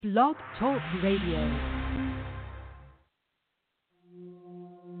Blog Talk Radio.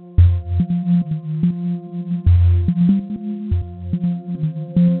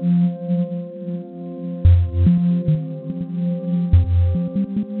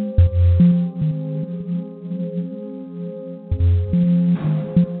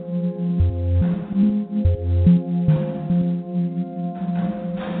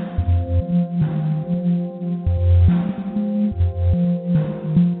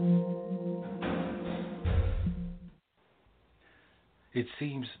 It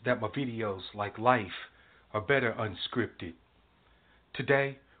seems that my videos, like life, are better unscripted.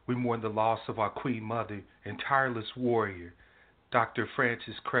 Today, we mourn the loss of our Queen Mother and tireless warrior, Dr.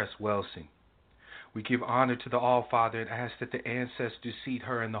 Frances Cress Welsing. We give honor to the All-Father and ask that the ancestors seat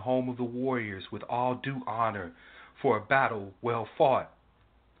her in the home of the warriors with all due honor for a battle well fought.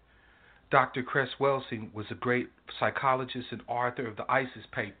 Dr. Cress Welsing was a great psychologist and author of the ISIS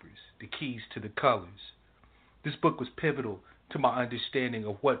Papers, The Keys to the Colors. This book was pivotal to my understanding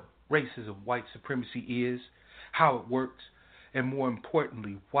of what racism, white supremacy is, how it works, and more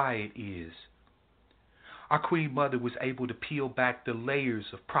importantly, why it is. Our Queen Mother was able to peel back the layers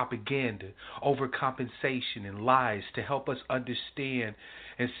of propaganda, overcompensation, and lies to help us understand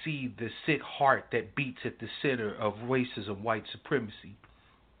and see the sick heart that beats at the center of racism, white supremacy.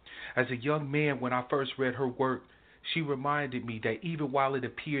 As a young man, when I first read her work, she reminded me that even while it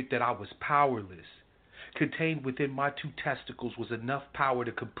appeared that I was powerless, contained within my two testicles was enough power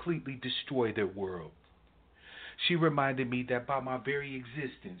to completely destroy their world. She reminded me that by my very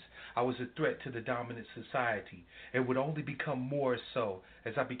existence, I was a threat to the dominant society and would only become more so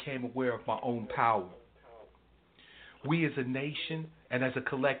as I became aware of my own power. We as a nation and as a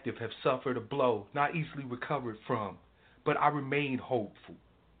collective have suffered a blow not easily recovered from, but I remain hopeful.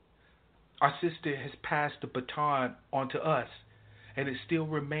 Our sister has passed the baton on to us, and it still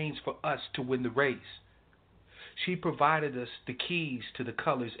remains for us to win the race. She provided us the keys to the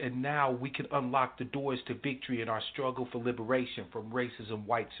colors, and now we can unlock the doors to victory in our struggle for liberation from racism,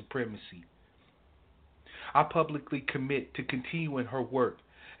 white supremacy. I publicly commit to continuing her work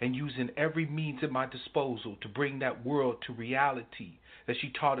and using every means at my disposal to bring that world to reality that she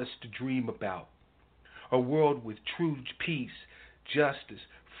taught us to dream about. A world with true peace, justice,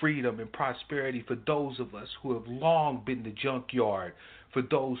 freedom, and prosperity for those of us who have long been the junkyard for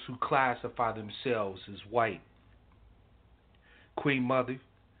those who classify themselves as white. Queen Mother,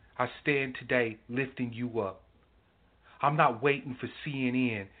 I stand today lifting you up. I'm not waiting for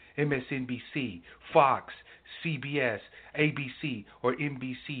CNN, MSNBC, Fox, CBS, ABC, or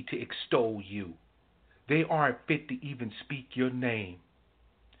NBC to extol you. They aren't fit to even speak your name.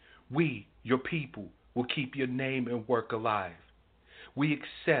 We, your people, will keep your name and work alive. We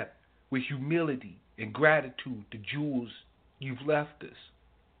accept with humility and gratitude the jewels you've left us.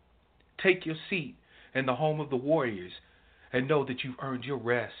 Take your seat in the home of the warriors and know that you've earned your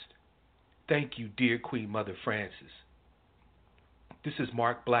rest. Thank you, dear Queen Mother Frances. This is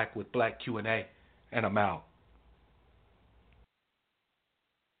Mark Black with Black Q&A, and I'm out.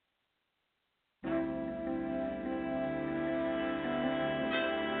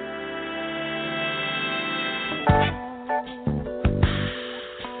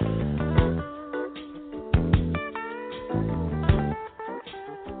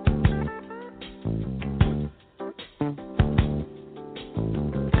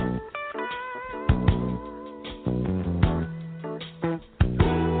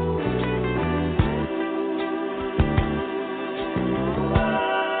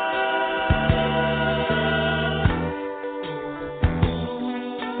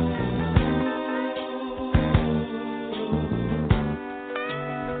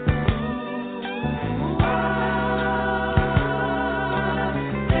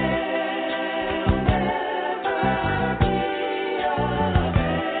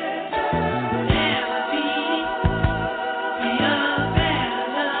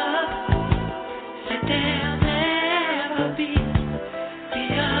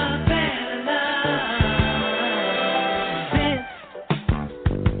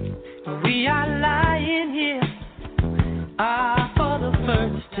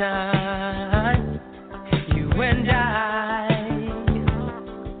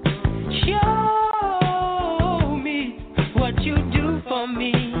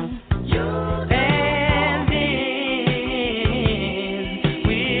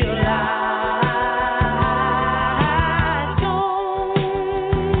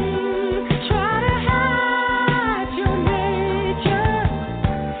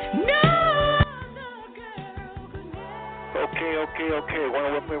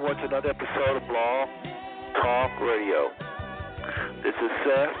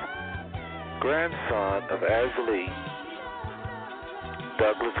 grandson of Azlee,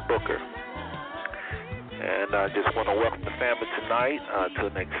 Douglas Booker. And I just want to welcome the family tonight to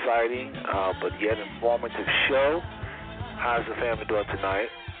an exciting but yet informative show. How's the family doing tonight?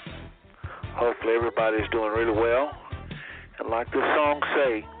 Hopefully everybody's doing really well. And like the song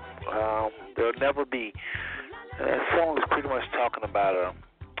say, there'll never be. That song is pretty much talking about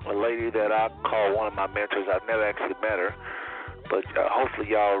a lady that I call one of my mentors. I've never actually met her, but hopefully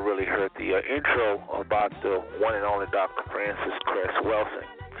y'all really heard the intro about the one and only Dr. Frances Cress Welsing,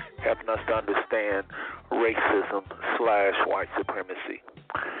 helping us to understand racism / white supremacy.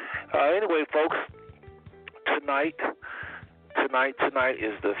 Anyway, folks, tonight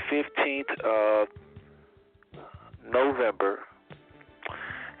is the 15th of November,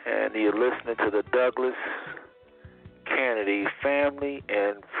 and you're listening to the Douglas Canady Family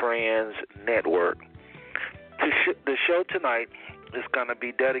and Friends Network. The show tonight is going to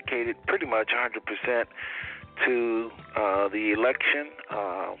be dedicated pretty much 100% to the election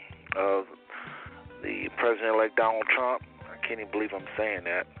of the President-elect Donald Trump. I can't even believe I'm saying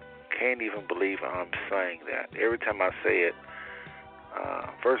that. Can't even believe I'm saying that. Every time I say it,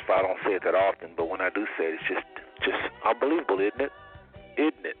 first of all, I don't say it that often, but when I do say it, it's just unbelievable, isn't it?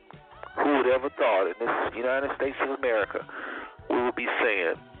 Isn't it? Who would ever thought in this United States of America we would be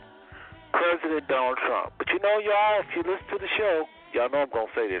saying President Donald Trump? But you know, y'all, if you listen to the show, y'all know I'm going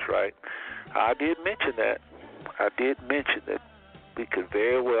to say this, right? I did mention that we could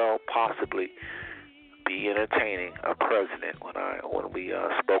very well possibly be entertaining a president when we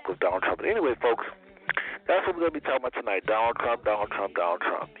spoke of Donald Trump. But anyway, folks, that's what we're going to be talking about tonight. Donald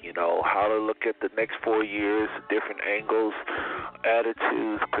Trump. You know, how to look at the next 4 years, different angles,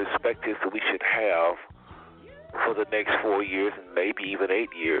 attitudes, perspectives that we should have for the next 4 years and maybe even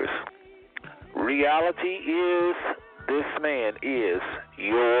 8 years. Reality is this man is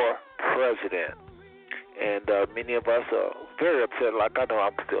your president. And many of us are very upset, like I know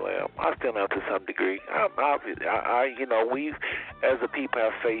I still am. I still am to some degree. We as a people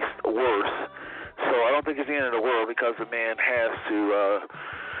have faced worse. So I don't think it's the end of the world because the man has to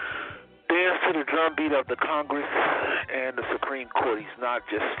dance to the drumbeat of the Congress and the Supreme Court. He's not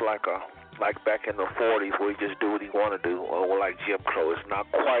just like back in the 40s where he just do what he want to do, or like Jim Crow. It's not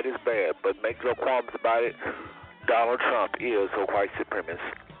quite as bad, but make no qualms about it, Donald Trump is a white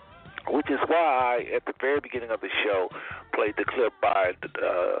supremacist. Which is why I, at the very beginning of the show, played the clip by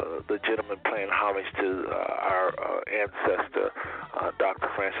the gentleman paying homage to our ancestor, Dr.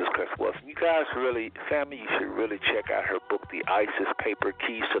 Frances Cress Welsing. You guys really, family, you should really check out her book, The ISIS Paper,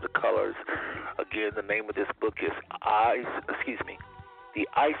 Keys to the Colors. Again, the name of this book is The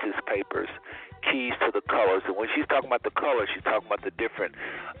ISIS Papers, Keys to the Colors. And when she's talking about the colors, she's talking about the different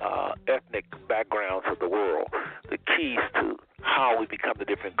ethnic backgrounds of the world, the keys to how we become the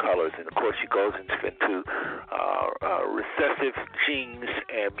different colors. And, of course, she goes into recessive genes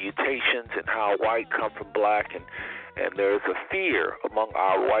and mutations and how white come from black. And there's a fear among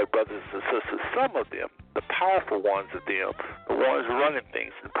our white brothers and sisters, some of them, the powerful ones of them, the ones running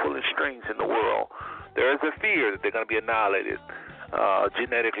things and pulling strings in the world. There is a fear that they're going to be annihilated,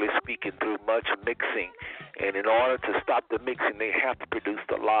 genetically speaking, through much mixing. And in order to stop the mixing, they have to produce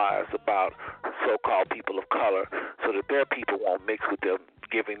the lies about so-called people of color so that their people won't mix with them,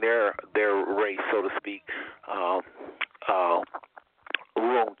 giving their race, so to speak,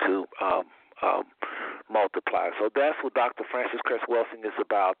 room to multiply. So that's what Dr. Frances Cress Welsing is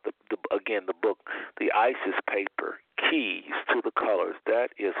about. Again, the book, The ISIS Paper, Keys to the Colors. That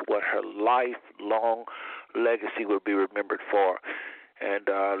is what her lifelong legacy will be remembered for. And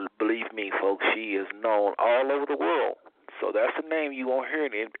believe me, folks, she is known all over the world. So that's a name you won't hear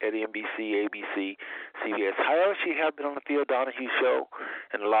at NBC, ABC, CBS. However, she has been on the Theo Donahue Show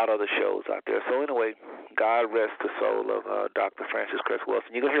and a lot of other shows out there. So anyway, God rest the soul of Dr. Frances Cress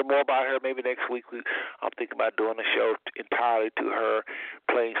Welsing. You're going to hear more about her maybe next week. I'm thinking about doing a show entirely to her,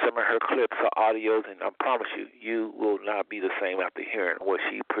 playing some of her clips or audios, and I promise you, you will not be the same after hearing what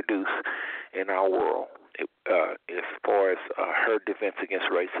she produced in our world as far as her defense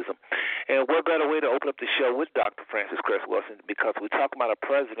against racism. And what better way to open up the show with Dr. Frances Cress Welsing, because we're talking about a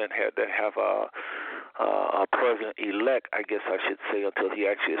president that have a president-elect, I guess I should say, until he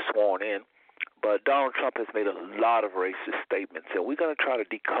actually is sworn in. But Donald Trump has made a lot of racist statements, and we're going to try to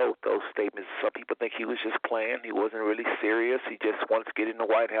decode those statements. Some people think he was just playing. He wasn't really serious. He just wanted to get in the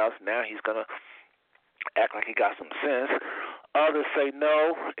White House. Now he's going to act like he got some sense. Others say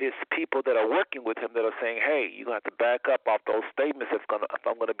no, it's people that are working with him that are saying, hey, you're going to have to back up off those statements if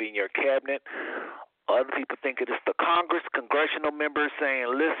I'm going to be in your cabinet. Other people think it's the congressional members saying,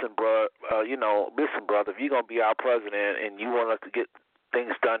 listen, brother, if you're going to be our president and you want us to get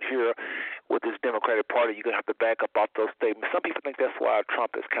things done here, with this Democratic Party, you're going to have to back up off those statements. Some people think that's why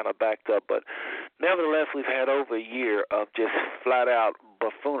Trump is kind of backed up, but nevertheless, we've had over a year of just flat-out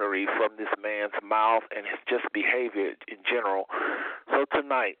buffoonery from this man's mouth and his just behavior in general. So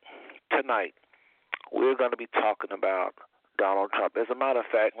tonight, we're going to be talking about Donald Trump. As a matter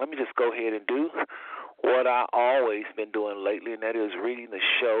of fact, let me just go ahead and do what I always been doing lately, and that is reading the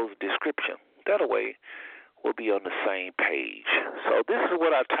show's description. That way, we'll be on the same page. So this is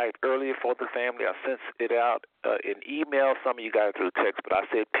what I typed earlier for the family. I sent it out in email. Some of you got it through text, but I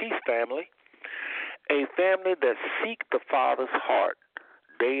said, peace, family. A family that seek the Father's heart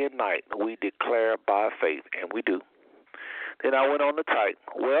day and night, we declare by faith, and we do. Then I went on to type,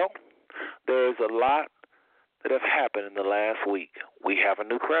 well, there's a lot that have happened in the last week. We have a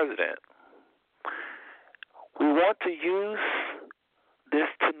new president. We want to use this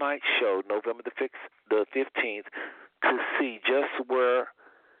tonight's show, November the 15th, to see just where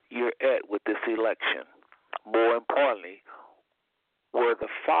you're at with this election. More importantly, where the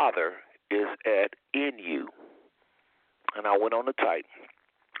Father is at in you. And I went on to type,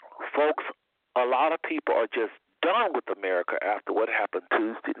 folks, a lot of people are just done with America after what happened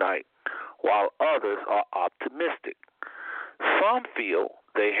Tuesday night, while others are optimistic. Some feel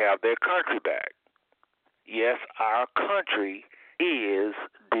they have their country back. Yes, our country is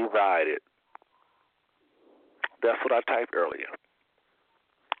divided. That's what I typed earlier.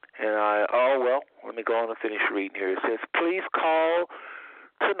 And let me go on and finish reading here. It says, please call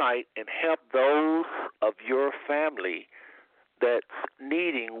tonight and help those of your family that's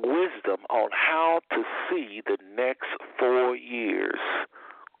needing wisdom on how to see the next 4 years.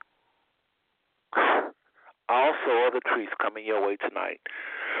 Also, other treats coming your way tonight.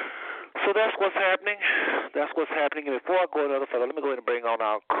 So that's what's happening. That's what's happening. And before I go another further, let me go ahead and bring on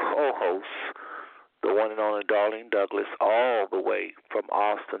our co-host, the one and only Darlene Douglas, all the way from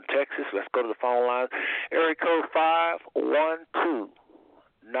Austin, Texas. Let's go to the phone line. Area code 512-922.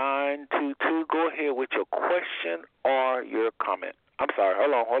 Go ahead with your question or your comment. I'm sorry.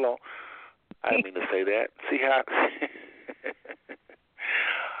 Hold on. I didn't mean to say that. See how...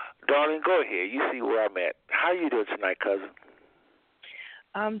 Darlene, go ahead. You see where I'm at. How you doing tonight, cousin?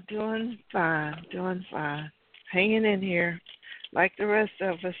 I'm doing fine. Hanging in here like the rest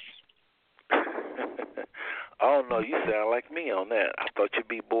of us. Oh, no, you sound like me on that. I thought you'd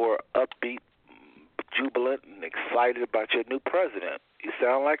be more upbeat, jubilant, and excited about your new president. You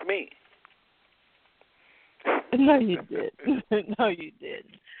sound like me. No, you didn't. No, you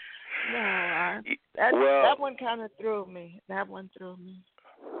didn't. No, that one kind of threw me.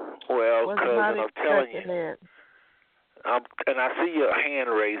 Well, cousin, I'm telling you. And I see your hand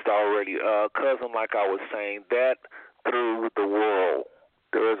raised already. Cousin, like I was saying, that through the world.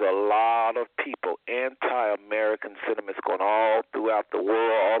 There is a lot of people, anti-American sentiments going all throughout the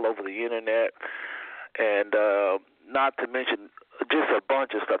world, all over the Internet. And not to mention just a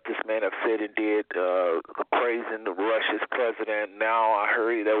bunch of stuff this man have said and did, praising Russia's president. Now I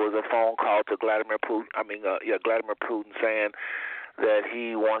heard there was a phone call to Vladimir Putin saying that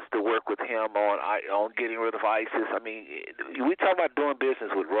he wants to work with him on getting rid of ISIS. I mean, we talk about doing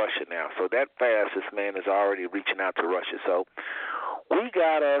business with Russia now. So that fast, this man is already reaching out to Russia. So we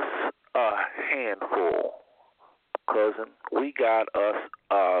got us a handful, cousin. We got us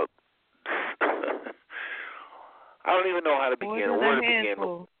I don't even know how to begin. Where to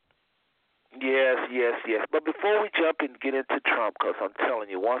begin? Yes. But before we jump and get into Trump, because I'm telling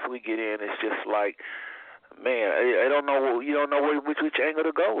you, once we get in, it's just like, man, I don't know. You don't know which angle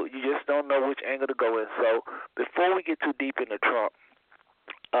to go. You just don't know which angle to go in. So before we get too deep into Trump,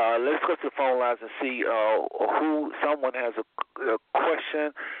 let's go to the phone lines and see who someone has a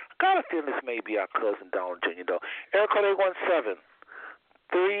question. I got a feeling this may be our cousin Donald Jr. though. Area code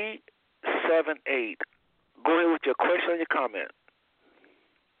 817-378. Go ahead with your question or your comment.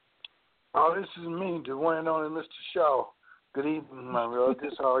 Oh, this is me, the one and only Mr. Shaw. Good evening, my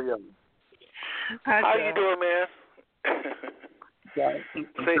relatives. How are you? How you doing, man?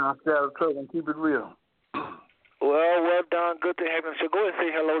 Stay out of trouble and keep it real. Well, Don, good to have you. So go ahead and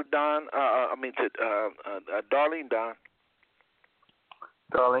say hello, Don. To Darlene, Don.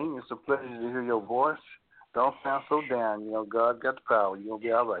 Darlene, it's a pleasure to hear your voice. Don't sound so down. You know, God got the power. You're going to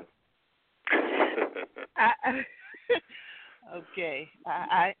be all right. Okay.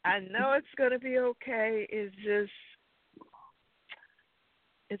 I know it's going to be okay. It's just,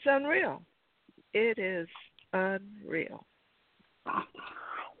 it's unreal. It is unreal.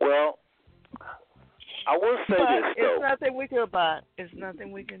 Well, I will say this, though. It's nothing we can do about it. It's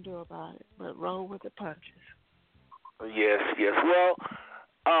nothing we can do about it, but roll with the punches. Yes. Well,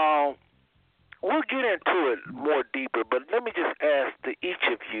 we'll get into it more deeper, but let me just ask each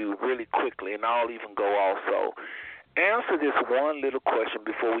of you really quickly, and I'll even go also. Answer this one little question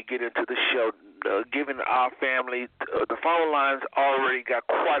before we get into the show. Given our family, the phone lines already got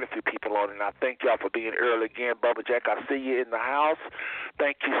quite a few people on it, and I thank y'all for being early again. Bubba Jack, I see you in the house.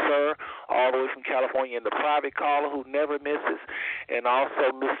 Thank you, sir, all the way from California, and the private caller who never misses, and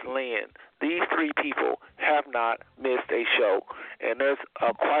also Miss Lynn. These three people have not missed a show, and there's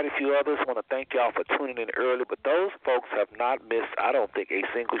quite a few others. I want to thank y'all for tuning in early, but those folks have not missed, I don't think, a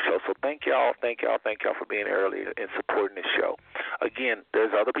single show. So thank y'all for being early and supporting this show. Again,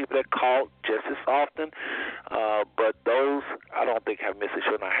 there's other people that call just as often, but those I don't think have missed a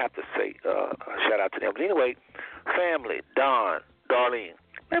show, and I have to say a shout out to them. But anyway, family, Don, Darlene,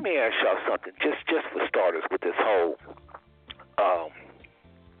 let me ask y'all something, just for starters with this whole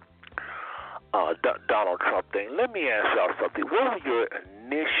Donald Trump thing. Let me ask y'all something. What were your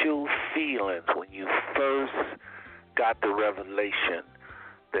initial feelings when you first got the revelation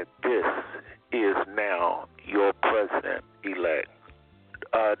that this is now your president-elect?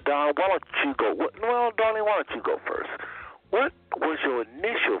 Don, why don't you go? Well, Darlene, why don't you go first? What was your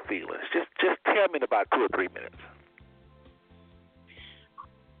initial feelings? Just tell me in about 2 or 3 minutes.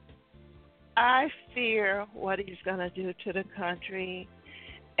 I fear what he's going to do to the country,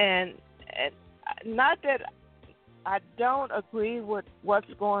 and not that I don't agree with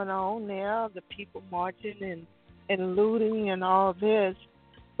what's going on now, the people marching and looting and all this,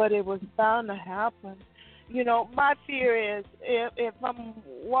 but it was bound to happen. You know, my fear is if I'm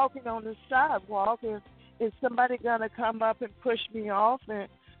walking on the sidewalk, is somebody going to come up and push me off and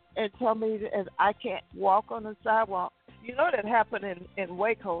tell me that I can't walk on the sidewalk? You know that happened in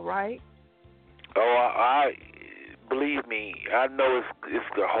Waco, right? Oh, I believe me, I know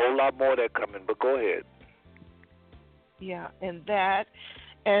it's a whole lot more that coming, but go ahead. Yeah, and then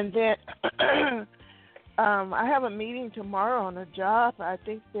I have a meeting tomorrow on a job. I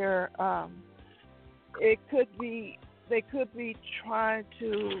think they could be trying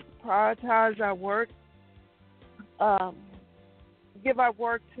to prioritize our work, give our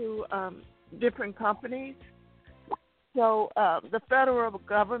work to different companies. So the federal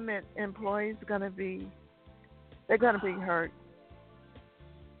government employees are going to be hurt.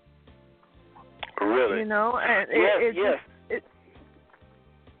 Really? You know, and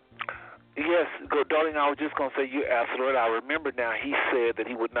Yes, darling. I was just going to say you're absolutely right. I remember now. He said that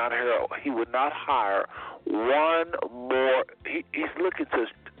he would not hire one more. He's looking to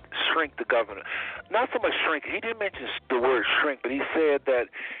shrink the government. Not so much shrink. He didn't mention the word shrink, but he said that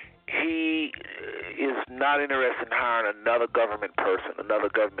he is not interested in hiring another government person, another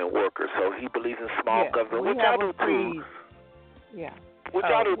government worker. So he believes in small government, which I do too. Yeah. Which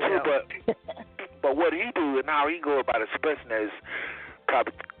I do too, but what he do and how he go about expressing that is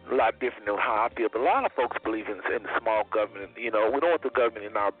probably a lot different than how I feel. But a lot of folks believe in small government. You know, we don't want the government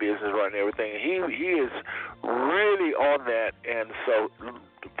in our business running everything. He is really on that, and so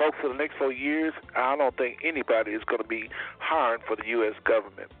folks, for the next 4 years, I don't think anybody is going to be hiring for the U.S.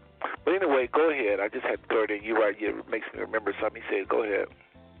 government. But anyway, go ahead. I just had to throw it in. You're right. It makes me remember something he said. Go ahead.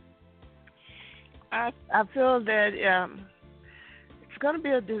 I feel that it's going to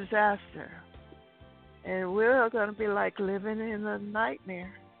be a disaster, and we're going to be like living in a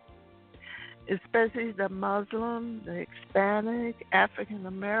nightmare, especially the Muslim, the Hispanic, African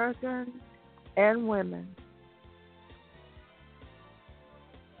American, and women.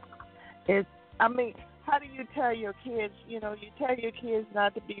 How do you tell your kids, you tell your kids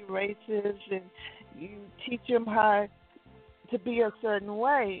not to be racist, and you teach them how to be a certain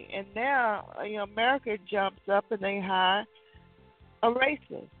way. And now, America jumps up and they hire a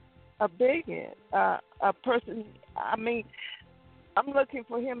racist, a bigot, a person. I'm looking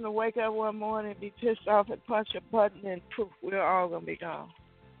for him to wake up one morning and be pissed off and punch a button and poof, we're all going to be gone.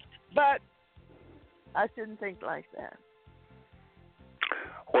 But I shouldn't think like that.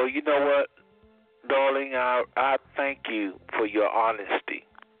 Well, you know what, darling, I thank you for your honesty.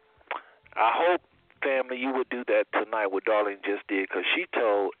 I hope, family, you would do that tonight, what Darlene just did, because she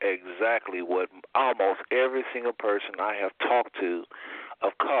told exactly what almost every single person I have talked to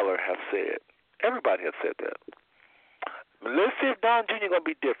of color have said. Everybody has said that. Let's see if Don Jr. going to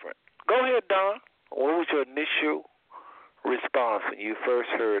be different. Go ahead, Don. What was your initial response when you first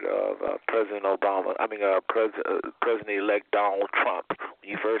heard of President-elect Donald Trump? When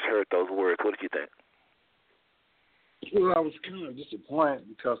you first heard those words, what did you think? Well, I was kind of disappointed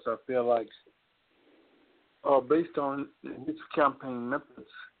because I feel like, based on his campaign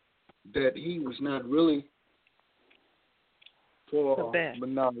methods, that he was not really for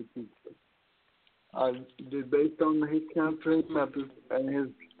minority people. Based on his campaign methods and his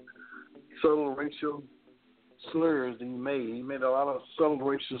subtle racial slurs that he made. He made a lot of subtle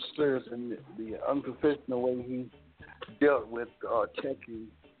racial slurs in the unprofessional way he dealt with attacking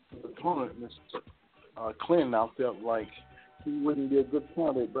his opponent, Mr. Clinton. I felt like he wouldn't be a good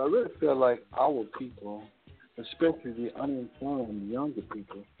candidate, but I really felt like our people, especially the uninformed younger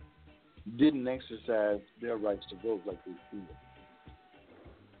people, didn't exercise their rights to vote like they should.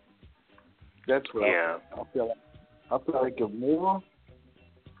 That's what I feel like. I feel like if more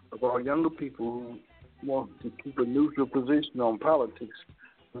of our younger people who want to keep a neutral position on politics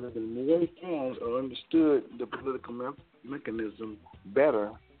would have been more informed or understood the political mechanism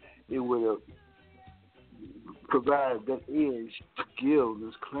better, it would have provided that edge to give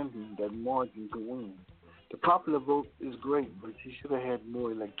Ms. Clinton that margin to win. The popular vote is great, but she should have had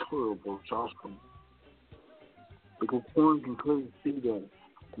more electoral votes also. Because one can clearly see that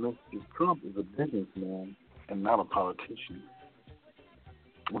Mr. Trump is a businessman and not a politician.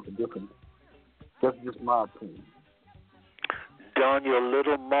 What's the difference? That's just my opinion. Don, you're a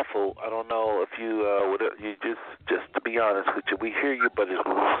little muffled. I don't know if you just to be honest with you, we hear you, but it's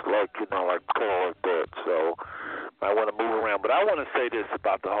like like call like that. So I want to move around, but I want to say this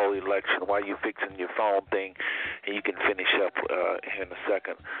about the whole election while you're fixing your phone thing, and you can finish up here in a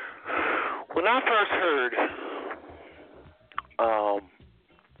second. When I first heard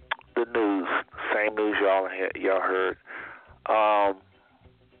the news, same news y'all heard.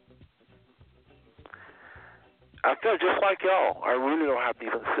 I felt just like y'all. I really don't have to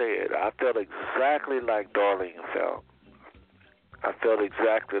even say it. I felt exactly like Darlene felt. I felt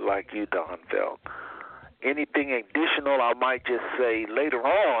exactly like you, Don, felt. Anything additional I might just say later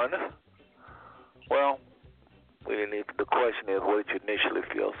on, well, the question is, what did you initially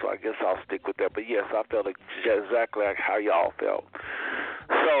feel? So I guess I'll stick with that. But, yes, I felt exactly like how y'all felt.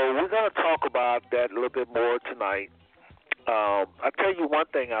 So we're going to talk about that a little bit more tonight. I'll tell you one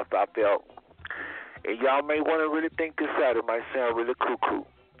thing I felt, and y'all may want to really think this out. It might sound really cuckoo.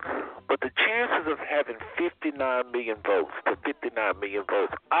 But the chances of having 59 million votes to 59 million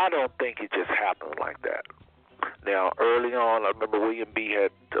votes, I don't think it just happened like that. Now, early on, I remember William B.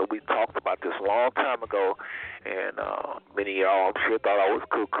 we talked about this a long time ago, and many of y'all, I'm sure, thought I was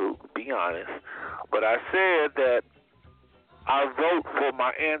cuckoo, to be honest. But I said that I vote for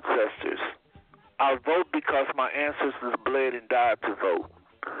my ancestors. I vote because my ancestors bled and died to vote.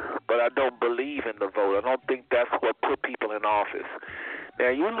 But I don't believe in the vote. I don't think that's what put people in office. Now,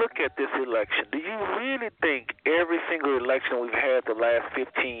 you look at this election. Do you really think every single election we've had the last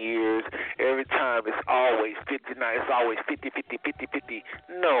 15 years, every time it's always 59, it's always 50, 50, 50, 50?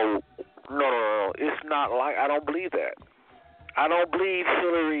 No. It's not like, I don't believe that. I don't believe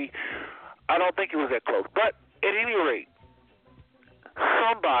Hillary, I don't think it was that close. But at any rate,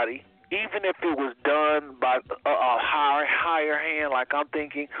 somebody, even if it was done by a higher hand, like I'm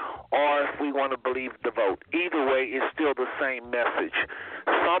thinking, or if we want to believe the vote, either way, it's still the same message.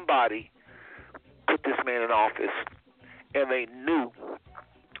 Somebody put this man in office, and they knew,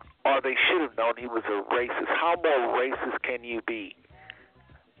 or they should have known he was a racist. How more racist can you be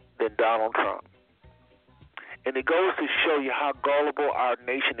than Donald Trump? And it goes to show you how gullible our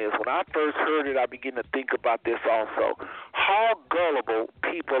nation is. When I first heard it, I began to think about this also. How gullible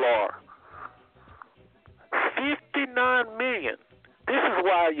people are. 59 million. This is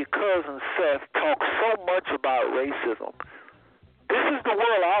why your cousin Seth talks so much about racism. This is the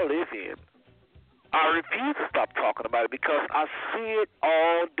world I live in. I refuse to stop talking about it because I see it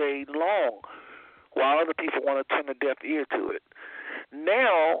all day long while other people want to turn a deaf ear to it.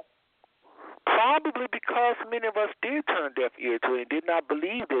 Now, probably because many of us did turn a deaf ear to it and did not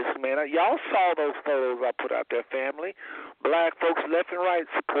believe this, man. Y'all saw those photos I put out there, family. Black folks left and right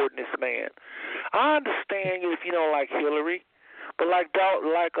supporting this man. I understand you if you don't like Hillary, but like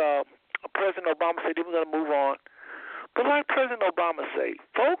President Obama said, we're going to move on. But like President Obama said,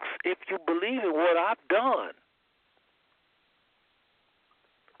 folks, if you believe in what I've done,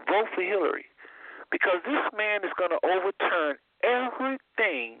 vote for Hillary. Because this man is going to overturn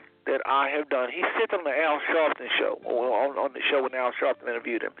everything that I have done. He said on the Al Sharpton show, on the show when Al Sharpton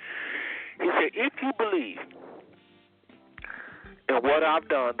interviewed him. He said, if you believe in what I've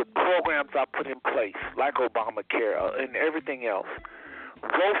done, the programs I put in place, like Obamacare and everything else,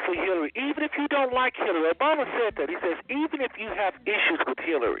 vote for Hillary. Even if you don't like Hillary, Obama said that. He says, even if you have issues with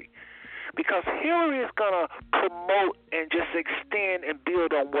Hillary, because Hillary is going to promote and just extend and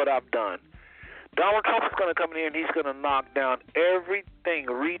build on what I've done. Donald Trump is going to come in here and he's going to knock down everything,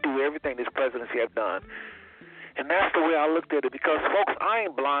 redo everything this presidency has done. And that's the way I looked at it because, folks, I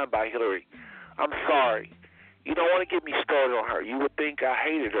ain't blind by Hillary. I'm sorry. You don't want to get me started on her. You would think I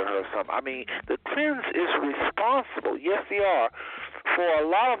hated her or something. I mean, the Clintons is responsible, yes they are, for a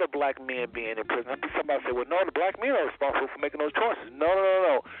lot of the black men being in prison. Somebody say, well, no, the black men are responsible for making those choices.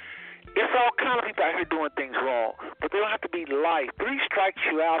 No. It's all kind of people out here doing things wrong, but they don't have to be life. 3 strikes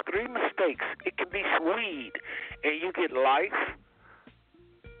you out, 3 mistakes. It can be weed, and you get life.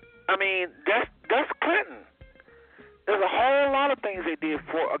 I mean, that's Clinton. There's a whole lot of things they did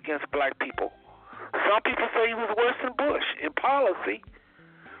against black people. Some people say he was worse than Bush in policy.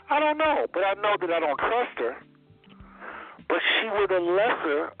 I don't know, but I know that I don't trust her. But she was the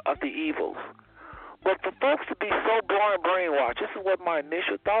lesser of the evils. But for folks to be so blind brainwashed, this is what my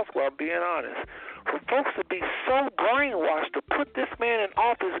initial thoughts were, I'm being honest. For folks to be so brainwashed to put this man in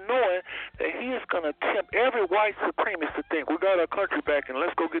office knowing that he is going to tempt every white supremacist to think, we got our country back and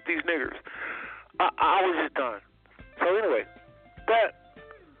let's go get these niggers. I was just done. So anyway, that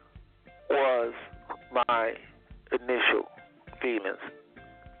was my initial feelings.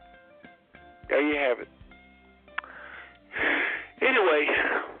 There you have it. Anyway,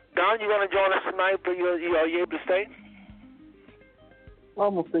 Don, you going to join us tonight? Are you able to stay?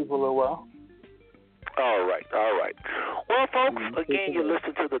 I'm going to stay for a little while. All right. Well, folks, again, you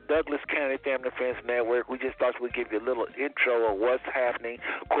listen to the Douglas County Family and Friends Network. We just thought we'd give you a little intro of what's happening.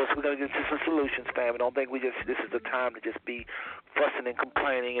 Of course, we're going to get to some solutions, family. Don't think this is the time to just be fussing and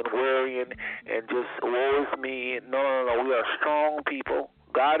complaining and worrying and just, woe is me. No. We are strong people.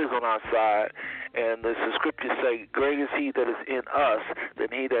 God is on our side, and the scriptures say, greater is he that is in us than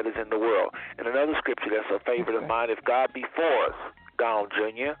he that is in the world. And another scripture that's a favorite of mine, if God be for us, Don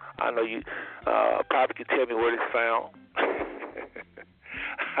Jr., I know you probably can tell me where it's found.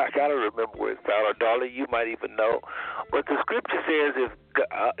 I got to remember where it's found. Or, darling, you might even know. But the scripture says,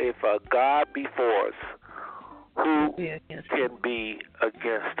 if God be for us, who can be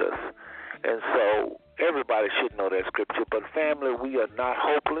against us? And so everybody should know that scripture. But family, we are not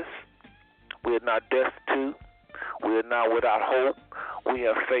hopeless. We are not destitute. We are not without hope. We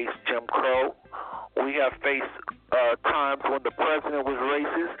have faced Jim Crow. We have faced times when the president was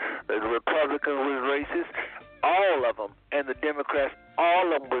racist, the Republican was racist, all of them, and the Democrats,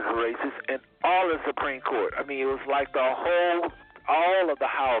 all of them was racist, and all the Supreme Court. I mean, it was like all of the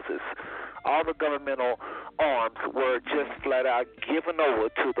houses, all the governmental arms were just flat out given over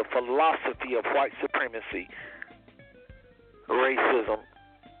to the philosophy of white supremacy, racism,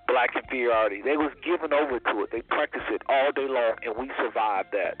 black inferiority. They was given over to it. They practiced it all day long, and we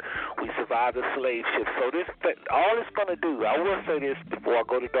survived that. We survived the slave ship. So all it's going to do, I will say this before I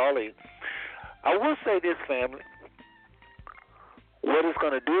go to Darlene, I will say this, family, what it's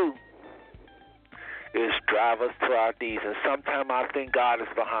going to do is drive us to our knees. And sometimes I think God is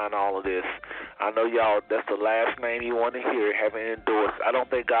behind all of this. I know y'all, that's the last name you want to hear, having endorsed. I don't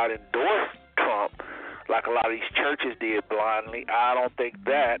think God endorsed Trump like a lot of these churches did blindly. I don't think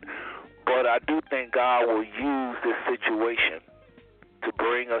that. But I do think God will use this situation to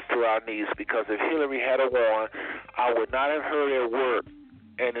bring us to our knees, because if Hillary had won, I would not have heard at work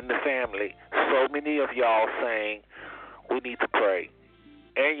and in the family so many of y'all saying we need to pray.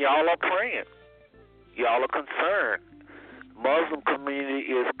 And y'all are praying. Y'all are concerned. Muslim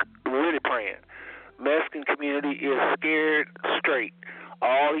community is really praying. Mexican community is scared straight.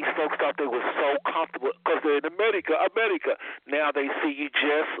 All these folks thought they were so comfortable because they're in America. Now they see you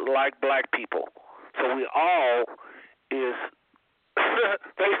just like black people. So we all is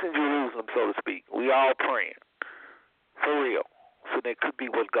facing Jerusalem, so to speak. We all praying. For real. So that could be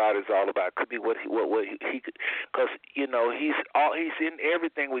what God is all about. Could be what he because he's in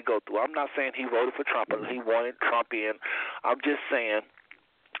everything we go through. I'm not saying he voted for Trump and he wanted Trump in. I'm just saying,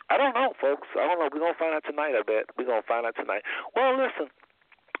 I don't know, folks. I don't know. We're gonna find out tonight. I bet we're gonna find out tonight. Well, listen.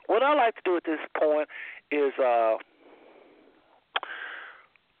 What I like to do at this point is tell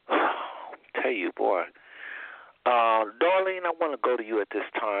you, boy. Darlene, I want to go to you at this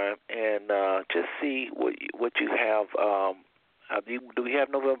time and just see what you have. Do we have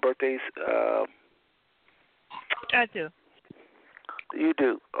November birthdays? I do. You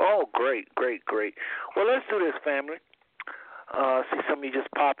do? Oh, great. Well, let's do this, family. See some of you just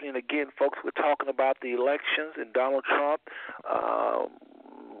popping in again, folks. We're talking about the elections and Donald Trump.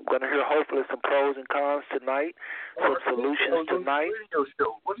 Going to hear hopefully some pros and cons tonight, some solutions tonight.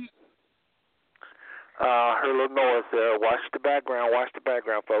 Her little noise there. Watch the background,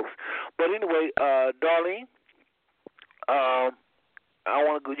 folks. But anyway, Darlene, I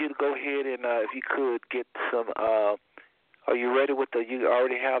want you to go ahead and, if you could, get some. Are you ready with you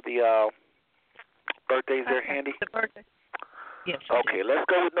already have the birthdays there handy? The birthday. Yes. Okay, let's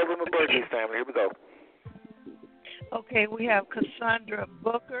go with November birthdays, family. Here we go. Okay, we have Cassandra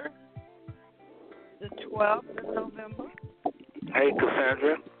Booker, the 12th of November. Hey,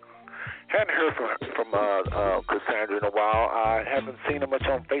 Cassandra. Hadn't heard from Cassandra in a while. I haven't seen her much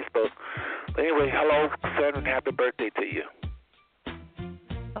on Facebook. But anyway, hello, Cassandra, and happy birthday to you.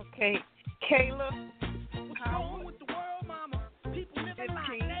 Okay, Kayla, how 15.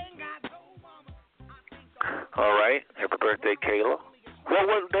 All right, happy birthday, Kayla.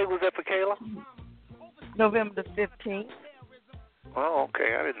 What day was that for Kayla? November the 15th. Oh,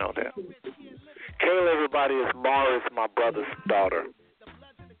 okay, I didn't know that. Kayla, everybody, is Morris, my brother's daughter.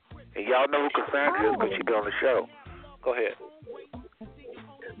 And y'all know who Cassandra is because she's been on the show. Go ahead.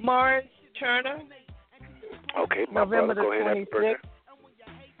 Morris Turner. Okay, my November brother, go ahead. Happy birthday.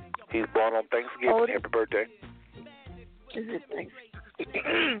 He's born on Thanksgiving. Happy birthday. Is it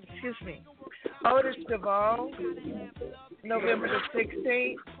Thanksgiving? Excuse me. Otis Duvall, November the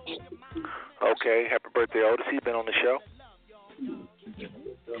 16th. Okay, happy birthday, Otis. He's been on the show.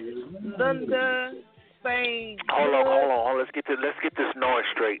 Linda Spain. Hold on. Let's get this noise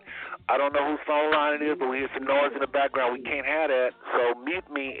straight. I don't know whose phone line it is, but we hear some noise in the background. We can't have that, so mute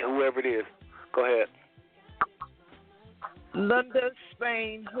me, whoever it is. Go ahead. Linda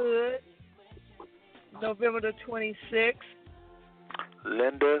Spain Hood, November the 26th.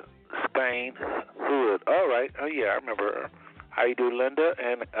 Linda Spain Hood. All right. Oh, yeah, I remember her. How you doing, Linda?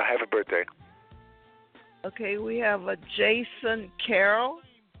 And happy birthday. Okay, we have a Jason Carroll,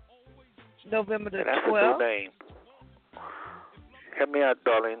 November the 12th. That's a good name. Help me out,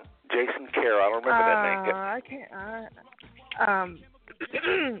 darling. Jason Carroll. I don't remember that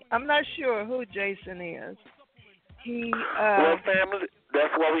name. I'm not sure who Jason is. Well, family,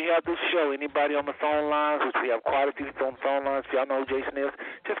 that's why we have this show. Anybody on the phone lines, which we have quite a few on the phone lines, if y'all know who Jason is,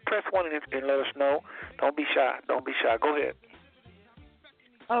 just press 1 and let us know. Don't be shy. Go ahead.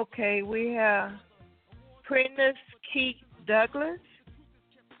 Okay, we have Prentice Keith Douglas,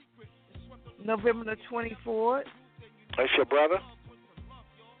 November the 24th. That's your brother?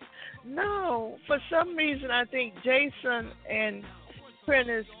 No, for some reason I think Jason and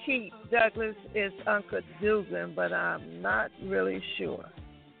Prentice Keith Douglas is Uncle Dugan, but I'm not really sure.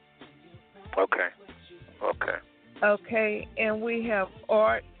 Okay. Okay, and we have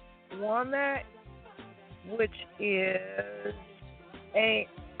Art Womack, which is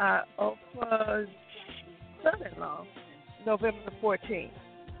Oprah's son-in-law, November the 14th.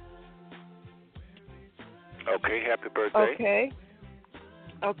 Okay, happy birthday.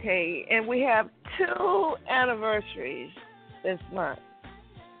 Okay, and we have 2 anniversaries this month.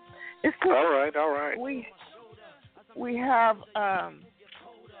 All right. We have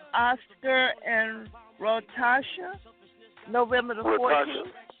Oscar and Rotasha, November the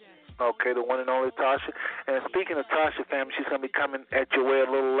 14th. Okay, the one and only Tasha. And speaking of Tasha, family, she's going to be coming at your way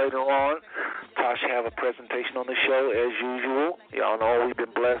a little later on. Tasha have a presentation on the show as usual. Y'all know we've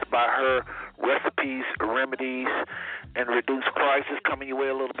been blessed by her recipes, remedies, and reduced prices coming your way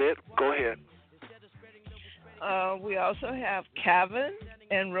a little bit. Go ahead. We also have Kevin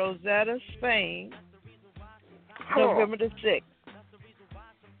and Rosetta Spain, November the 6th.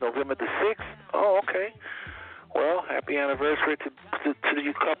 November the 6th? Oh, okay. Well, happy anniversary to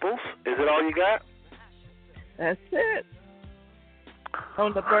you couples. Is it all you got? That's it.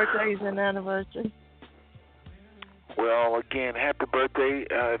 On the birthdays and anniversaries. Well, again, happy birthday.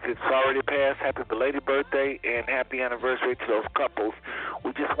 If it's already passed, happy belated birthday and happy anniversary to those couples.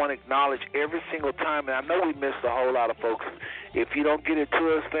 We just want to acknowledge every single time, and I know we missed a whole lot of folks. If you don't get it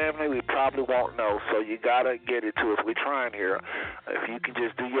to us, family, we probably won't know. So you got to get it to us. We're trying here. If you can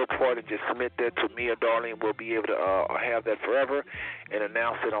just do your part and just submit that to me or Darlene, we'll be able to have that forever and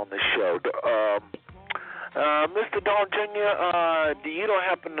announce it on the show. Mr. Don Jr., do you don't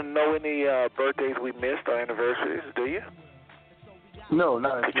happen to know any birthdays we missed or anniversaries, do you? No,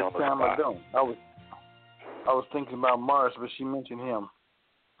 not at this time. I don't. I was thinking about Mars, but she mentioned him.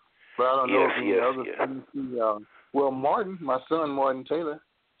 But I don't know if any other things. Well, Martin, my son Martin Taylor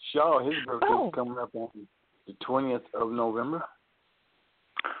Shaw, his birthday's coming up on the 20th of November.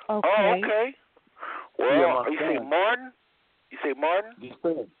 Okay. Oh, okay. Well, you say Martin? Yes,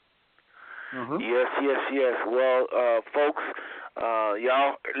 sir. Mm-hmm. Yes. Well, folks,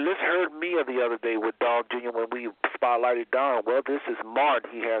 y'all just heard Mia the other day with Don Jr. when we spotlighted Don. Well, this is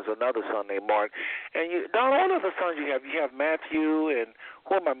Martin. He has another son named Martin. And Don, what other sons you have? You have Matthew, and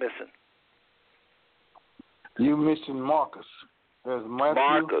who am I missing? You mentioned Marcus. There's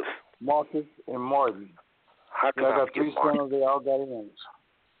Matthew, Marcus, and Martin. How come I got 3 sons. They all got M's.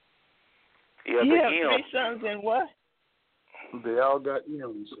 You have 3 sons and what? They all got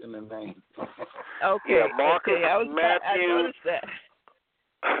M's in the name. Okay. Yeah, Marcus, Matthew. I noticed that.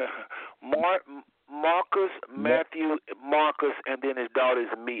 Marcus, Matthew, Marcus, and then his daughter's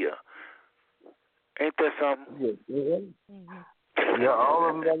Mia. Ain't that something? Yeah, all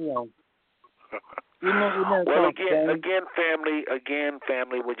of them got M's. Well, again,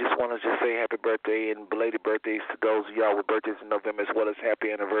 family, we just want to just say happy birthday and belated birthdays to those of y'all with birthdays in November, as well as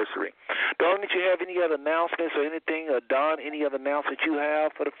happy anniversary. Don, did you have any other announcements or anything? Don, any other announcements you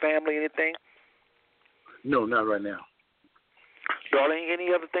have for the family, anything? No, not right now. Darling,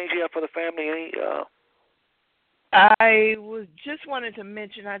 any other things you have for the family? I was just wanted to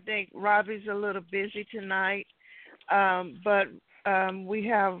mention, I think Robbie's a little busy tonight, but we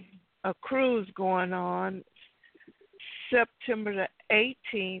have a cruise going on September the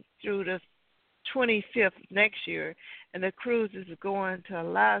 18th through the 25th next year, and the cruise is going to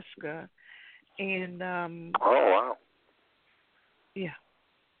Alaska. And oh, wow. Yeah,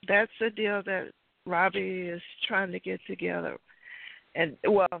 that's the deal that Robbie is trying to get together, and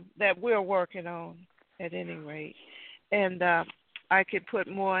that we're working on at any rate. And I could put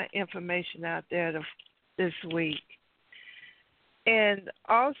more information out there this week. And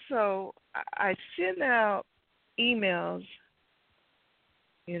also, I send out emails.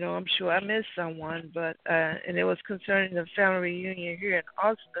 You know, I'm sure I missed someone, but and it was concerning the family reunion here in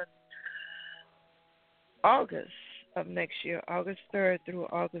Austin, August of next year, August 3rd through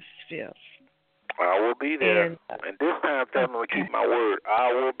August 5th. I will be there. And this time, family, will keep my word.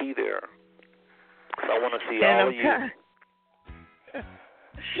 I will be there. So I want to see all of you.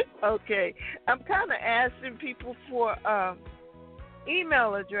 Okay. I'm kind of asking people for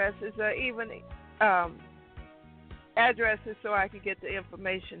email addresses or even addresses so I can get the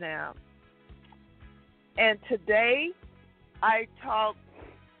information out. And today I talked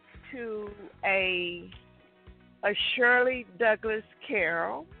to a Shirley Douglas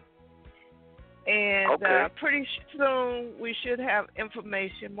Carroll, and pretty soon we should have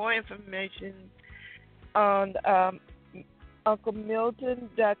more information on Uncle Milton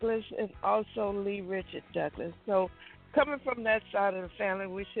Douglas and also Lee Richard Douglas. So coming from that side of the family,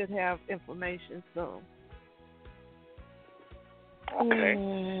 we should have information soon. Okay.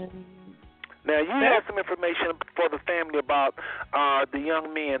 Now, you have some information for the family about the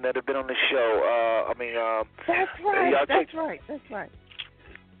young men that have been on the show. That's right. That's right.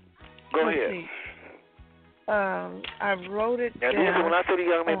 Go ahead. I wrote it down. Now, when I say the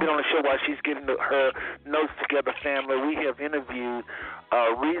young man been on the show while she's getting her notes together, family, we have interviewed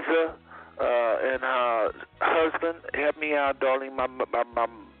Reza and her husband. Help me out, darling.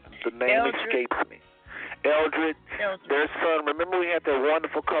 The name escapes me. Eldred, their son. Remember, we had that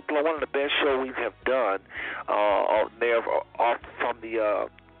wonderful couple, one of the best shows we have done there off from the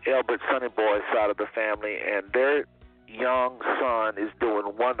Albert Sonny Boy side of the family, and their young son is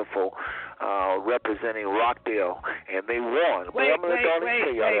doing wonderful representing Rockdale, and they won.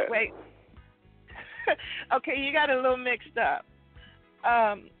 Wait. Okay, you got a little mixed up.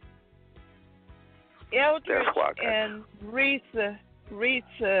 Eldred and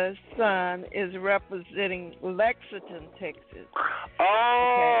Reese's son is representing Lexington, Texas.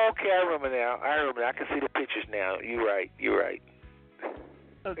 Oh, okay, I remember now. I can see the pictures now. You're right.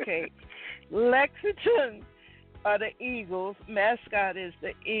 Okay. Lexington are the Eagles. Mascot is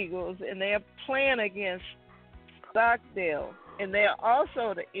the Eagles, and they are playing against Stockdale, and they are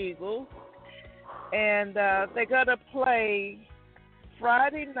also the Eagles. And they're going to play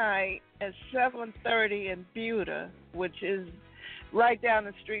Friday night at 7:30 in Buda, which is right down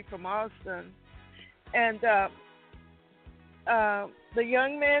the street from Austin. And the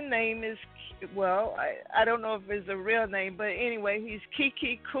young man's name is, I don't know if it's a real name, but anyway, he's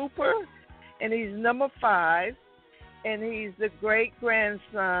Kiki Cooper, and he's number 5, and he's the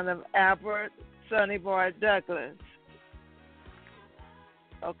great-grandson of Albert Sonny Boy Douglas.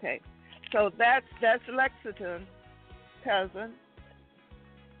 Okay, so that's Lexington, cousin.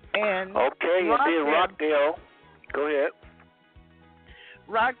 And okay, and then Rockdale. Go ahead.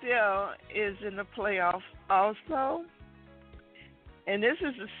 Rockdale is in the playoff also, and this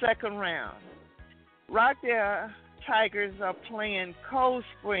is the second round. Rockdale Tigers are playing Cold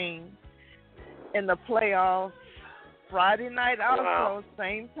Spring in the playoffs Friday night also,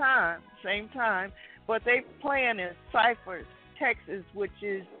 same time, but they playing in Cypress, Texas, which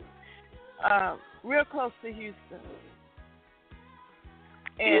is real close to Houston.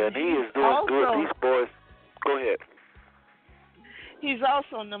 And he is doing good. These boys, go ahead. He's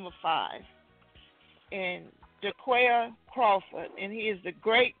also number 5, and Jaquia Crawford, and he is the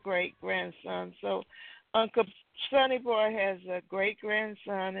great-great-grandson. So Uncle Sonny Boy has a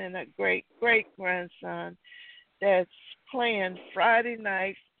great-grandson and a great-great-grandson that's playing Friday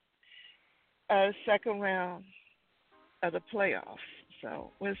night, second round of the playoffs.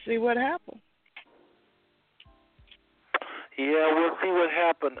 So we'll see what happens. Yeah, we'll see what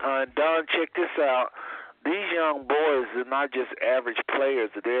happens. Don, check this out. these young boys are not just average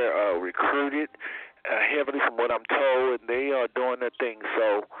players. They're recruited heavily, from what I'm told, and they are doing their thing.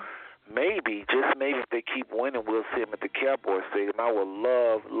 So maybe, just maybe, if they keep winning, we'll see them at the Cowboys Stadium. I would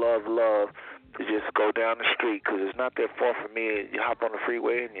love, love, love to just go down the street, because it's not that far from me. You hop on the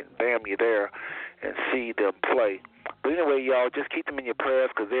freeway and bam, you're there, and see them play. But anyway, y'all, just keep them in your prayers,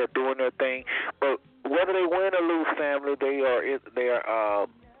 because they're doing their thing. But whether they win or lose, family, they're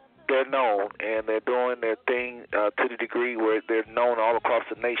known, and they're doing their thing to the degree where they're known all across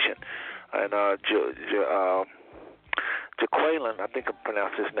the nation. And Jaqueline, I think I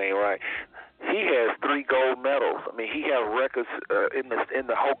pronounced his name right, he has 3 gold medals. I mean, he has records in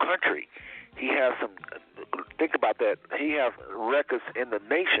the whole country. He has some. Think about that. He has records in the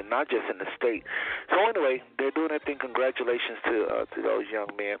nation, not just in the state. So anyway, they're doing their thing. Congratulations to those young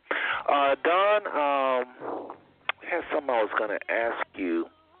men. Don, I had something I was going to ask you.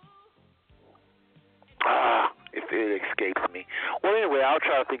 If it escapes me. Well, anyway, I'll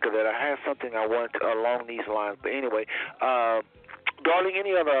try to think of that. I had something I want along these lines. But anyway, darling,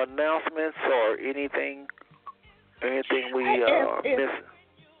 any other announcements or anything we missed?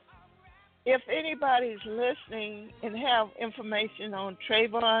 If anybody's listening and have information on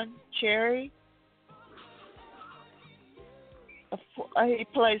Trayvon Cherry, he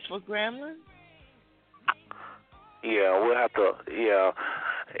plays for Gremlin. Yeah, we'll have to. Yeah.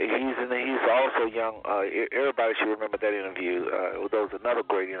 He's also young. Everybody should remember that interview. That was another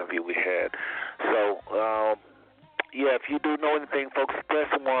great interview we had. So, yeah, if you do know anything, folks, press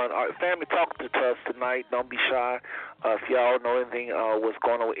 1. Family, talk to us tonight. Don't be shy. If y'all know anything, what's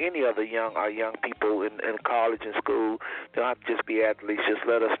going on with any other young people in college and school, you don't have to just be athletes. Just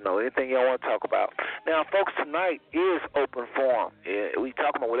let us know. Anything y'all want to talk about. Now, folks, tonight is open forum. We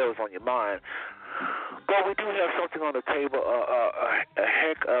talking about whatever's on your mind. But we do have something on the table, a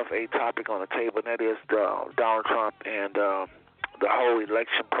heck of a topic on the table, and that is Donald Trump and the whole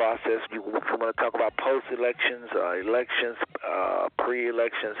election process. We want to talk about post-elections, elections,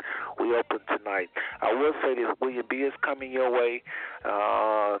 pre-elections. We open tonight. I will say this, William B. is coming your way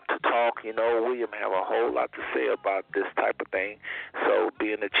to talk. You know, William have a whole lot to say about this type of thing. So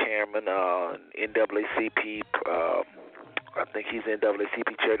being the chairman, NAACP, I think he's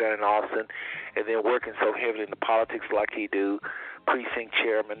NAACP chair down in Austin, and then working so heavily in the politics like he do, precinct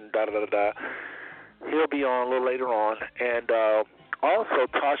chairman, da-da-da-da. He'll be on a little later on. And also,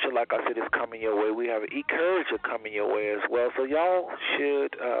 Tasha, like I said, is coming your way. We have Encourager coming your way as well. So y'all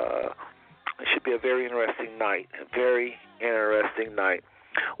should, it should be a very interesting night, a very interesting night.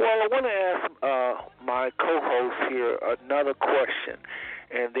 Well, I want to ask my co-host here another question.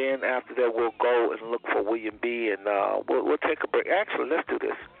 And then after that, we'll go and look for William B. And we'll take a break. Actually, let's do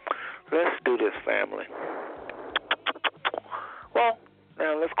this. Let's do this, family. Well,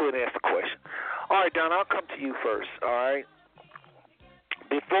 now let's go ahead and ask the question. All right, Don, I'll come to you first, all right?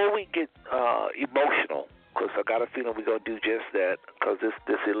 Before we get emotional, because I got a feeling we're going to do just that, because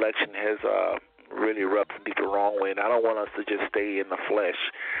this election has really rubbed some people the wrong way, and I don't want us to just stay in the flesh.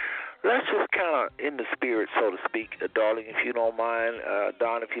 Let's just kind of in the spirit, so to speak, darling, if you don't mind,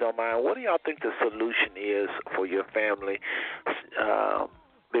 Don, if you don't mind, what do y'all think the solution is for your family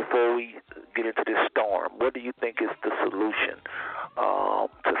before we get into this storm? What do you think is the solution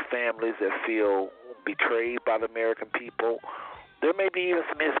to families that feel betrayed by the American people? There may be even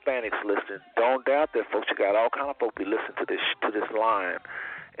some Hispanics listening. Don't doubt that, folks. You got all kind of folks be listening to this line.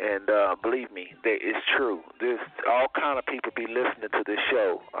 And believe me, it's true. There's all kind of people be listening to this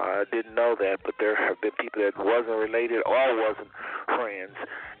show. I didn't know that, but there have been people that wasn't related or wasn't friends,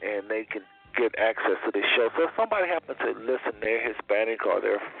 and they can get access to this show. So if somebody happens to listen, they're Hispanic or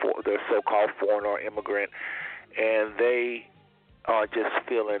they're so-called foreigner or immigrant, and they are just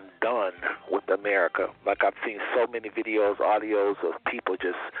feeling done with America. Like I've seen so many videos, audios of people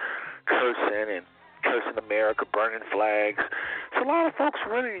just cursing America, burning flags. So a lot of folks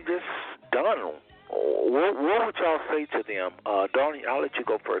really just done. What would y'all say to them? Darling, I'll let you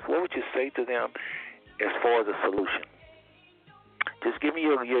go first. What would you say to them as far as a solution? Just give me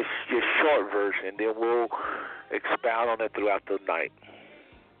your short version, and then we'll expound on it throughout the night.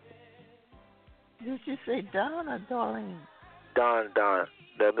 Did you say Don or Darlene? Don,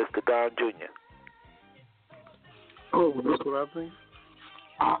 Mr. Don Jr. Oh, that's what I think.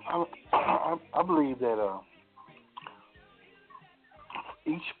 I believe that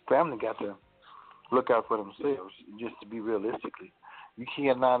each family got to look out for themselves, just to be realistically. You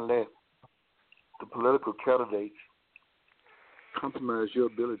cannot let the political candidates compromise your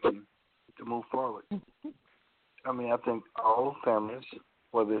ability to move forward. I mean, I think all families,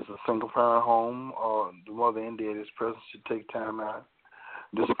 whether it's a single-parent home or the mother and dad is present, should take time out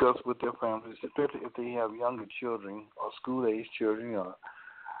discuss with their families, especially if they have younger children or school-age children or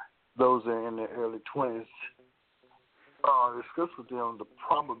those that are in their early 20s. Discuss with them the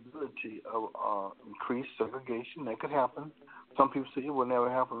probability of increased segregation. That could happen. Some people say it will never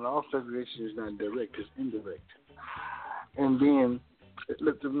happen. All segregation is not direct, it's indirect. And then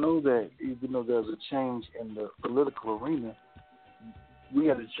let them know that even though there's a change in the political arena, we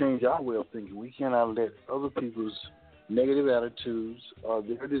have to change our way of thinking. We cannot let other people's negative attitudes or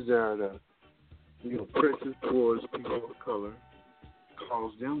their desire to prejudice towards people of color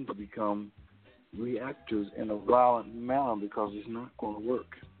cause them to become reactors in a violent manner, because it's not going to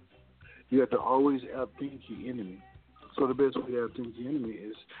work. You have to always outthink your enemy. So the best way to outthink your enemy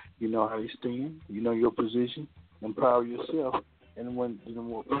is you know how you stand, you know your position, empower yourself, and when the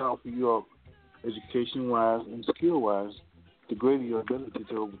more powerful you are education-wise and skill-wise, the greater your ability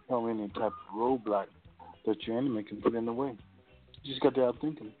to overcome any type of roadblock that your enemy can put in the way. You just got to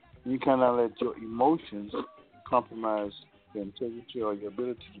outthink them. You cannot let your emotions compromise your integrity or your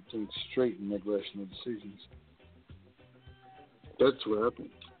ability to think straight and make rational decisions. That's what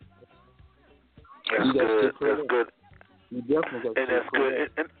happens. That's good. That's good. You definitely got to. And that's good.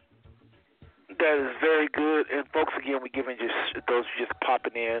 And that is very good. And folks, again, we're giving just those just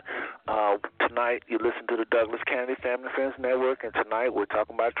popping in tonight. You listen to the Douglas Canady Family and Friends Network, and tonight we're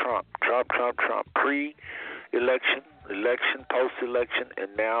talking about Trump. Pre-election, election, post-election,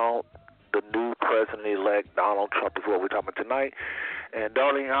 and now the new president-elect Donald Trump is what we're talking about tonight. And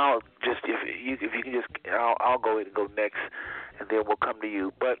darling, I'll just if you can just I'll go ahead and go next, and then we'll come to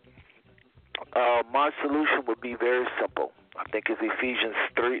you. But my solution would be very simple. I think it's Ephesians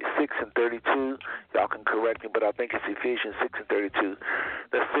 6:32. Y'all can correct me, but I think it's Ephesians 6:32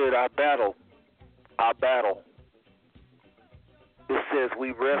 that said, "Our battle." It says,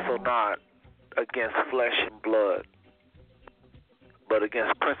 "We wrestle not against flesh and blood, but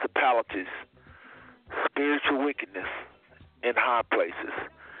against principalities, spiritual wickedness in high places."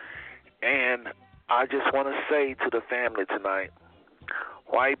 And I just want to say to the family tonight,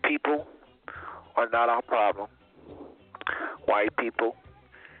 white people are not our problem. White people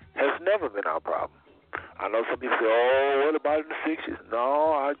has never been our problem. I know some people say, "Oh, what about in the 60s?"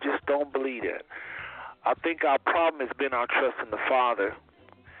 No, I just don't believe that. I think our problem has been our trust in the Father,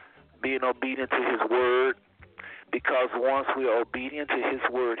 being obedient to His Word, because once we are obedient to His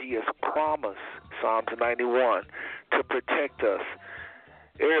Word, He has promised, Psalms 91, to protect us.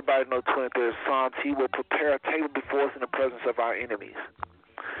 Everybody knows 23rd Psalms, He will prepare a table before us in the presence of our enemies.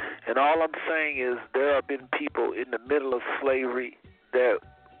 And all I'm saying is there have been people in the middle of slavery that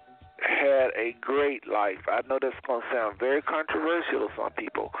had a great life. I know that's going to sound very controversial to some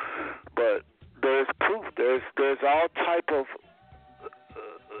people, but there's proof. There's all type of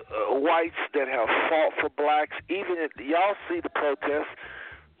whites that have fought for blacks. Even if y'all see the protests,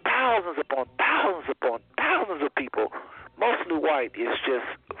 thousands upon thousands of people, mostly white, is just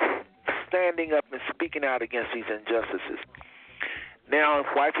standing up and speaking out against these injustices. Now, if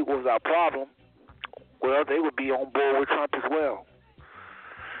white people was our problem, well, they would be on board with Trump as well.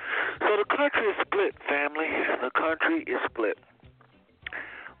 So the country is split, family. The country is split.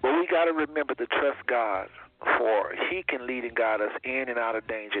 But we got to remember to trust God, for He can lead and guide us in and out of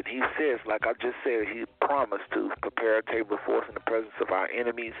danger. And He says, like I just said, He promised to prepare a table before us in the presence of our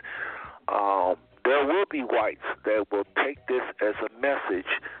enemies. There will be whites that will take this as a message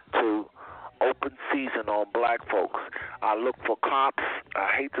to open season on black folks. I look for cops. I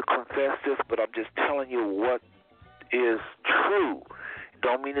hate to confess this, but I'm just telling you what is true.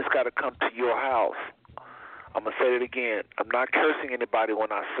 Don't mean it's got to come to your house. I'm going to say it again. I'm not cursing anybody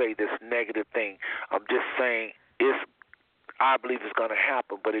when I say this negative thing. I'm just saying I believe it's going to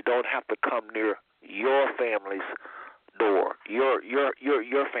happen, but it don't have to come near your family's door,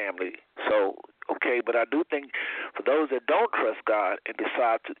 your family. So, okay, but I do think for those that don't trust God and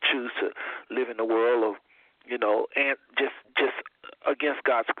decide to choose to live in the world of, and just against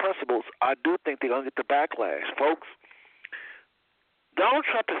God's principles, I do think they're going to get the backlash. Folks, Donald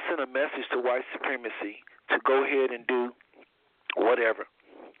Trump has sent a message to white supremacy to go ahead and do whatever.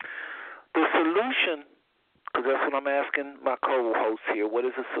 The solution, because that's what I'm asking my co-hosts here, what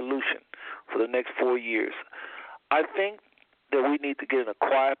is the solution for the next 4 years? I think that we need to get in a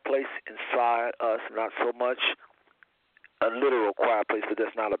quiet place inside us, not so much a literal quiet place, but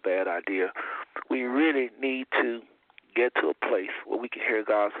that's not a bad idea. We really need to get to a place where we can hear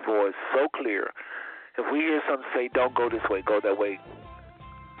God's voice so clear. If we hear something say, "Don't go this way, go that way,"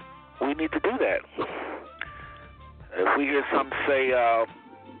 we need to do that. If we hear something say,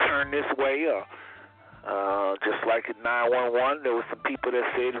 "Turn this way," or Just like at 911, there were some people that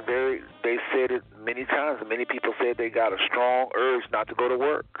said they said it many times, and many people said they got a strong urge not to go to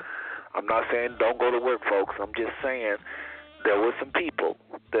work. I'm not saying don't go to work, folks. I'm just saying there were some people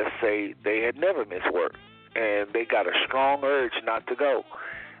that say they had never missed work, and they got a strong urge not to go.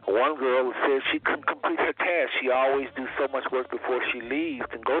 One girl said she couldn't complete her task. She always do so much work before she leaves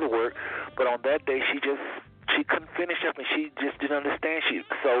and go to work, but on that day she couldn't finish up, and she just didn't understand.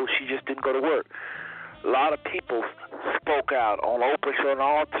 So she just didn't go to work. A lot of people spoke out on Oprah Show and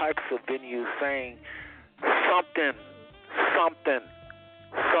all types of venues saying something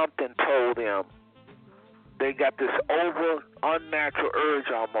told them. They got this unnatural urge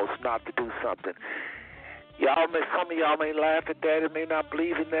almost not to do something. Some of y'all may laugh at that and may not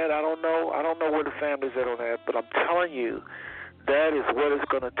believe in that. I don't know. I don't know where the family's at on that, but I'm telling you, that is what it's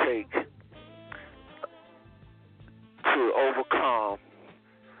going to take to overcome.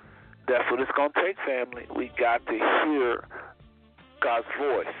 That's what it's going to take, family. We got to hear God's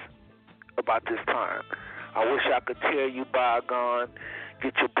voice about this time. I wish I could tell you, bygone,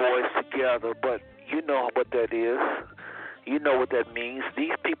 get your boys together, but you know what that is. You know what that means.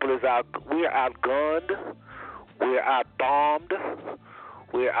 These people we're outgunned, we're outbombed,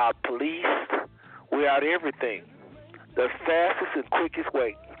 we're outpoliced, we're out everything. The fastest and quickest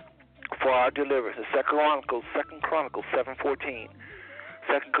way for our deliverance is 2 Chronicles 7:14.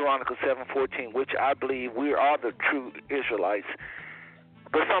 2 Chronicles 7:14, which I believe we are the true Israelites.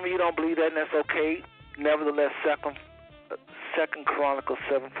 But some of you don't believe that, and that's okay. Nevertheless, 2 Chronicles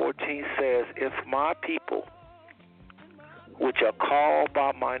 7:14 says, if my people, which are called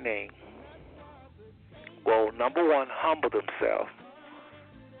by my name, will, number one, humble themselves,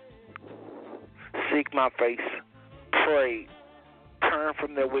 seek my face, pray, turn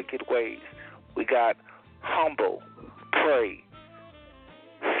from their wicked ways. We got humble, pray,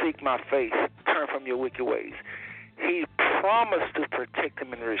 seek my face, turn from your wicked ways. He promised to protect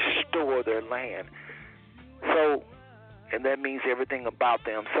them and restore their land. So, and that means everything about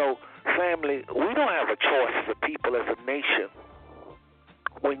them. So, family, we don't have a choice as a people, as a nation.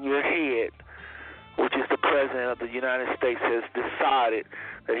 When your head, which is the President of the United States, has decided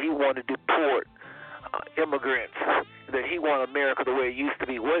that he wanted to deport immigrants, that he wanted America the way it used to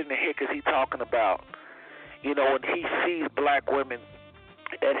be, what in the heck is he talking about? You know, when he sees black women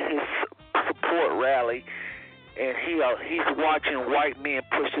at his support rally, and he's watching white men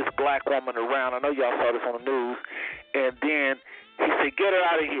push this black woman around. I know y'all saw this on the news. And then he said, get her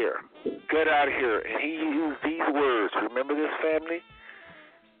out of here. Get her out of here. And he used these words. Remember this, family?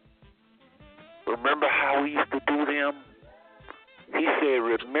 Remember how we used to do them? He said,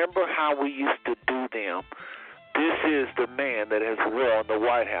 remember how we used to do them. This is the man that has won the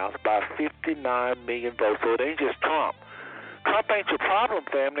White House by 59 million votes. So it ain't just Trump. Trump ain't your problem,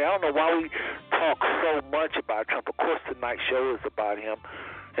 family. I don't know why we talk so much about Trump. Of course, tonight's show is about him.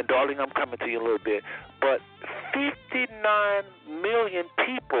 And, darling, I'm coming to you in a little bit. But 59 million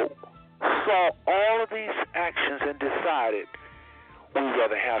people saw all of these actions and decided we'd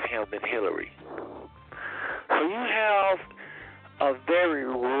rather have him than Hillary. So you have a very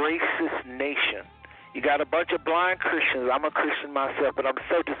racist nation. You got a bunch of blind Christians. I'm a Christian myself, but I'm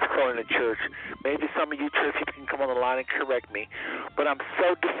so disappointed in the church. Maybe some of you church people can come on the line and correct me. But I'm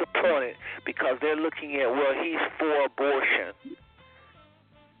so disappointed because they're looking at, well, he's for abortion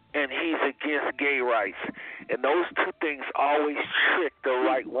and he's against gay rights. And those two things always trick the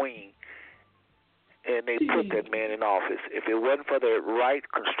right wing. And they put that man in office. If it wasn't for the right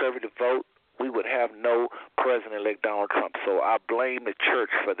conservative vote, we would have no President-elect Donald Trump. So I blame the church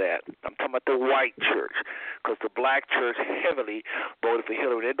for that. I'm talking about the white church, because the black church heavily voted for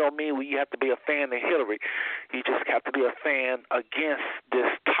Hillary. That don't mean you have to be a fan of Hillary. You just have to be a fan against this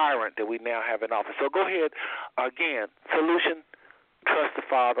tyrant that we now have in office. So go ahead. Again, solution, trust the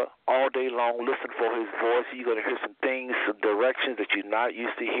Father all day long. Listen for his voice. You're going to hear some things, some directions that you're not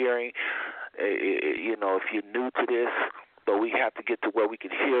used to hearing. You know, if you're new to this, but we have to get to where we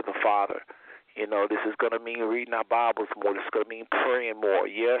can hear the Father. You know, this is going to mean reading our Bibles more. This is going to mean praying more.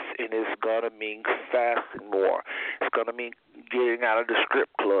 Yes, and it's going to mean fasting more. It's going to mean getting out of the strip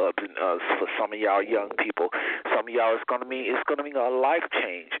clubs and for some of y'all young people. Some of y'all, it's going to mean a life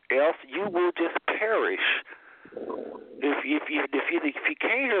change. Else you will just perish. If you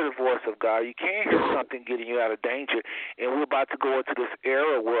can't hear the voice of God, you can't hear something getting you out of danger. And we're about to go into this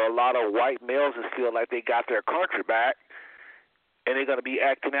era where a lot of white males just feel like they got their country back. And they're going to be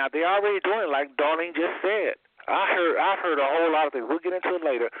acting out. They're already doing it, like Darlene just said. I've heard a whole lot of things. We'll get into it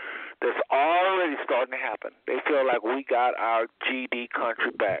later. That's already starting to happen. They feel like we got our GD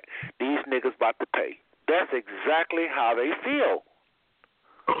country back. These niggas about to pay. That's exactly how they feel.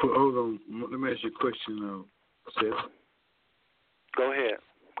 Hold on. Let me ask you a question, Seth. Go ahead.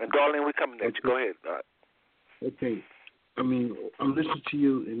 And Darlene, we're coming at you. Go ahead. All right. Okay. I mean, I'm listening to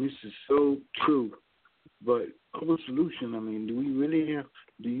you, and this is so true. But our solution, I mean, do we really have,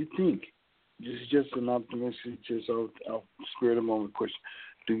 do you think, this is just an optimistic, just off spirit of the moment question,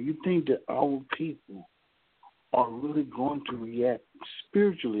 do you think that our people are really going to react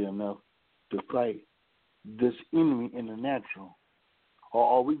spiritually enough to fight this enemy in the natural?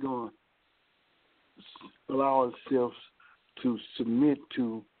 Or are we going to allow ourselves to submit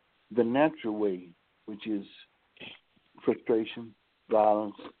to the natural way, which is frustration,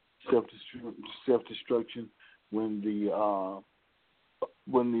 violence, self-destruction, when the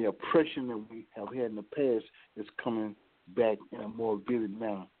oppression that we have had in the past is coming back in a more vivid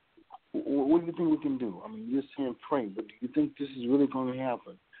manner? What do you think we can do? I mean, you're saying pray, but do you think this is really going to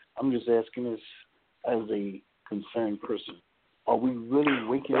happen? I'm just asking this as a concerned person. Are we really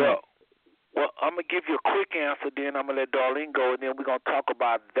waking up? Well, I'm going to give you a quick answer, then I'm going to let Darlene go, and then we're going to talk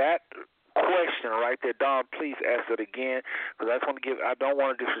about that question right there. Dawn, please ask it again, because I don't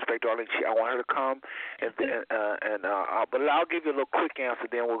want to disrespect Darlene. I want her to come, but I'll give you a little quick answer,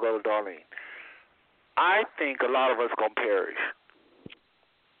 then we'll go to Darlene. I think a lot of us going to perish.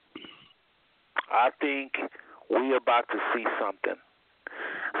 I think we're about to see something.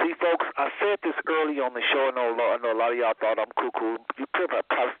 See, folks, I said this early on the show. I know a lot of y'all thought I'm cuckoo. You probably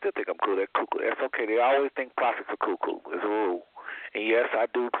still think I'm cool. They're cuckoo. That's okay. They always think prophets are cuckoo, as a rule. And yes, I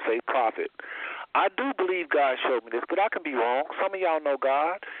do say prophet. I do believe God showed me this, but I can be wrong. Some of y'all know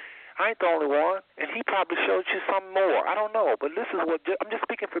God. I ain't the only one, and he probably showed you something more. I don't know, but this is what I'm just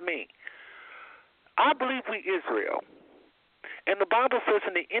speaking for me. I believe we Israel. And the Bible says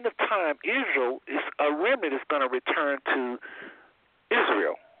in the end of time, Israel is a remnant is going to return to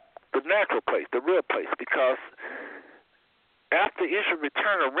Israel, the natural place, the real place, because after Israel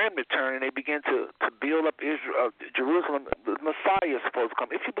return, a remnant return, and they begin to build up Israel, Jerusalem, the Messiah is supposed to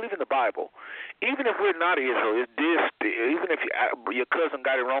come. If you believe in the Bible, even if we're not Israel, even if your cousin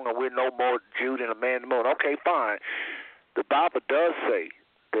got it wrong and we're no more Jew than a man in the moon, okay, fine. The Bible does say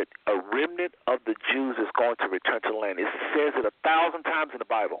that a remnant of the Jews is going to return to the land. It says it 1,000 times in the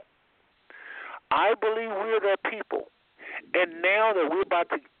Bible. I believe we're their people. And now that we're about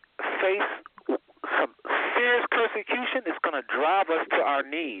to face some serious persecution, it's going to drive us to our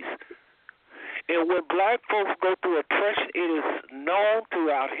knees. And when black folks go through oppression, it is known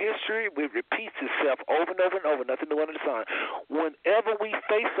throughout history. It repeats itself over and over and over, nothing new under the sun. Whenever we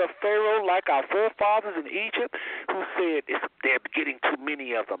face a Pharaoh like our forefathers in Egypt who said they're getting too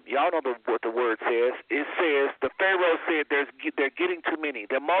many of them. Y'all know what the word says. It says, the Pharaoh said they're getting too many.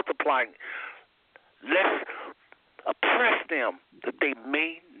 They're multiplying. Let's oppress them that they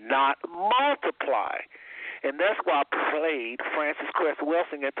may not multiply. And that's why I played Francis Cress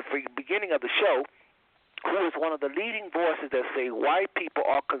Welsing at the beginning of the show, who is one of the leading voices that say white people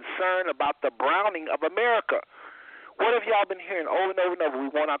are concerned about the browning of America. What have y'all been hearing over and over and over? We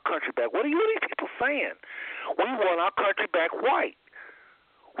want our country back. What are these people saying? We want our country back white.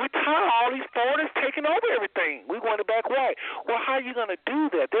 We're tired of all these foreigners taking over everything. We want it back white. Well, how are you going to do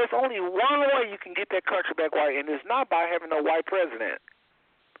that? There's only one way you can get that country back white, and it's not by having a white president.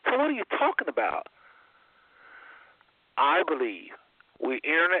 So what are you talking about? I believe we're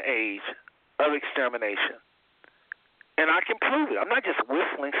in an age of extermination. And I can prove it. I'm not just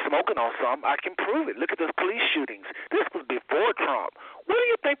whistling, smoking on something. I can prove it. Look at those police shootings. This was before Trump. What do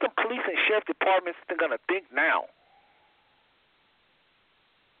you think the police and sheriff departments are going to think now?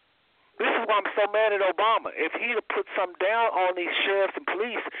 This is why I'm so mad at Obama. If he'd have put some down on these sheriffs and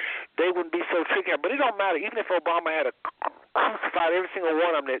police, they wouldn't be so tricky. But it don't matter. Even if Obama had crucified every single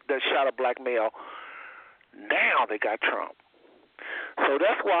one of them that shot a black male, now they got Trump. So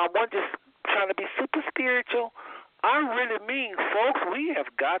that's why I'm just trying to be super spiritual. I really mean, folks, we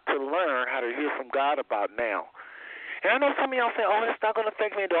have got to learn how to hear from God about now. And I know some of y'all say, oh, that's not going to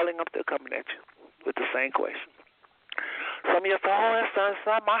affect me, darling. I'm still coming at you with the same question. Some of you say, oh, that's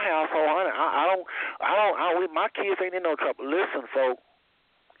not my household, honey. My kids ain't in no trouble. Listen, folk.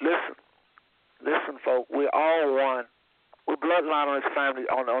 Listen, folk. We're all one. We're bloodline on this family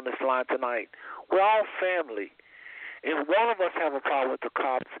on this line tonight. We're all family. If one of us have a problem with the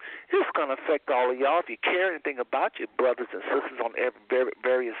cops, it's going to affect all of y'all. If you care anything about your brothers and sisters on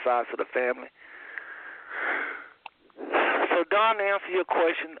various sides of the family. So, Don, to answer your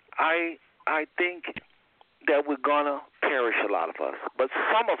question, I think that we're going to perish, a lot of us. But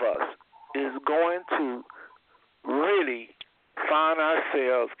some of us is going to really find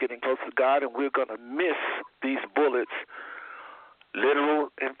ourselves getting close to God, and we're going to miss these bullets, literal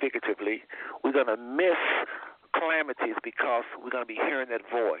and figuratively. We're going to miss calamities because we're going to be hearing that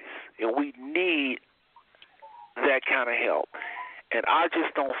voice. And we need that kind of help. And I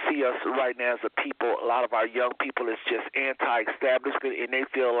just don't see us right now as a people. A lot of our young people is just anti-establishment, and they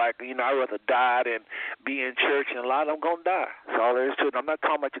feel like, I'd rather die than be in church, and a lot of them going to die. That's all there is to it. I'm not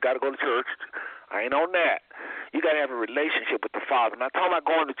talking about you got to go to church. I ain't on that. You got to have a relationship with the Father. I'm not talking about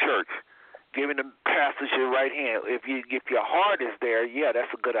going to church, giving the pastors your right hand. If your heart is there, yeah,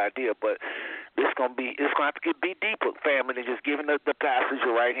 that's a good idea. But it's going to have to be deeper, family, than just giving the pastors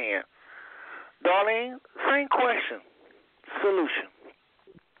your right hand. Darlene, same question. Solution.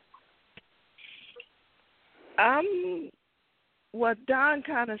 What Don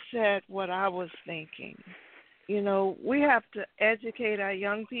kind of said, what I was thinking. We have to educate our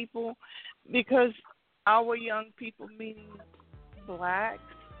young people, because our young people, meaning blacks,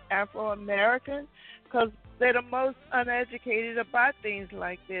 Afro-Americans, because they're the most uneducated about things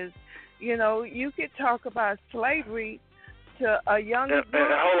like this. You could talk about slavery to a younger group.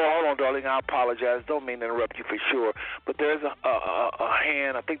 Hold on, darling. I apologize. Don't mean to interrupt you for sure. But there's a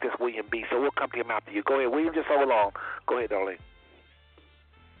hand. I think that's William B. So we'll come to him after you. Go ahead, William. Just hold on. Go ahead, darling.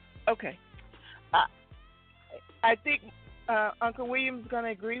 Okay. I think Uncle William's going to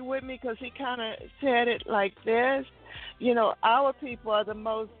agree with me, because he kind of said it like this. Our people are the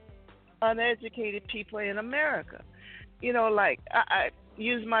most uneducated people in America. Like I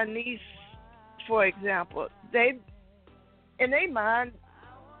use my niece, for example. In their mind,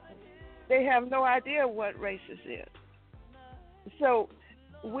 they have no idea what racist is. So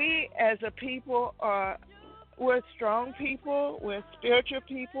we as a people we're strong people, we're spiritual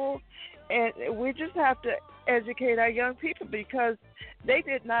people, and we just have to educate our young people, because they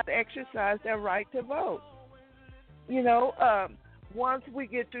did not exercise their right to vote. Once we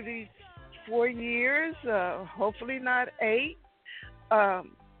get through these 4 years, hopefully not 8,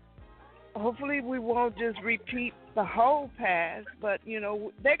 hopefully we won't just repeat the whole past, but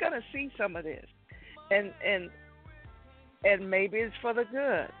they're going to see some of this, and maybe it's for the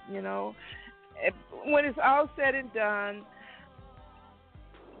good. When it's all said and done,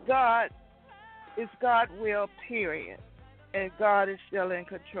 God will, period, and God is still in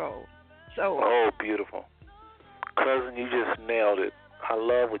control. So, beautiful, cousin, you just nailed it. I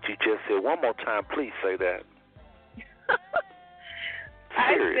love what you just said. One more time, please say that.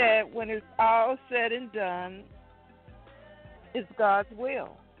 I said, when it's all said and done, it's God's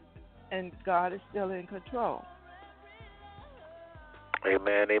will, and God is still in control.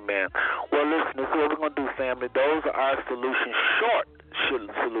 Amen, amen. Well, listen, this is what we're going to do, family. Those are our solutions, short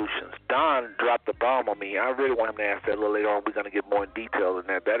solutions. Don dropped the bomb on me. I really want him to ask that a little later on. We're going to get more in detail than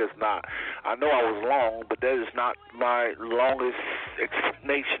that. That is not, I know I was long, but that is not my longest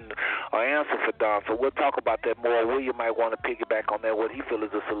explanation or answer for Don. So we'll talk about that more. William might want to piggyback on that, what he feels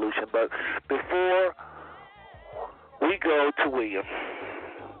is a solution. But before we go to William,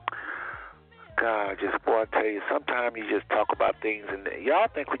 God, boy, I tell you, sometimes you just talk about things, and y'all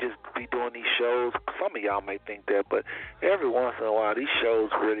think we just be doing these shows. Some of y'all may think that, but every once in a while, these shows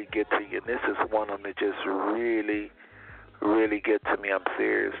really get to you, and this is one of them that just really, really get to me. I'm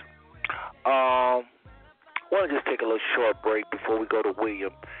serious. I want to just take a little short break before we go to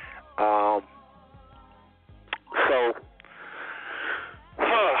William.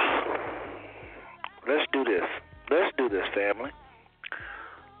 Let's do this. Let's do this, family.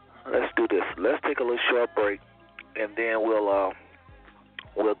 Let's do this. Let's take a little short break, and then we'll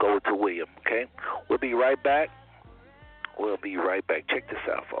go to William, okay? We'll be right back. Check this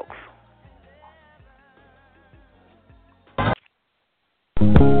out, folks.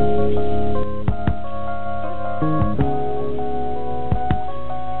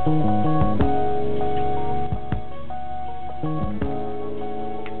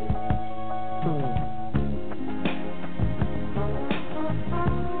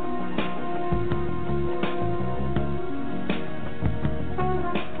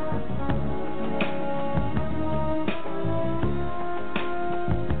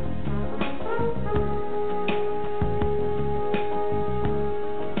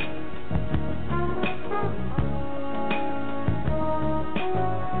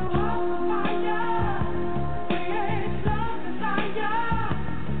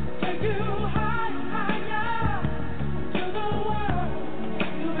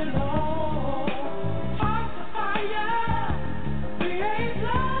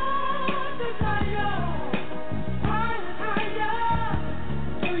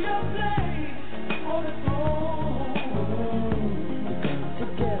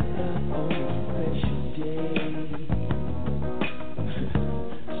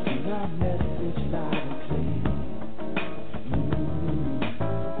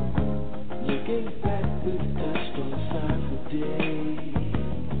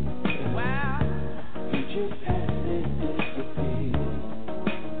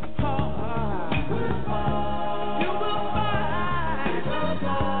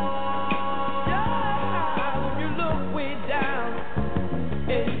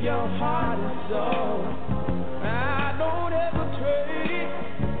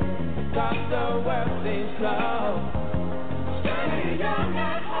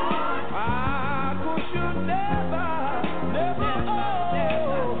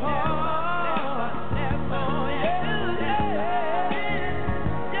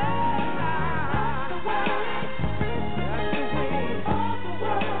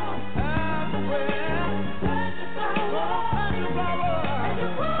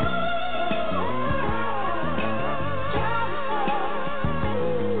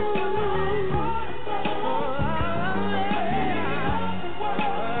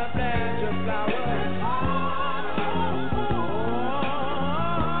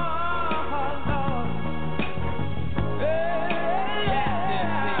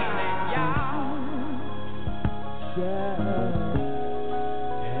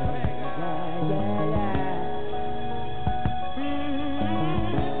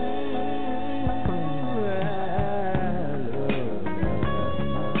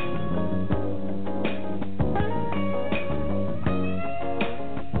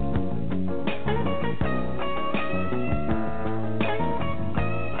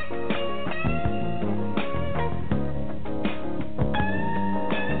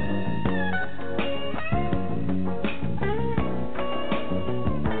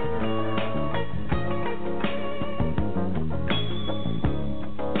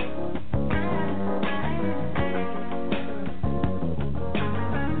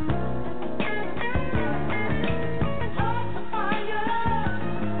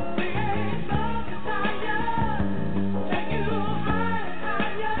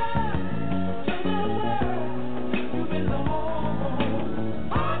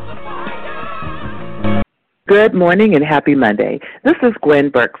 Good morning and happy Monday. This is Gwen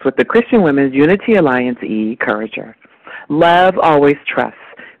Burks with the Christian Women's Unity Alliance E-Encourager. Love always trusts.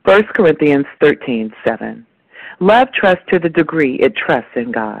 1 Corinthians 13:7. Love trusts to the degree it trusts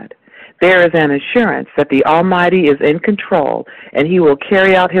in God. There is an assurance that the Almighty is in control and He will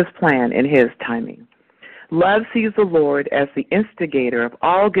carry out His plan in His timing. Love sees the Lord as the instigator of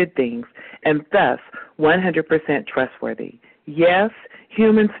all good things and thus 100% trustworthy. Yes,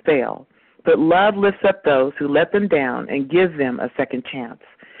 humans fail, but love lifts up those who let them down and gives them a second chance.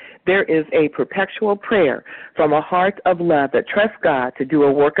 There is a perpetual prayer from a heart of love that trusts God to do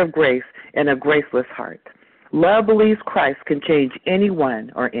a work of grace in a graceless heart. Love believes Christ can change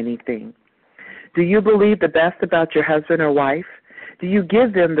anyone or anything. Do you believe the best about your husband or wife? Do you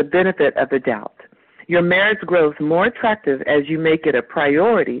give them the benefit of the doubt? Your marriage grows more attractive as you make it a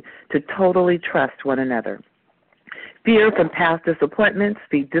priority to totally trust one another. Fear from past disappointments,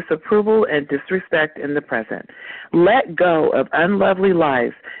 feed disapproval and disrespect in the present. Let go of unlovely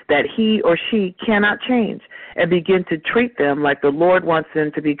lives that he or she cannot change and begin to treat them like the Lord wants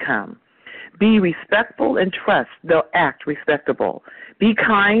them to become. Be respectful and trust they'll act respectable. Be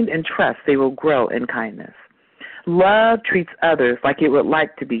kind and trust they will grow in kindness. Love treats others like it would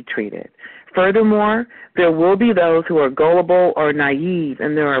like to be treated. Furthermore, there will be those who are gullible or naive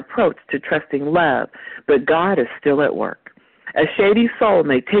in their approach to trusting love, but God is still at work. A shady soul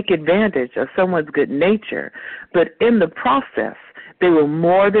may take advantage of someone's good nature, but in the process, they will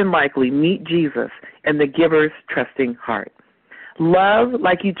more than likely meet Jesus and the giver's trusting heart. Love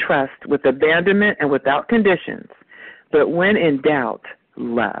like you trust with abandonment and without conditions, but when in doubt,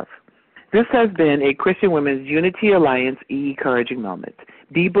 love. This has been a Christian Women's Unity Alliance E-Encouraging Moment.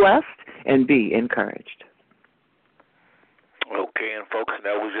 Be blessed and be encouraged. Okay, and folks,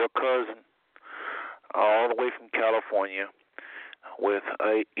 that was your cousin all the way from California with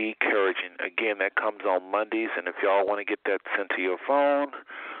E-Encouraging. Again, that comes on Mondays, and if y'all want to get that sent to your phone,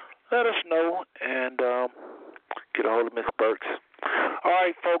 let us know and get a hold of Miss Burks. All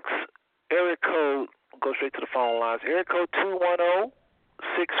right, folks, area code, go straight to the phone lines. Area code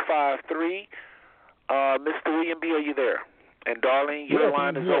 210-653. Mr. William B., are you there? And Darlene, your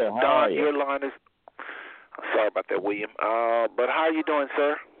line is open. Don, your line is. Sorry about that, William. But how are you doing,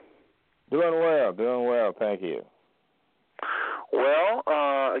 sir? Doing well. Thank you. Well,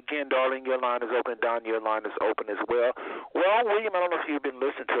 again, Darlene, your line is open. Don, your line is open as well. Well, William, I don't know if you've been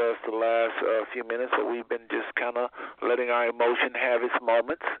listening to us the last few minutes, but we've been just kind of letting our emotion have its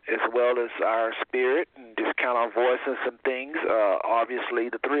moments as well as our spirit and just kind of voicing some things. Obviously,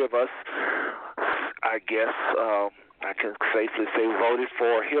 the three of us, I guess, I can safely say voted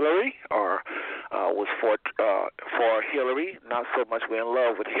for Hillary or was for Hillary. Not so much we're in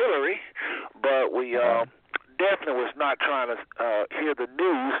love with Hillary, but we definitely was not trying to hear the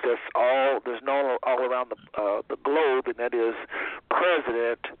news there's known all around the globe, and that is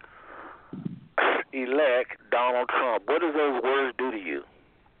President-elect Donald Trump. What does those words do to you?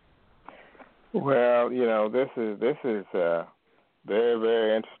 Well, this is a very,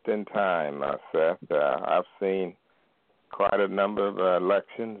 very interesting time, Seth. I've seen quite a number of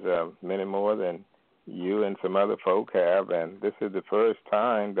elections, many more than you and some other folk have, and this is the first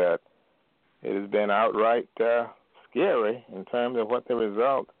time that it has been outright scary in terms of what the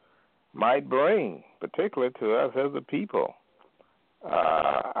result might bring, particularly to us as a people.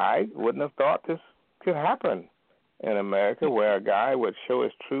 I wouldn't have thought this could happen in America, where a guy would show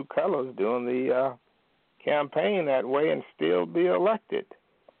his true colors during the campaign that way and still be elected.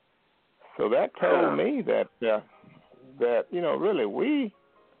 So that told me that really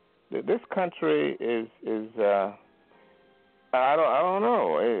this country is I don't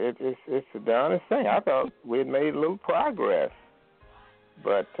know. It's the darndest thing. I thought we had made a little progress,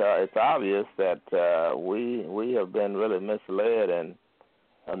 but it's obvious that we have been really misled in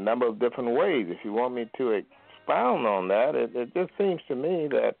a number of different ways. If you want me to expound on that, it just seems to me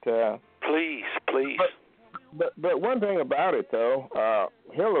that please. But one thing about it, though,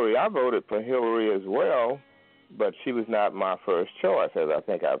 Hillary, I voted for Hillary as well, but she was not my first choice, as I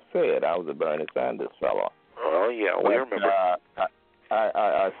think I've said. I was a Bernie Sanders fellow. Oh, yeah, we remember.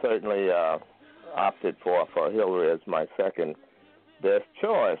 I certainly opted for Hillary as my second best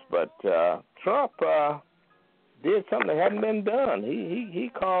choice, but Trump did something that hadn't been done. He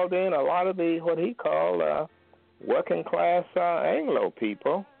called in a lot of what he called working class Anglo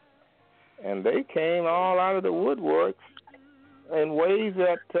people, and they came all out of the woodworks in ways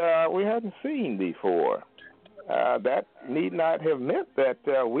that we hadn't seen before. That need not have meant that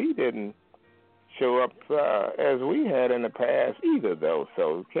we didn't show up as we had in the past either, though,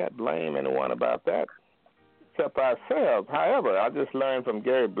 so we can't blame anyone about that except ourselves. However, I just learned from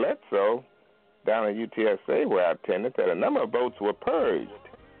Gary Bledsoe down at UTSA, where I attended, that a number of votes were purged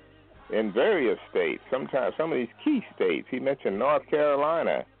in various states, sometimes some of these key states. He mentioned North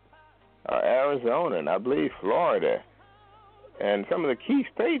Carolina, Arizona, and I believe Florida. And some of the key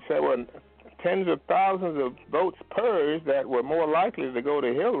states, there were tens of thousands of votes purged that were more likely to go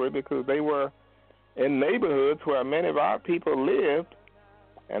to Hillary because they were in neighborhoods where many of our people lived,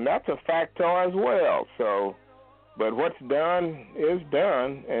 and that's a factor as well. So, but what's done is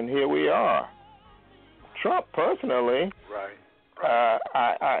done, and here we are. Trump, personally, I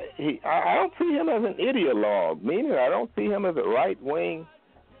don't see him as an ideologue, meaning I don't see him as a right-wing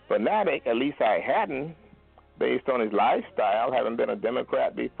fanatic. At least I hadn't, based on his lifestyle, having been a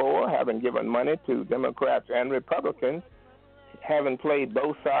Democrat before, having given money to Democrats and Republicans, having played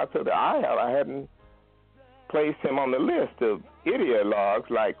both sides of the aisle. I hadn't placed him on the list of ideologues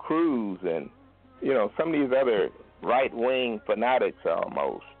like Cruz and, some of these other right-wing fanatics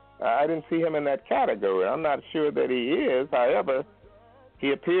almost. I didn't see him in that category. I'm not sure that he is. However,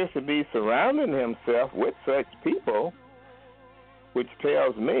 he appears to be surrounding himself with such people, which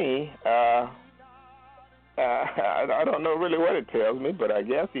tells me, I don't know really what it tells me, but I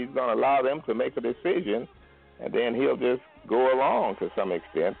guess he's going to allow them to make a decision, and then he'll just go along to some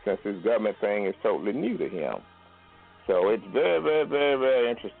extent, since this government thing is totally new to him. So it's very, very, very, very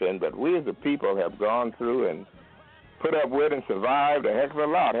interesting. But we as a people have gone through and put up with and survived a heck of a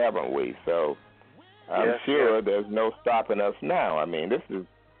lot, haven't we? So I'm sure there's no stopping us now. I mean, this is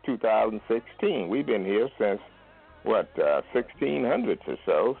 2016. We've been here since, 1600s or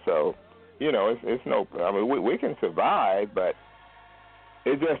so. So, it's no, I mean, we can survive, but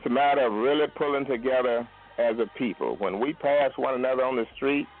it's just a matter of really pulling together as a people. When we pass one another on the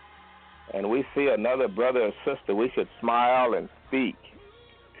street and we see another brother or sister, we should smile and speak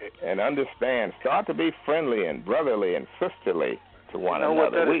and understand. Start to be friendly and brotherly and sisterly to one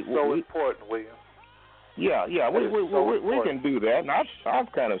another. That is so important, William. Yeah, we can do that, and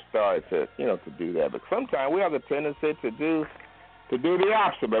I've kind of started to do that. But sometimes we have the tendency to do the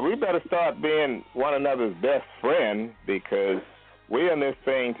opposite. But we better start being one another's best friend, because we're in this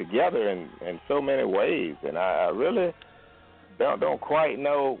thing together in so many ways, and I really don't quite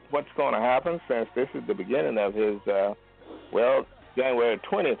know what's going to happen, since this is the beginning of his, January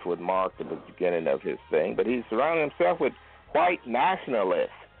 20th would mark the beginning of his thing, but he's surrounding himself with white nationalists.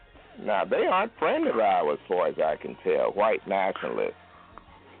 Now, they aren't friends of ours, as far as I can tell, white nationalists.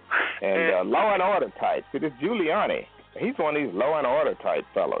 And law and order types. See, this Giuliani, he's one of these law and order type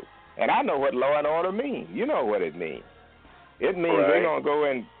fellows. And I know what law and order means. You know what it means. It means they're going to go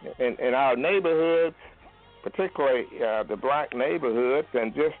in our neighborhoods, particularly the black neighborhoods,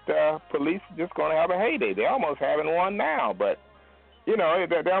 and just police just going to have a heyday. They're almost having one now, but,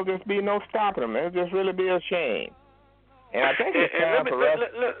 there'll just be no stopping them. It'll just really be a shame. And I think it's time for us.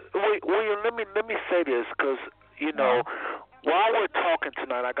 William, let me say this, because, while we're talking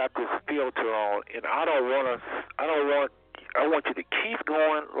tonight, I got this filter on, and I want you to keep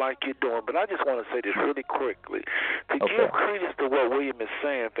going like you're doing, but I just want to say this really quickly. To give credence to what William is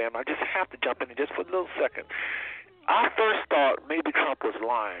saying, fam, I just have to jump in just for a little second. I first thought maybe Trump was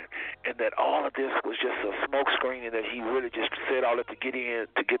lying, and that all of this was just a smoke screen, and that he really just said all that to get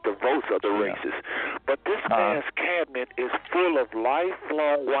the votes of the racists. But this man's cabinet is full of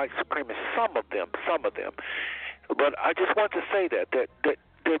lifelong white supremacists. Some of them. But I just want to say that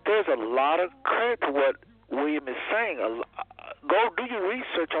there's a lot of credit to what William is saying. Go do your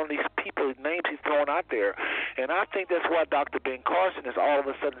research on these people's names he's throwing out there, and I think that's why Dr. Ben Carson is all of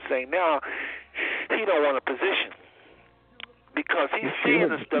a sudden saying now he don't want a position because he's seeing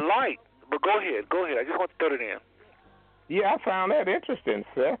the light. But go ahead. I just want to throw it in. Yeah, I found that interesting,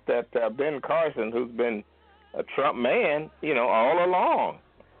 Seth, that Ben Carson, who's been a Trump man, all along,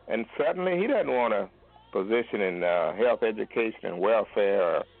 and suddenly he doesn't want a position in health, education, and welfare,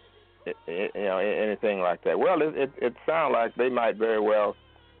 or anything like that. Well, it sounds like they might very well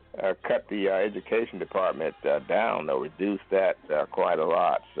cut the education department down, or reduce that quite a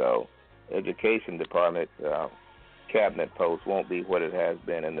lot. So, education department cabinet post won't be what it has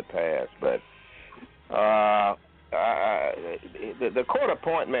been in the past. But the court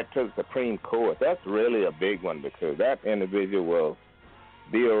appointment to the Supreme Court, that's really a big one, because that individual will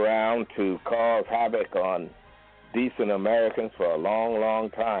be around to cause havoc on decent Americans for a long, long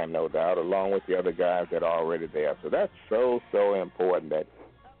time, no doubt, along with the other guys that are already there. So that's so important, that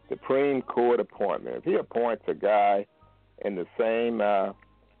Supreme Court appointment. If he appoints a guy in the same,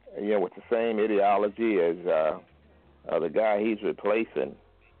 with the same ideology as the guy he's replacing,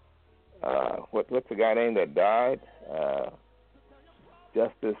 what's the guy name that died?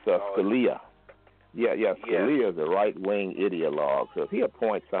 Justice Scalia. Yeah, Scalia is a right-wing ideologue. So if he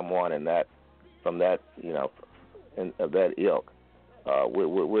appoints someone from that of that ilk,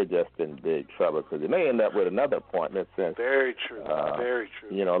 we're just in big trouble, because it may end up with another appointment. Since very true.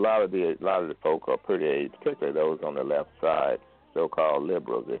 A lot of the folk are pretty aged, particularly those on the left side, so-called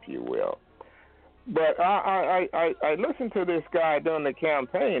liberals, if you will. But I listened to this guy during the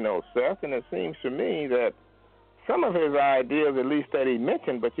campaign, Seth, and it seems to me that some of his ideas, at least that he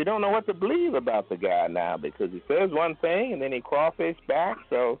mentioned, but you don't know what to believe about the guy now, because he says one thing and then he crawfish back,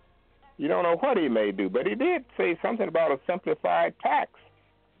 so you don't know what he may do. But he did say something about a simplified tax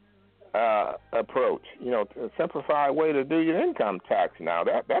approach, a simplified way to do your income tax now.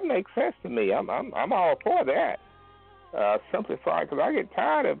 That makes sense to me. I'm all for that. Simplified, because I get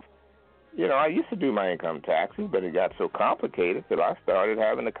tired of, I used to do my income taxes, but it got so complicated that I started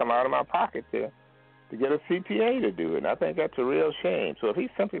having to come out of my pocket to get a CPA to do it, and I think that's a real shame. So if he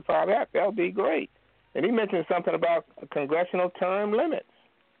simplified that would be great. And he mentioned something about congressional term limits.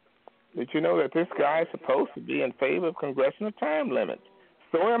 Did you know that this guy is supposed to be in favor of congressional term limits?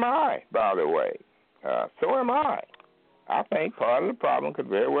 So am I, by the way. So am I. I think part of the problem could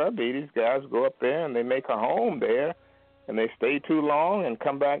very well be these guys go up there and they make a home there, and they stay too long and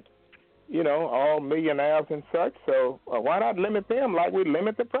come back, all millionaires and such. So why not limit them like we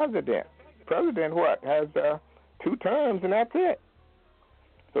limit the president? President, has 2 terms, and that's it.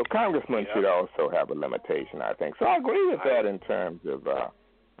 So congressmen should also have a limitation, I think. So I agree with that in terms of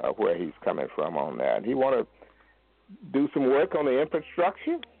where he's coming from on that. He want to do some work on the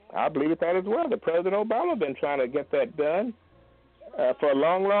infrastructure. I believe that as well. The President Obama been trying to get that done for a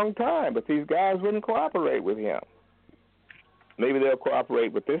long, long time, but these guys wouldn't cooperate with him. Maybe they'll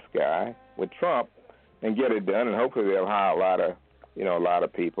cooperate with this guy, with Trump, and get it done, and hopefully they'll hire a lot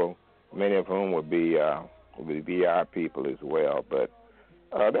of people, many of whom will be VR people as well. But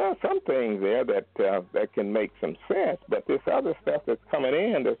there are some things there that can make some sense. But this other stuff that's coming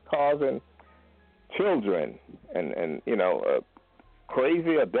in that's causing children and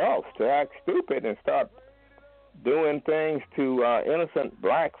crazy adults to act stupid and start doing things to innocent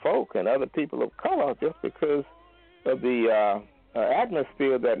black folk and other people of color just because of the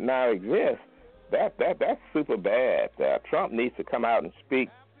atmosphere that now exists. That's super bad. Trump needs to come out and speak,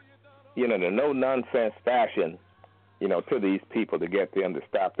 in a no-nonsense fashion, to these people to get them to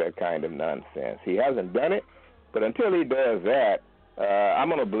stop that kind of nonsense. He hasn't done it, but until he does that, I'm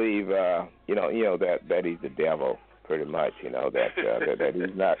going to believe, that he's the devil, pretty much. That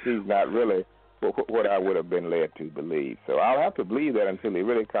he's not really what I would have been led to believe. So I'll have to believe that until he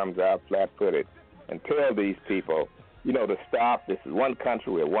really comes out flat-footed and tell these people, to stop. This is one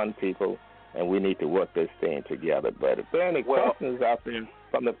country, we're one people, and we need to work this thing together. But if there are any questions out there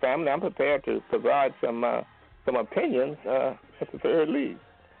from the family, I'm prepared to provide some opinions at the very least.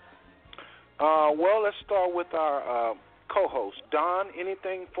 Let's start with our co-host. Don,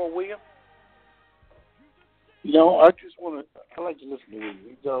 anything for William? I just I like to listen to him.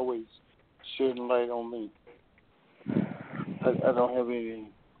 He's always shedding light on me. I don't have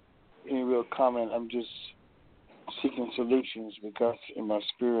any real comment. I'm just seeking solutions, because in my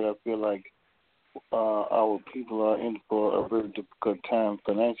spirit I feel like our people are in for a very difficult time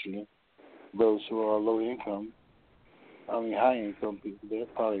financially. Those who are low income, high income people, they're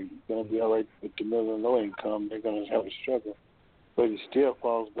probably going to be all right. With the middle and low income, they're going to have a struggle. But it still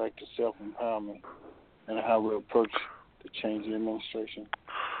falls back to self-empowerment and how we approach the change in administration.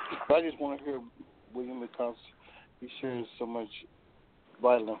 But I just want to hear William because he shares so much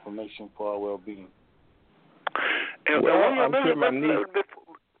vital information for our well-being. William,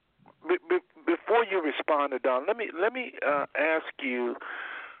 before you respond to Don, let me ask you.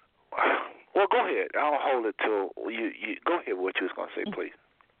 Well, go ahead. I'll hold it till you go ahead with what you was going to say, please.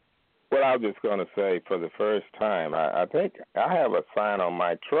 Well, I was just going to say, for the first time, I think I have a sign on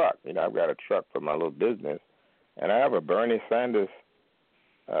my truck. I've got a truck for my little business, and I have a Bernie Sanders,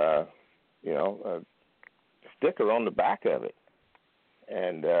 sticker on the back of it.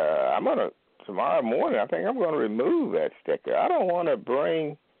 And I'm going to, tomorrow morning, I think I'm going to remove that sticker. I don't want to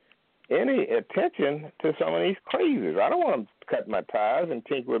bring any attention to some of these crazies. I don't want to cut my tires and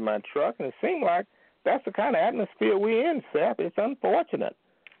tinker with my truck, and it seems like that's the kind of atmosphere we're in, Seth. It's unfortunate.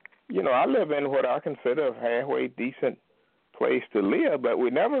 I live in what I consider a halfway decent place to live, but we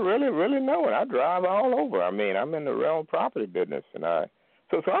never really know it. I drive all over. I'm in the rental property business, and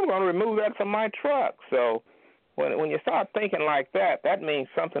so I'm going to remove that from my truck. So when you start thinking like that, that means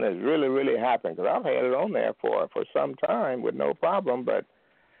something has really happened, because I've had it on there for some time with no problem, but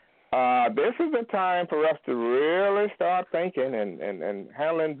this is the time for us to really start thinking and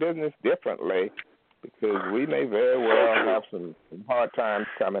handling business differently, because we may very well have some hard times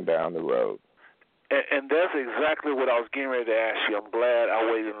coming down the road. And that's exactly what I was getting ready to ask you. I'm glad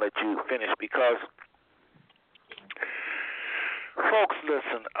I waited and let you finish, because, folks,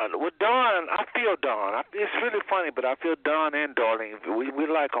 listen, with Don, I feel Don. It's really funny, but I feel Don and Darlene,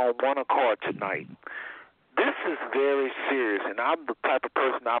 we're like on one accord tonight. This is very serious, and I'm the type of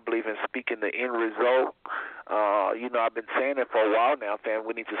person I believe in speaking the end result. I've been saying it for a while now, fam.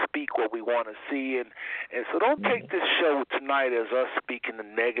 We need to speak what we want to see, and so don't take this show tonight as us speaking the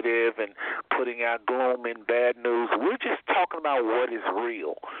negative and putting out gloom and bad news. We're just talking about what is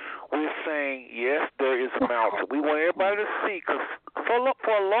real. We're saying, yes, there is a mountain. We want everybody to see, because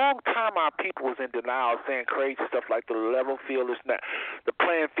for a long time our people was in denial, saying crazy stuff like the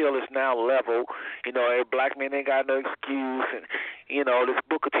playing field is now level. Every black man ain't got no excuse, and this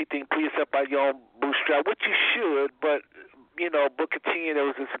Booker T thing, pull yourself by your own bootstrap, which you should, but Booker T, there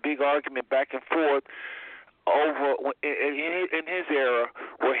was this big argument back and forth over in his era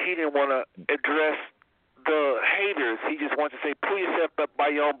where he didn't want to address the haters. He just wanted to say, pull yourself up by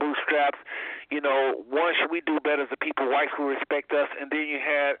your own bootstraps. One, should we do better as the people, whites who respect us? And then you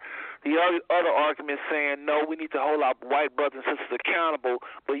had the other argument saying, no, we need to hold our white brothers and sisters accountable,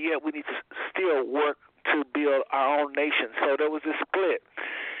 but yet we need to still work to build our own nation. So there was this split.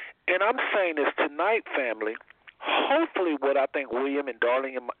 And I'm saying this tonight, family. Hopefully what I think William and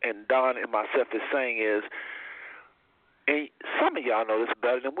Darling and Don and myself is saying is, and some of y'all know this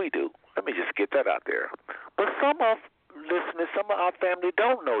better than we do. Let me just get that out there. But some of our family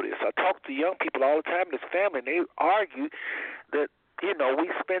don't know this. I talk to young people all the time in this family, and they argue that, we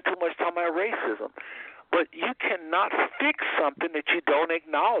spend too much time on racism. But you cannot fix something that you don't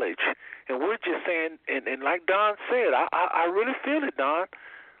acknowledge. And we're just saying, and like Don said, I really feel it, Don,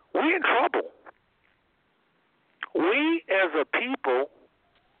 we're in trouble. We as a people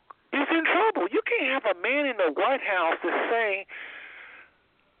is in trouble. You can't have a man in the White House that's saying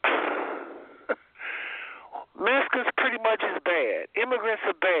Mexicans pretty much is bad. Immigrants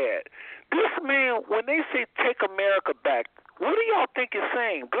are bad. This man, when they say take America back, what do y'all think it's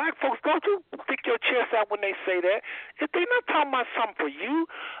saying? Black folks, don't you stick your chest out when they say that. If they're not talking about something for you,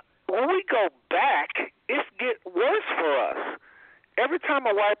 when we go back, it's get worse for us. Every time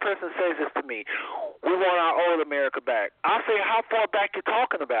a white person says this to me, we want our old America back, I say, how far back you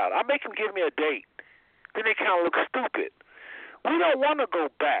talking about? I make them give me a date. Then they kind of look stupid. We don't want to go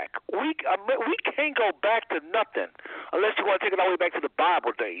back. We can't go back to nothing unless you want to take it all the way back to the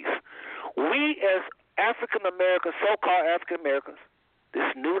Bible days. We as African Americans, so-called African Americans, this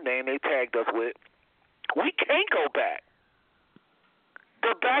new name they tagged us with, we can't go back.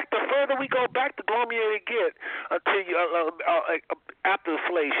 The further we go back, the gloomier it get until after the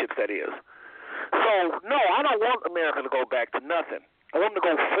slave ships, that is. So, no, I don't want America to go back to nothing. I want them to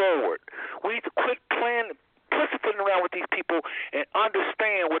go forward. We need to quit playing pussyfooting around with these people and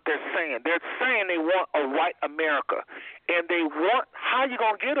understand what they're saying. They're saying they want a white America. And they want, how you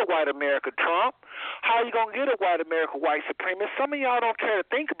going to get a white America, Trump? How you going to get a white America, white supremacist? Some of y'all don't care to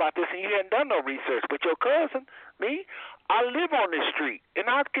think about this, and you hadn't done no research. But your cousin, me, I live on this street, and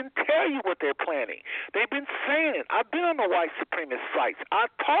I can tell you what they're planning. They've been saying it. I've been on the white supremacist sites.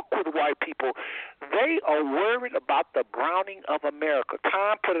 I talk with white people. They are worried about the browning of America.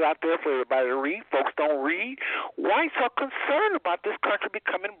 Time put it out there for everybody to read. Folks don't read. Whites are concerned about this country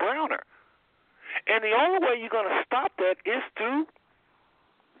becoming browner. And the only way you're going to stop that is through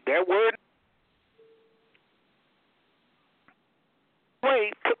their word.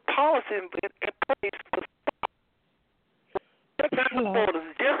 Put policy in place to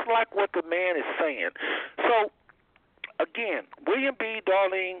just like what the man is saying. So, again, William B.,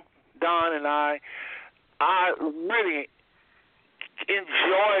 Darlene, Don, and I really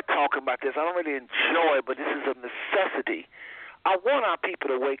enjoy talking about this. I don't really enjoy it, but this is a necessity. I want our people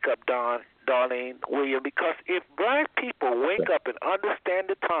to wake up, Don, Darlene, William, because if black people wake up and understand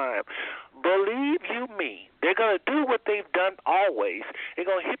the time, believe you me, they're going to do what they've done always. They're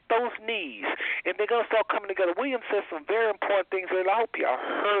going to hit those knees, and they're going to start coming together. William said some very important things, and I hope y'all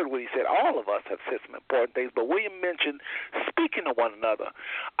heard what he said. All of us have said some important things, but William mentioned speaking to one another.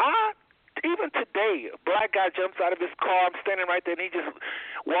 Even today, a black guy jumps out of his car. I'm standing right there, and he just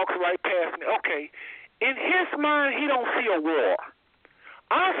walks right past me. Okay, in his mind, he don't see a war.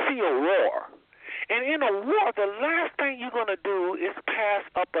 I see a war. And in a war, the last thing you're going to do is pass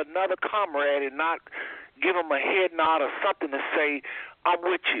up another comrade and not give him a head nod or something to say, I'm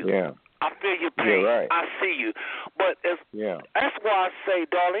with you. Yeah. I feel your pain. Right. I see you. But that's why I say,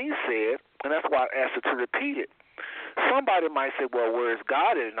 Darlene said, and that's why I asked her to repeat it. Somebody might say, well, where is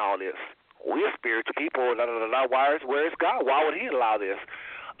God in all this? We're spiritual people. Where is God? Why would he allow this?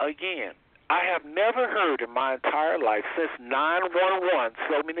 Again, I have never heard in my entire life since 9/11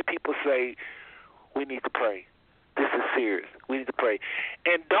 so many people say, we need to pray. This is serious. We need to pray.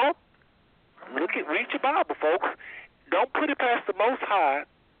 And don't read your Bible, folks. Don't put it past the Most High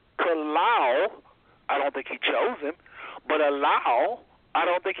to allow, I don't think he chose him, but allow, I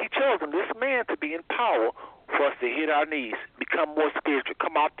don't think he chose him, this man to be in power for us to hit our knees, become more spiritual,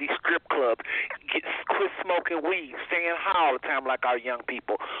 come out these strip clubs, quit smoking weed, staying high all the time like our young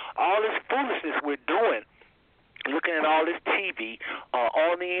people. All this foolishness we're doing, looking at all this TV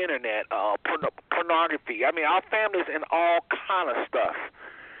on the internet, pornography. I mean, our families in all kind of stuff.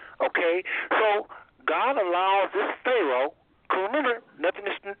 Okay, so God allows this Pharaoh. Cause remember, nothing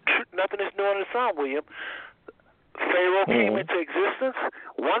is new under the sun, William. Pharaoh came into existence.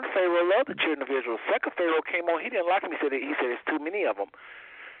 One Pharaoh loved the children of Israel. Second Pharaoh came on. He didn't like them. He said there's too many of them.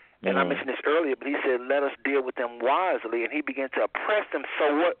 And I mentioned this earlier, but he said, let us deal with them wisely. And he began to oppress them.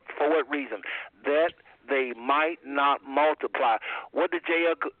 So what? For what reason? That they might not multiply. What did J.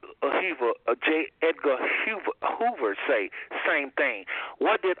 Edgar Hoover say? Same thing.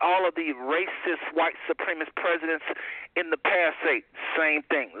 What did all of the racist white supremacist presidents in the past say? Same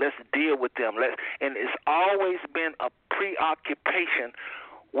thing. Let's deal with them. And it's always been a preoccupation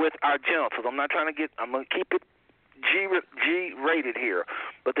with our genitals. I'm going to keep it G-rated here,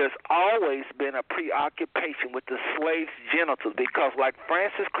 but there's always been a preoccupation with the slave's genitals because, like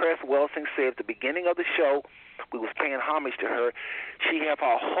Frances Cress Welsing said at the beginning of the show, we was paying homage to her, she have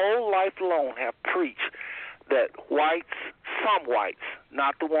her whole life long have preached that whites, some whites,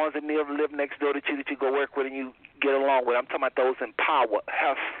 not the ones that live next door to you that you go work with and you get along with, I'm talking about those in power,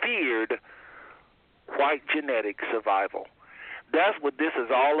 have feared white genetic survival. That's what this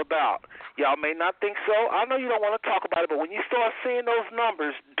is all about. Y'all may not think so. I know you don't want to talk about it, but when you start seeing those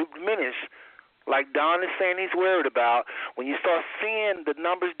numbers diminish, like Don is saying he's worried about, when you start seeing the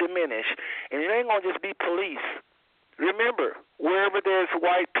numbers diminish, and it ain't going to just be police. Remember, wherever there's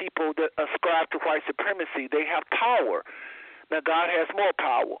white people that ascribe to white supremacy, they have power. Now, God has more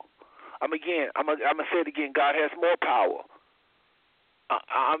power. I'm going to say it again. God has more power.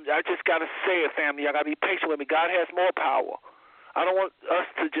 I just got to say it, family. I got to be patient with me. God has more power. I don't want us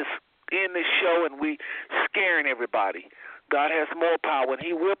to just end this show and we scaring everybody. God has more power, and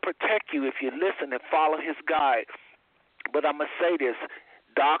he will protect you if you listen and follow his guide. But I'm going to say this.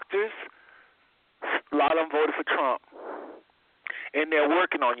 Doctors, a lot of them voted for Trump, and they're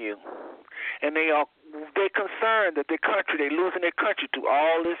working on you. And they're concerned that they're losing their country to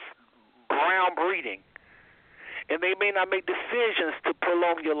all this brown breeding. And they may not make decisions to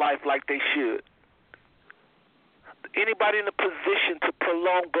prolong your life like they should. Anybody in a position to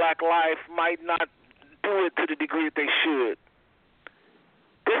prolong black life might not do it to the degree that they should.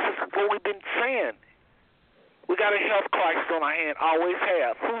 This is what we've been saying. We got a health crisis on our hand, always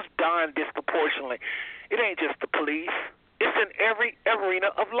have. Who's dying disproportionately It ain't just the police. It's in every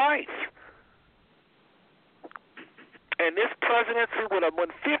arena of life. And this presidency, when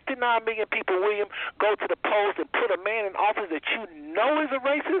 59 million people, William, go to the polls and put a man in office that you know is a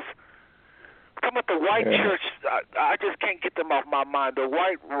racist. Talking about the white church, I just can't get them off my mind. The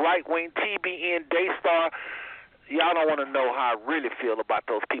right-wing TBN, Daystar, y'all don't want to know how I really feel about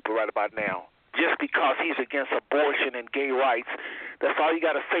those people right about now. Just because he's against abortion and gay rights, that's all you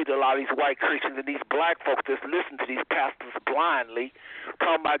got to say to a lot of these white Christians and these black folks that listen to these pastors blindly,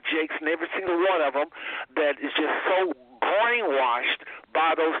 talking about Jakes and every single one of them that is just so brainwashed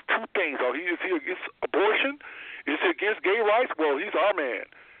by those two things. Oh, is he against abortion? Is he against gay rights? Well, he's our man.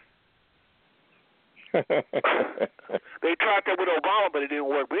 They tried that with Obama, but it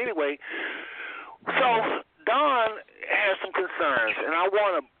didn't work. But anyway, so Don has some concerns, and I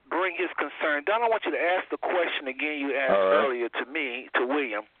want to bring his concern. Don, I want you to ask the question again you asked earlier to me, to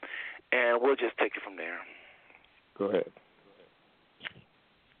William, and we'll just take it from there. Go ahead.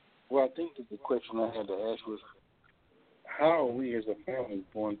 Well, I think that the question I had to ask was, how are we as a family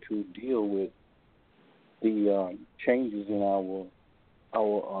going to deal with the changes in our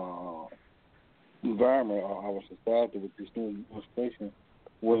environment or our society with this new administration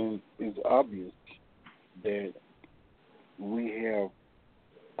when it's obvious that we have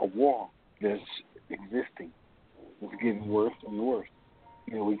a war that's existing. It's getting worse and worse.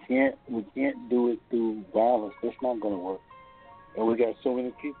 You know, we can't do it through violence. That's not going to work. And we got so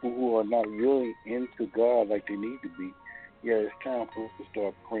many people who are not really into God like they need to be. Yeah, it's time for us to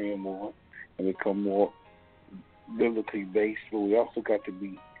start praying more and become more biblically based. But we also got to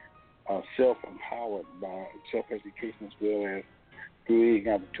be self-empowered by self-education as well as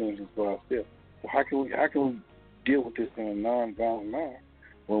creating opportunities for ourselves. Well, how can we deal with this in a non-violent manner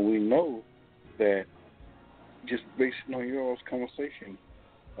when we know that just based on your all's conversation,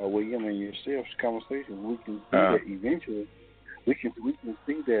 William and yourself's conversation, we can see that eventually we can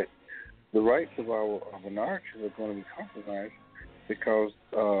see that the rights of our minorities are going to be compromised because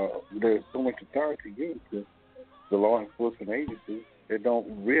there's so much authority given to the law enforcement agencies that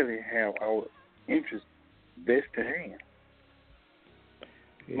don't really have our interests best to hand.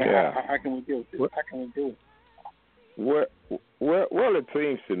 Yeah. How can we do it? How can we do it? Well, it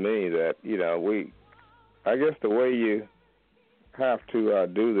seems to me that, I guess the way you have to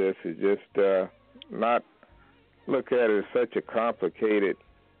do this is just not look at it as such a complicated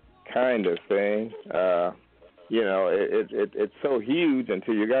kind of thing. It's so huge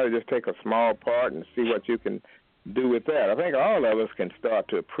until you got to just take a small part and see what you can do with that. I think all of us can start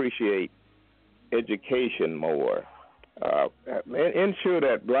to appreciate education more. Ensure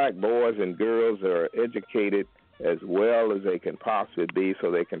that black boys and girls are educated as well as they can possibly be so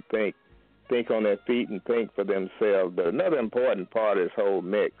they can think on their feet and think for themselves. But another important part of this whole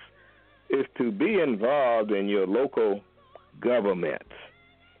mix is to be involved in your local governments.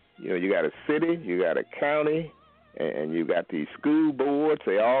 You got a city, you got a county, and you got these school boards.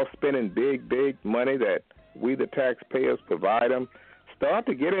 They all spending big, big money that we, the taxpayers, provide them. Start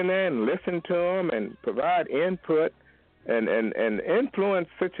to get in there and listen to them and provide input and influence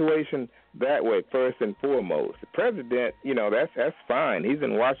situation that way first and foremost. The president, that's fine. He's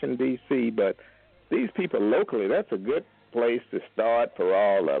in Washington, D.C., but these people locally, that's a good place to start for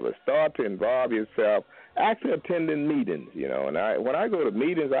all of us. Start to involve yourself, actually attending meetings, And when I go to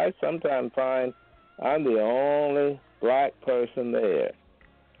meetings, I sometimes find I'm the only black person there.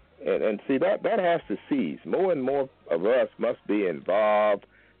 And see, that has to cease. More and more of us must be involved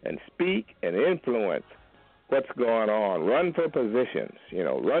and speak and influence what's going on. Run for positions,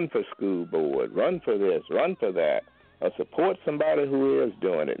 run for school board, run for this, run for that, or support somebody who is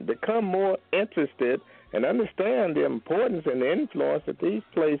doing it. Become more interested and understand the importance and the influence that these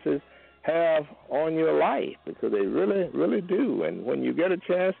places have on your life, because they really, really do. And when you get a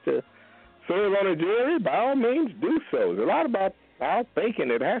chance to serve on a jury, by all means do so. There's a lot about our thinking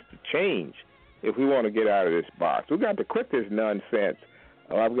that has to change if we want to get out of this box. We've got to quit this nonsense.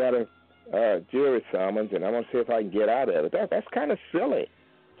 I've got a jury summons, and I'm going to see if I can get out of it. That's kind of silly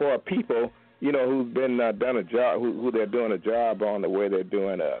for people, who've been done a job, who they're doing a job on the way they're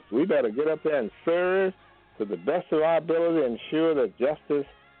doing us. We better get up there and serve to the best of our ability, ensure that justice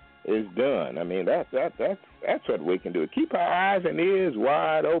is done. I mean, that's what we can do. Keep our eyes and ears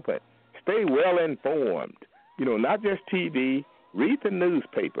wide open. Stay well informed. Not just TV. Read the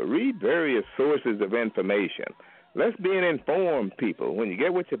newspaper. Read various sources of information. Let's be an informed people. When you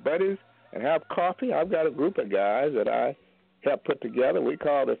get with your buddies and have coffee, I've got a group of guys that I help put together. We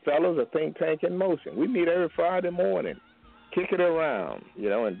call the Fellows a Think Tank in Motion. We meet every Friday morning, kick it around,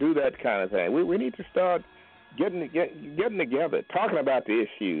 and do that kind of thing. We need to start getting together, talking about the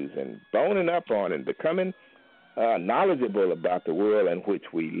issues and boning up on and becoming knowledgeable about the world in which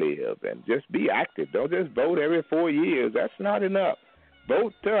we live, and just be active. Don't just vote every 4 years. That's not enough.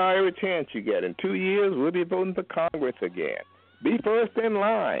 Vote every chance you get. In 2 years, we'll be voting for Congress again. Be first in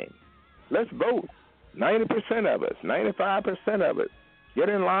line. Let's vote. 90% of us, 95% of us, get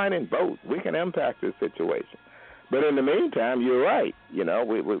in line and vote. We can impact this situation. But in the meantime, you're right. You know,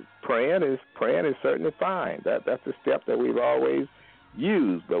 praying is certainly fine. That's a step that we've always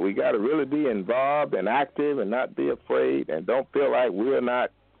used. But we got to really be involved and active and not be afraid, and don't feel like we're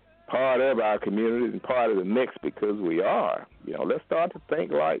not part of our community and part of the mix, because we are. You know, let's start to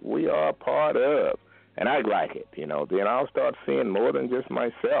think like we are part of. And I like it. You know, then I'll start seeing more than just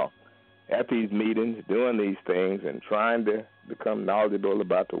myself at these meetings, doing these things, and trying to become knowledgeable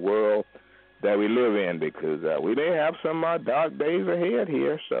about the world that we live in, because we may have some dark days ahead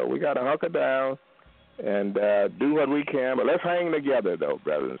here, so we got to hunker down and do what we can. But let's hang together, though,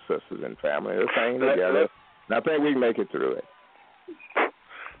 brothers and sisters and family. Let's hang together, and I think we can make it through it.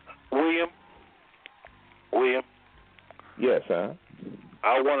 William? Yes, huh?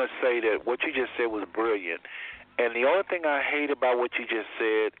 I want to say that what you just said was brilliant. And the only thing I hate about what you just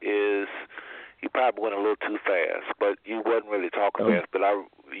said is you probably went a little too fast, but you wasn't really talking fast. But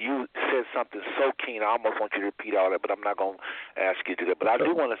you said something so keen, I almost want you to repeat all that, but I'm not going to ask you to do that. But I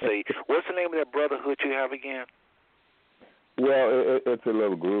do want to say, what's the name of that brotherhood you have again? Well, it's a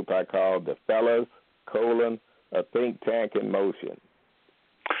little group I call the Fellas, a think tank in motion.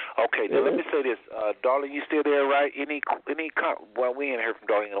 Okay, now let me say this, darling, you still there, right? Well, we ain't heard from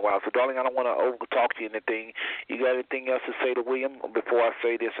Darling in a while, so darling, I don't want to over talk to you anything. You got anything else to say to William? Before I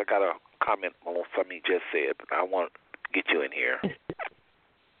say this, I got a comment on something he just said. I want to get you in here.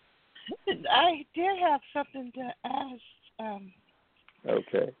 I did have something to ask.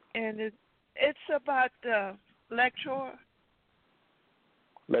 Okay. And it's about Electoral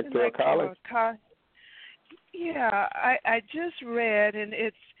College. Yeah, I just read, and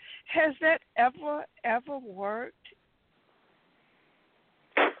has that ever worked?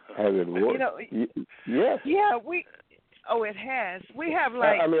 Has it worked? You know, yes. Yeah, it has. We have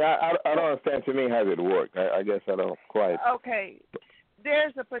like. I mean, I don't understand what you mean. Has it worked? I guess I don't quite. Okay,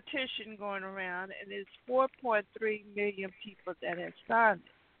 there's a petition going around, and it's 4.3 million people that have signed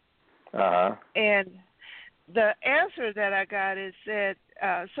it. And the answer that I got is that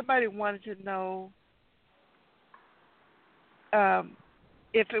somebody wanted to know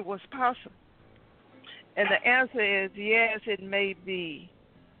if it was possible. And the answer is yes, it may be.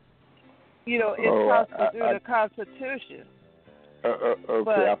 You know, it's possible through the Constitution. Okay,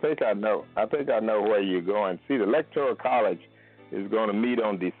 but, I think I know where you're going. See, the Electoral College is going to meet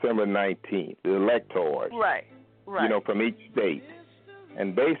on December 19th, the electors. Right. You know, from each state.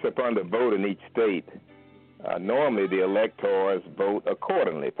 And based upon the vote in each state, normally the electors vote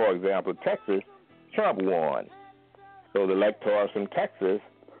accordingly. For example, Texas, Trump won. So the electors from Texas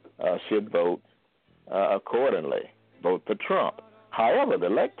should vote accordingly, vote for Trump. However, the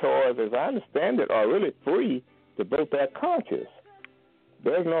electors, as I understand it, are really free to vote their conscience.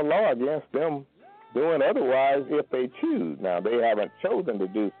 There's no law against them doing otherwise if they choose. Now, they haven't chosen to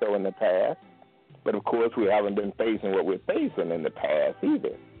do so in the past, but of course we haven't been facing what we're facing in the past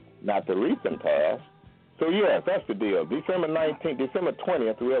either, not the recent past. So, yes, that's the deal. December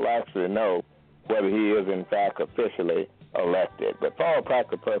 20th, we'll actually know whether he is, in fact, officially elected. But for all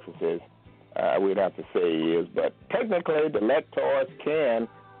practical purposes, we'd have to say he is. But technically, the electors can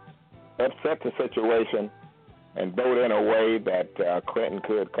upset the situation and vote in a way that Clinton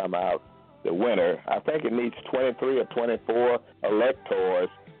could come out the winner. I think it needs 23 or 24 electors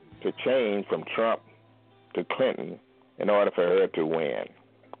to change from Trump to Clinton in order for her to win.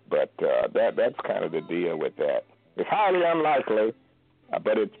 But that's kind of the deal with that. It's highly unlikely,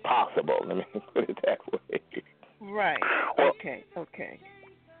 but it's possible. Let me put it that way. Right. Okay.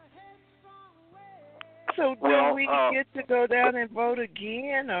 So do we get to go down and vote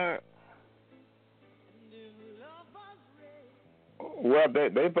again, or? Well,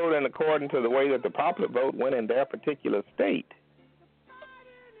 they vote in according to the way that the popular vote went in their particular state.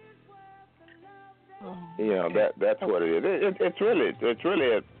 You know, that's what it is. It's really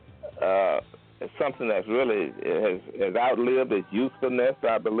something that's really has outlived its usefulness,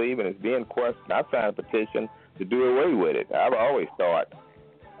 I believe, and it's being questioned. I signed a petition to do away with it. I've always thought,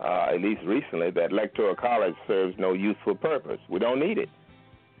 at least recently, that Electoral College serves no useful purpose. We don't need it.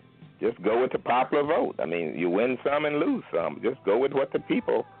 Just go with the popular vote. I mean, you win some and lose some. Just go with what the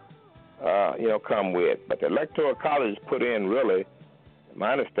people, come with. But the Electoral College put in really,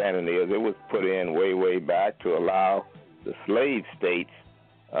 my understanding is it was put in way back to allow the slave states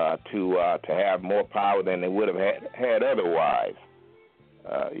to have more power than they would have had otherwise.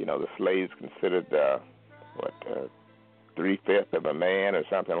 The slaves considered 3/5 of a man or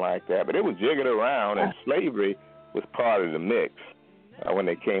something like that, but it was jiggered around, and slavery was part of the mix when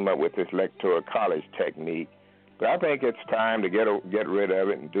they came up with this electoral college technique. But I think it's time to get rid of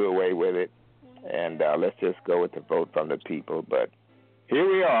it and do away with it, and let's just go with the vote from the people. But here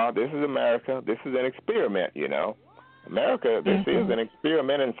we are. This is America. This is an experiment, America, this is an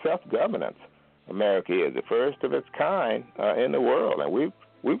experiment in self-governance. America is the first of its kind in the world, and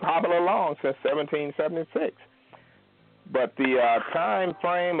we've hobbled along since 1776. But the time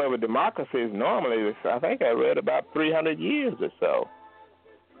frame of a democracy is normally, I think I read, about 300 years or so,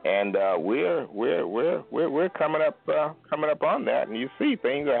 and we're coming up on that. And you see,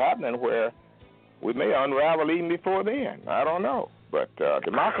 things are happening where we may unravel even before then. I don't know, but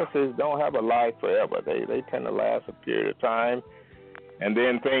democracies don't have a life forever. They tend to last a period of time, and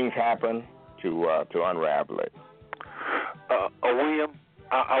then things happen to unravel it. William,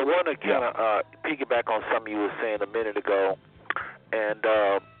 I want to kind of piggyback on something you were saying a minute ago. And,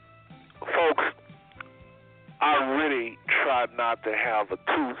 folks, I really try not to have a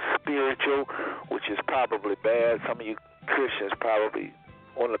too spiritual, which is probably bad. Some of you Christians probably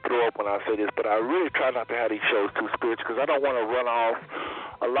want to throw up when I say this, but I really try not to have these shows too spiritual because I don't want to run off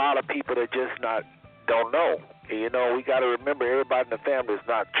a lot of people that just don't know. We got to remember everybody in the family is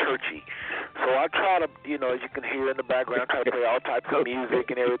not churchy. So I try to, as you can hear in the background, try to play all types of music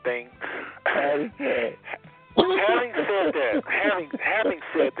and everything. Having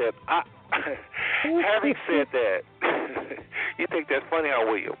said that, you think that's funny, huh,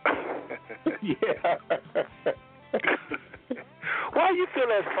 William? Yeah. Why do you feel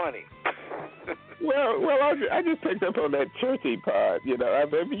that's funny? Well, I just picked up on that churchy part. You're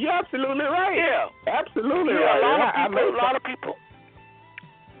absolutely right. Yeah, absolutely right. A lot of people.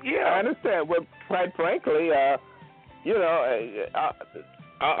 Yeah, I understand. Well, quite frankly,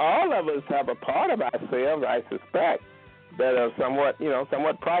 all of us have a part of ourselves, I suspect, that are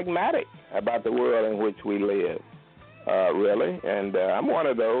somewhat pragmatic about the world in which we live. Really, and I'm one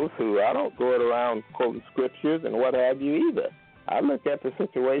of those who I don't go around quoting scriptures and what have you either. I look at the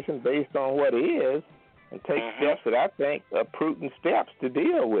situation based on what is and take steps that I think are prudent steps to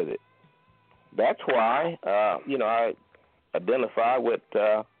deal with it. That's why, I identify with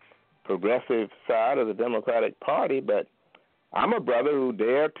progressive side of the Democratic Party, but I'm a brother who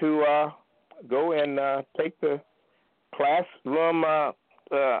dared to go and take the classroom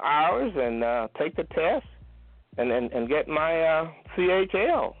hours and take the test and get my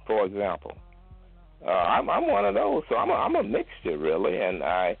CHL, for example. I'm one of those, so I'm a mixture, really, and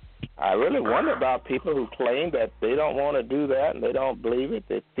I really wonder about people who claim that they don't want to do that and they don't believe it,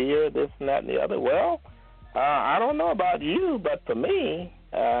 they fear this and that and the other. Well, I don't know about you, but for me,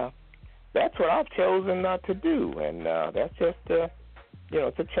 that's what I've chosen not to do, and that's just,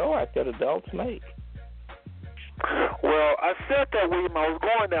 it's a choice that adults make. Well, I said that, William, I was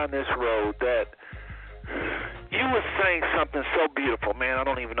going down this road that you were saying something so beautiful, man. I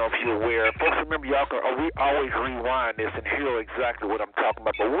don't even know if you're aware. Folks, remember, y'all can always rewind this and hear exactly what I'm talking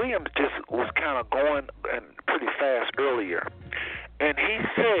about. But William just was kind of going pretty fast earlier. And he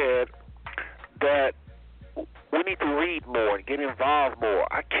said that we need to read more and get involved more.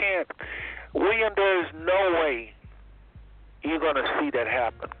 William, there's no way you're going to see that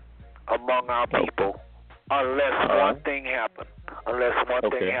happen among our people unless one thing happens.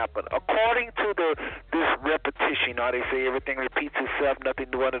 According to this repetition, they say everything repeats itself, nothing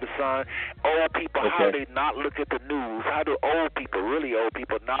new under the sun. Old people, how do they not look at the news? How do really old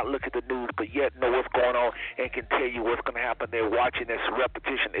people, not look at the news but yet know what's going on and can tell you what's going to happen? They're watching this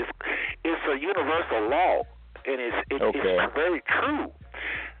repetition. It's a universal law, and it's very true.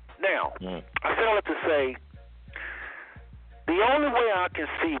 Now, I said all that to say, the only way I can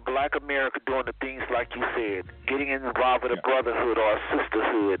see Black America doing the things like you said, getting involved with a brotherhood or a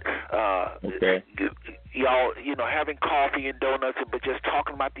sisterhood, y'all, having coffee and donuts, but just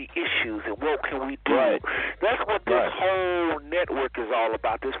talking about the issues and what can we do. Right. That's what this whole network is all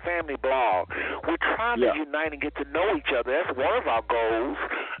about, this family blog. We're trying to unite and get to know each other. That's one of our goals.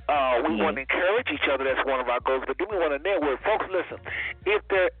 We want to encourage each other. That's one of our goals. But then we want to network. Folks, listen, if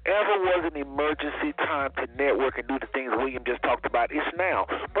there ever was an emergency time to network and do the things William just talked about, it's now.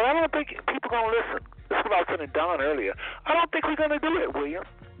 But I don't think people are going to listen. That's what I was telling Don earlier. I don't think we're going to do it, William.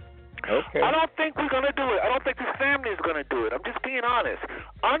 Okay. I don't think we're going to do it. I don't think this family is going to do it. I'm just being honest.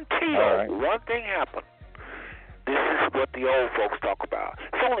 Until one thing happens. This is what the old folks talk about.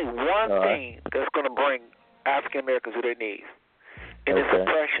 It's only one thing that's going to bring African Americans to their knees, and it's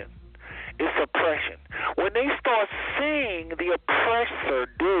oppression. It's oppression. When they start seeing the oppressor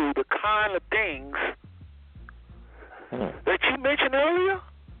do the kind of things that you mentioned earlier,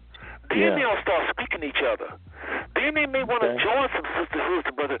 then they'll start speaking to each other. Then they may want to join some sisterhoods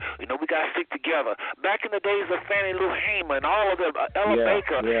and brother. We got to stick together. Back in the days of Fannie Lou Hamer and all of them, Ella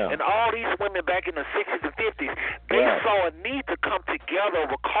Baker and all these women back in the 60s and 50s, they saw a need to come together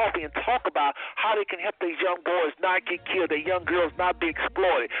over coffee and talk about how they can help these young boys not get killed, their young girls not be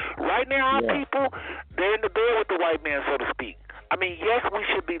exploited. Right now, our people, they're in the bed with the white man, so to speak. I mean, yes, we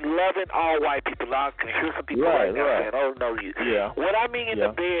should be loving all white people. I can hear some people right now saying, "Oh no, you." What I mean in the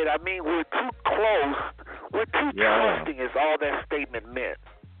bed, I mean we're too close, we're too trusting. Is all that statement meant?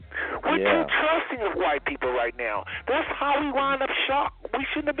 We're too trusting of white people right now. That's how we wind up shocked. We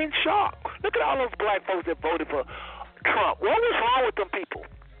shouldn't have been shocked. Look at all those black folks that voted for Trump. What was wrong with them people?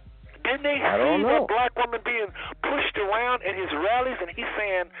 Didn't they see that black woman being pushed around at his rallies, and he's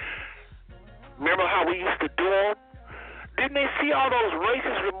saying, "Remember how we used to do them?" Didn't they see all those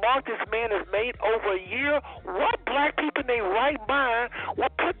racist remarks this man has made over a year? What black people in their right mind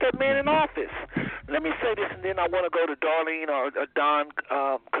will put that man in office? Let me say this, and then I want to go to Darlene or Don,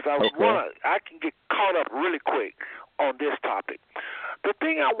 because I can get caught up really quick on this topic. The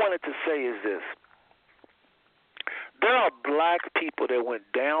thing I wanted to say is this. There are black people that went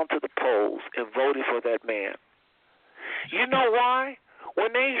down to the polls and voted for that man. You know why?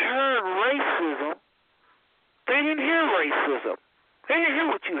 When they heard racism, they didn't hear racism. They didn't hear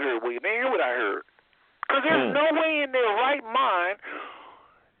what you heard, William. They didn't hear what I heard. Because there's no way in their right mind,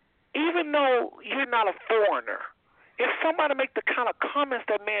 even though you're not a foreigner, if somebody make the kind of comments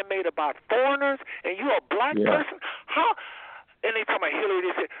that man made about foreigners and you're a black person, how? And they talk about Hillary,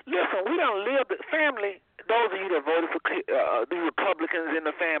 they say, listen, we don't live the family. Those of you that voted for the Republicans in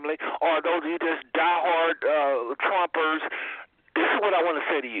the family, or those of you that's diehard Trumpers, this is what I want to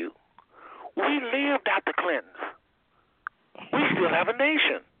say to you. We lived out the Clintons. We still have a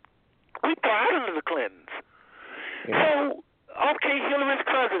nation. We proud of the Clintons. So, okay, Hillary's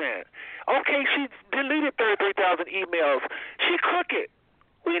president. Okay, she deleted 33,000 emails. She crooked.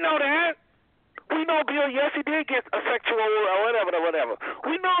 We know that. We know Bill, yes, he did get a sexual or whatever.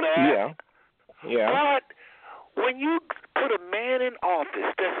 We know that. But when you put a man in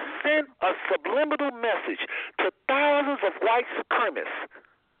office that sent a subliminal message to thousands of white supremacists,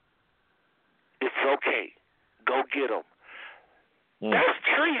 it's okay. Go get them. That's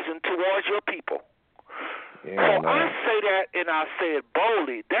treason towards your people. So I say that, and I say it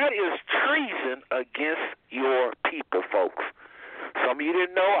boldly. That is treason against your people, folks. Some of you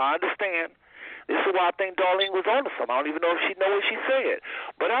didn't know. I understand. This is why I think Darlene was on to something. I don't even know if she know what she said.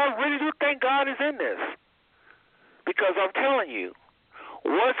 But I really do think God is in this. Because I'm telling you,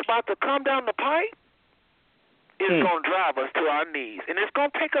 what's about to come down the pipe is going to drive us to our knees. And it's going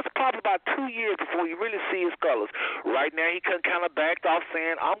to take us probably about 2 years before we really see his colors. Right now, he kind of backed off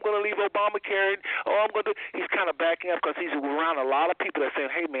saying, I'm going to leave Obamacare. He's kind of backing up because he's around a lot of people that are saying,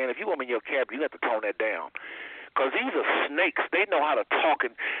 hey, man, if you want me in your cabinet, you have to tone that down. Because these are snakes. They know how to talk.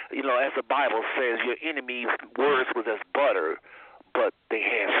 And, as the Bible says, your enemy's words was as butter, but they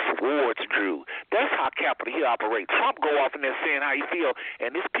have swords drew. That's how Capitol Hill operates. Trump go off in there saying how he feel,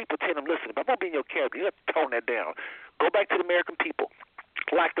 and these people tell him, listen, if I'm going to be in your cabinet, you have to tone that down. Go back to the American people.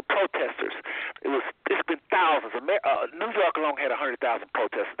 Like the protesters. It's been thousands. New York alone had 100,000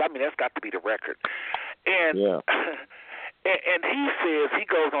 protesters. I mean, that's got to be the record. And and he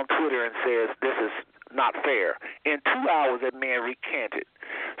goes on Twitter and says, this is not fair. In 2 hours, that man recanted.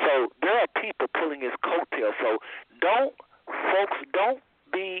 So there are people pulling his coattails. So don't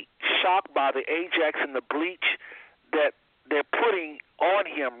be shocked by the Ajax and the bleach that they're putting on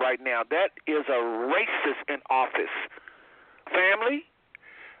him right now. That is a racist in office. Family,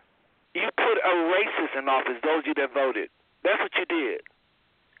 you put a racist in office, those of you that voted. That's what you did.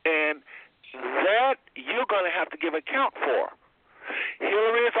 And that you're going to have to give account for.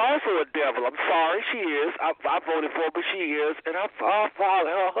 Hillary is also a devil. I'm sorry, she is. I voted for her, but she is. And her father,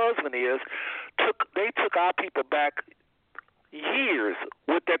 her husband is. They took our people back years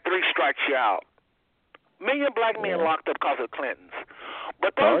with that 3 strikes you out. Million black men locked up because of the Clintons.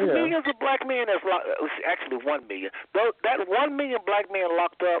 But those millions of black men that's actually 1 million. That 1 million black men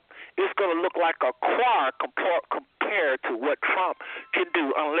locked up is going to look like a choir compared to what Trump can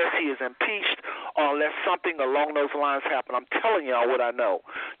do unless he is impeached or unless something along those lines happen. I'm telling y'all what I know.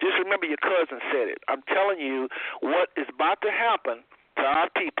 Just remember your cousin said it. I'm telling you what is about to happen to our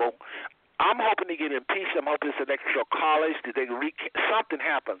people. I'm hoping to get impeached. I'm hoping it's electoral college. Something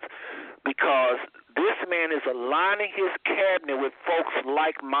happens because this man is aligning his cabinet with folks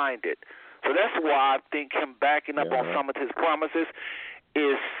like-minded. So that's why I think him backing up on some of his promises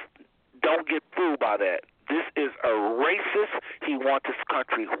is Don't get fooled by that. This is a racist. He wants his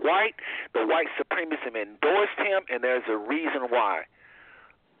country white. The white supremacists endorsed him, and there's a reason why.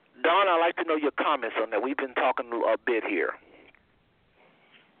 Don, I'd like to know your comments on that. We've been talking a bit here.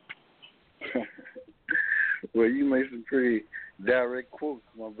 Well, you made some pretty direct quotes,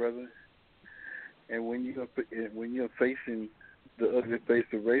 my brother. And when you're facing the ugly face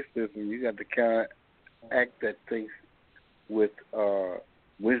of racism, you got to counteract that face with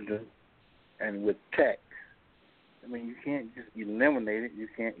wisdom and with tact. I mean, you can't just eliminate it. You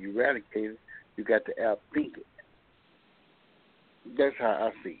can't eradicate it. You got to outthink it. That's how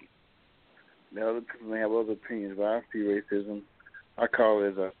I see it. Now, other people may have other opinions, but I see racism. I call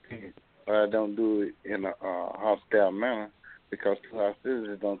it a opinion, but I don't do it in a hostile manner because two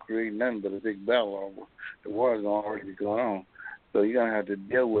hostilities don't create nothing but a big battle. The war is already going on, so you're gonna have to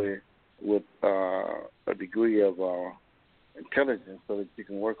deal with it with a degree of intelligence so that you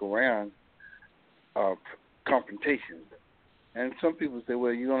can work around confrontations. And some people say,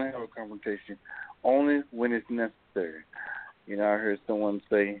 well, you're going to have a confrontation only when it's necessary. You know, I heard someone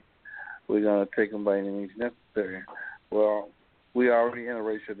say, we're going to take them by any means necessary. Well, we are already in a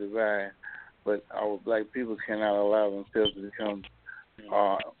racial divide, but our black people cannot allow themselves to become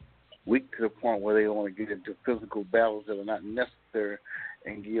weak to the point where they want to get into physical battles that are not necessary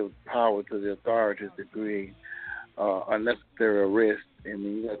and give power to the authorities to create unnecessary arrest, and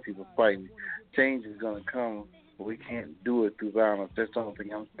then you got people fighting. Change is going to come, but we can't do it through violence. That's the only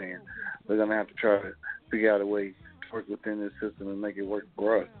thing I'm saying. We're going to have to try to figure out a way to work within this system and make it work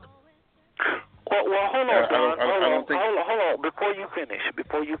for us. Well, hold on, Don. Hold on. Before you finish.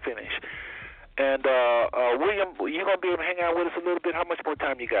 And William, you gonna be able to hang out with us a little bit? How much more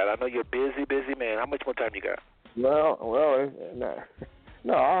time you got? I know you're a busy man. How much more time you got? Well,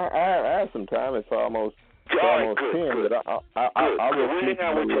 no. I have some time. It's almost 10. Good. But I will hang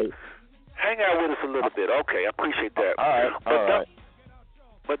out with you. Hang out with us a little bit. Okay, I appreciate that. All right.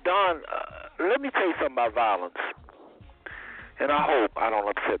 But Don, let me tell you something about violence. And I hope I don't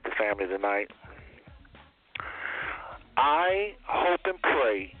upset the family tonight. I hope and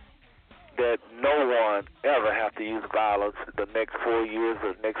pray that no one ever have to use violence the next 4 years,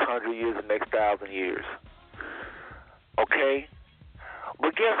 the next 100 years, the next 1,000 years. Okay?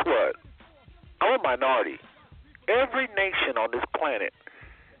 But guess what? I'm a minority. Every nation on this planet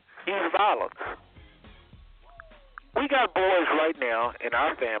uses violence. We got boys right now in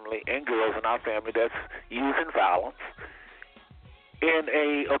our family and girls in our family that's using violence in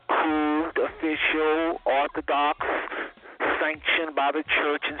a approved, official, orthodox, sanctioned by the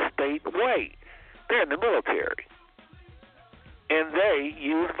church and state way. They're in the military. And they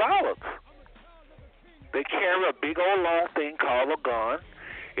use violence. They carry a big old long thing called a gun,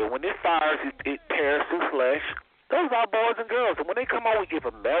 and when it fires, it tears through flesh. Those are our boys and girls. And when they come home, we give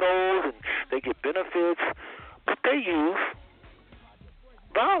them medals, and they get benefits, but they use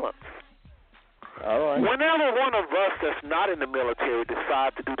violence. All right. Whenever one of us that's not in the military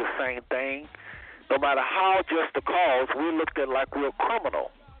decide to do the same thing, no matter how just the cause, we're looked at like we're a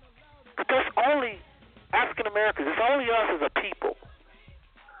criminal. But that's only African Americans. It's only us as a people.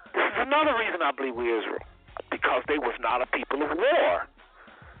 This is another reason I believe we're Israel, because they was not a people of war.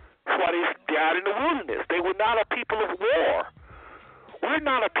 That's why they died in the wilderness. They were not a people of war. We're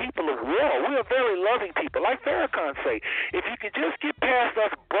not a people of war. We're a very loving people. Like Farrakhan say, if you could just get past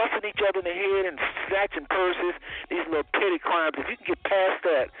us busting each other in the head and snatching purses, these little petty crimes, if you can get past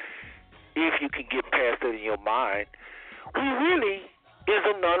that, if you can get past that in your mind, we really is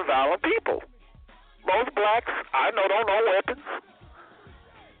a nonviolent people. Most blacks, I know, don't own weapons.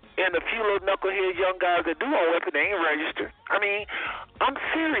 And a few little knucklehead young guys that do own weapons, they ain't registered. I mean, I'm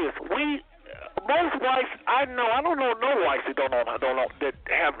serious. Most whites I know, I don't know no whites that don't have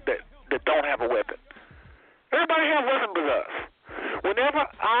a weapon. Everybody have weapons but us. Whenever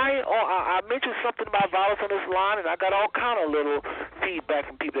I mentioned something about violence on this line, and I got all kind of little feedback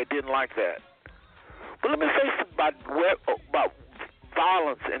from people that didn't like that. But let me say something about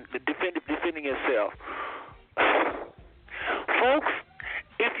violence and defending yourself. Folks,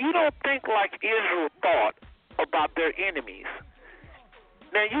 if you don't think like Israel thought about their enemies,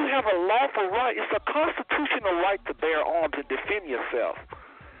 now you have a lawful right. It's a constitutional right to bear arms and defend yourself.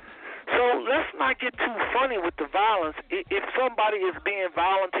 So let's not get too funny with the violence. If somebody is being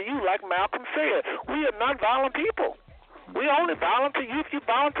violent to you, like Malcolm said, we are not violent people. We only violent to you if you're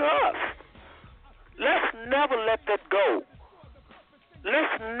violent to us. Let's never let that go.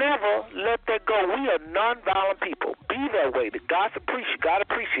 Let's never let that go. We are non-violent people. Be that way. God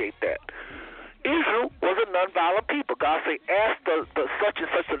appreciate that. Israel was a non-violent people. God say, ask the such and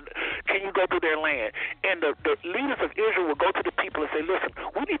such, can you go through their land? And the leaders of Israel will go to the people and say, listen,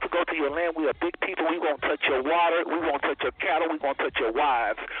 we need to go to your land. We are big people. We won't touch your water. We won't touch your cattle. We won't touch your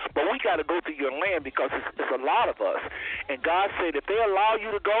wives. But we got to go to your land because it's a lot of us. And God said, if they allow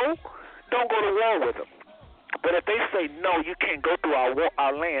you to go, don't go to war with them. But if they say, no, you can't go through our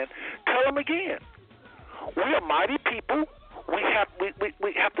land, tell them again. We are mighty people. We have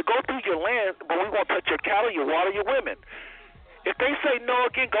to go through your land, but we won't touch your cattle, your water, your women. If they say no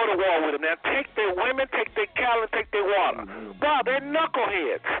again, go to war with them. Now take their women, take their cattle, and take their water. Wow, they're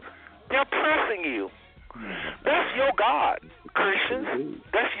knuckleheads. They're pressing you. That's your God, Christians.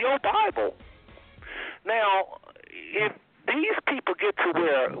 That's your Bible. Now, if these people get to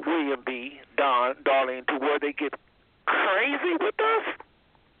where William B., Darlene, to where they get crazy with us,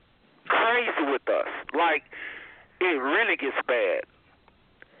 like it really gets bad.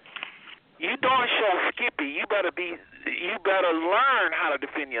 You darn sure Skippy, you better learn how to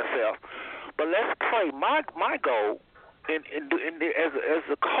defend yourself. But let's pray. My goal, as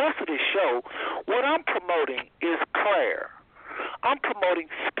the host of this show, what I'm promoting is prayer. I'm promoting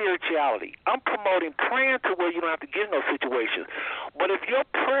spirituality. I'm promoting praying to where you don't have to get in those situations. But if your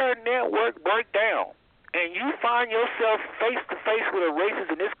prayer network break down and you find yourself face to face with a racist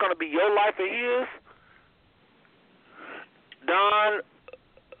and it's going to be your life or his, Don,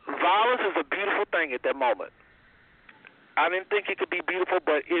 violence is a beautiful thing at that moment. I didn't think it could be beautiful,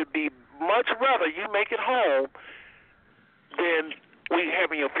 but it'd be much rather you make it home than we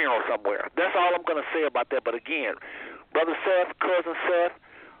having your funeral somewhere. That's all I'm going to say about that. But again, Brother Seth, Cousin Seth,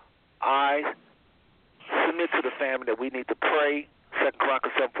 I submit to the family that we need to pray. 2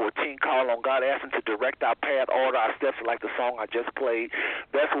 Chronicles 7:14, call on God, ask Him to direct our path, order our steps, like the song I just played.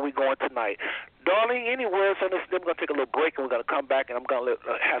 That's where we're going tonight. Darling, any words on this? Then we're going to take a little break, and we're going to come back, and I'm going to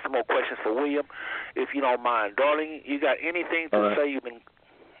have some more questions for William, if you don't mind. Darling, you got anything to say? We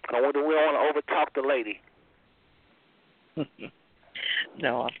don't want to overtalk the lady.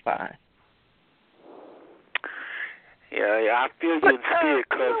 No, I'm fine. Yeah, I feel you in spirit,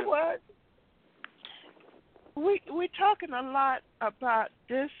 cousin. You know what? We're talking a lot about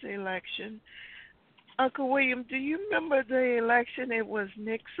this election. Uncle William, do you remember the election? It was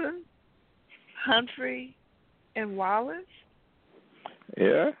Nixon, Humphrey, and Wallace?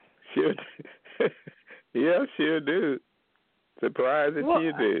 Yeah, sure. Yeah, sure do. Surprised that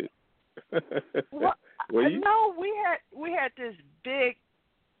you did. No, we had this big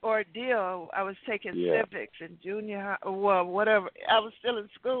ordeal. I was taking civics in junior high, well, whatever. I was still in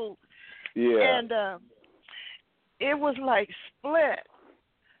school. Yeah. And it was like split.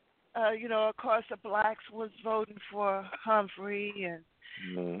 Of course, the blacks was voting for Humphrey,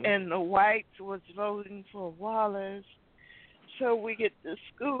 and the whites was voting for Wallace. So we get to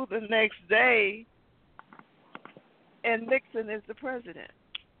school the next day, and Nixon is the president.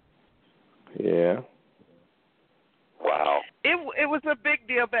 Yeah. Wow. It was a big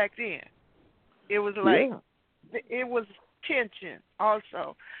deal back then. It was like it was tension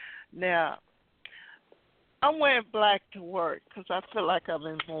also. Now, I'm wearing black to work because I feel like I'm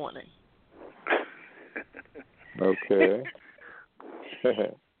in mourning. Okay.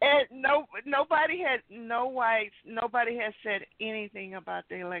 And nobody has said anything about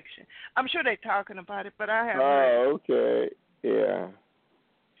the election. I'm sure they're talking about it, but I haven't. Oh, okay. Yeah.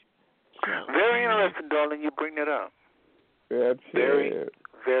 Very interesting, darling. You bring that up. That's very,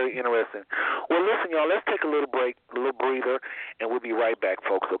 very interesting. Well, listen, y'all. Let's take a little break, a little breather, and we'll be right back,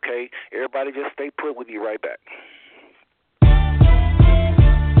 folks. Okay? Everybody, just stay put. We'll be right back.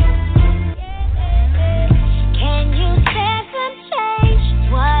 Can you set some change?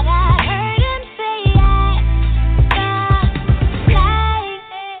 What I heard him say at the light.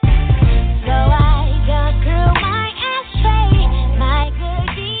 So I dug through my ashtray. My good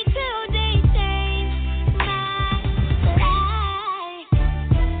deed today changed my life.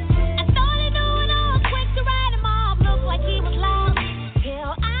 I started doing all quick to write him off. Looked like he was lost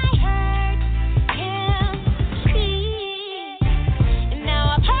till I heard him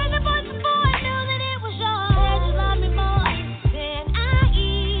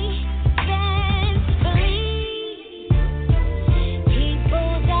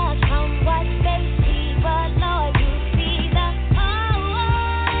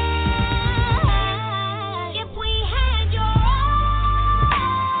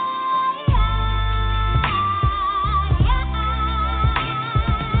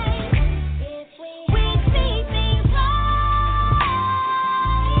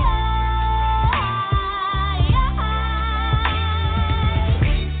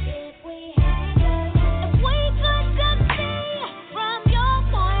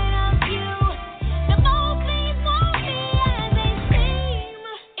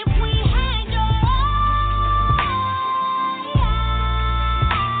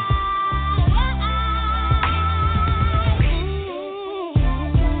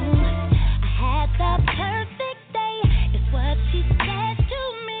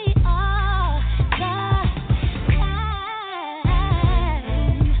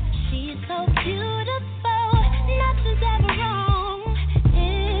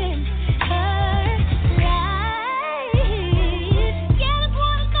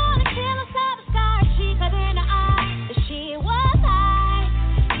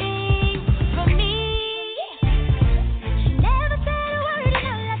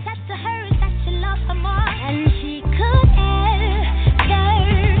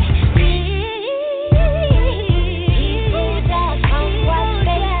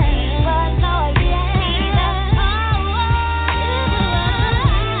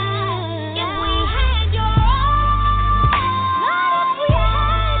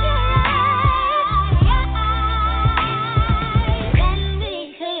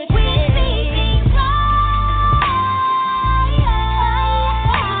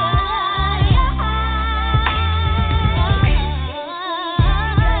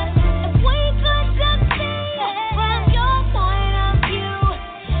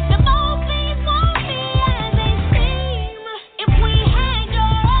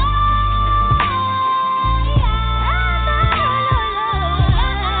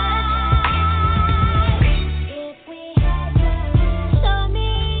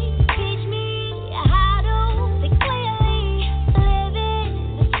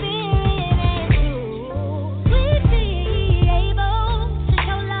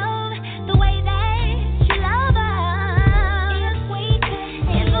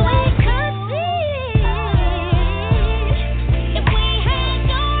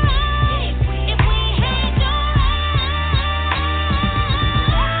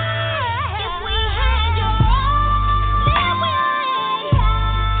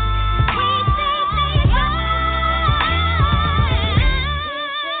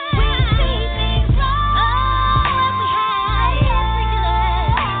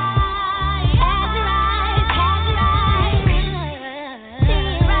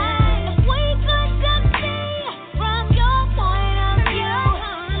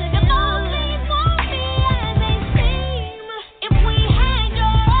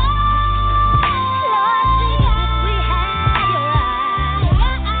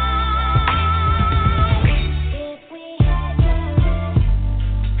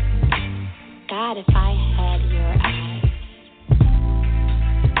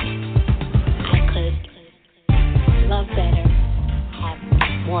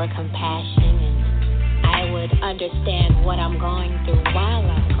more compassion, and I would understand what I'm going through while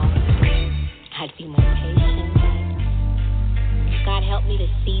I'm going through. I'd be more patient. God help me to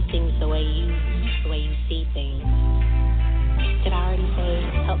see things the way you see things. Did I already say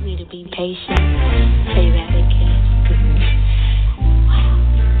help me to be patient? Say that again.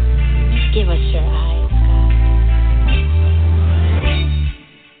 Wow. Give us your eyes, God.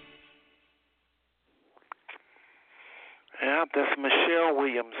 Yeah, that's Michelle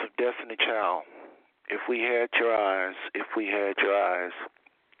Williams of Destiny Child. If we had your eyes, if we had your eyes.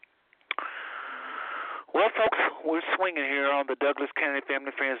 Well, folks, we're swinging here on the Douglas Canady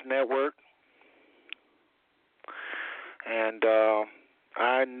Family Friends Network. And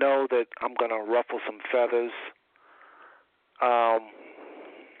I know that I'm going to ruffle some feathers. Wow.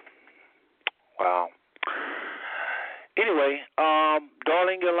 Anyway,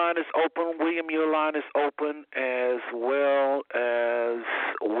 Darlene, your line is open. William, your line is open, as well as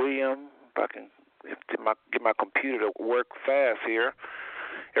William. If I can get my computer to work fast here.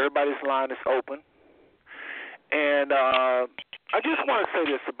 Everybody's line is open. And I just want to say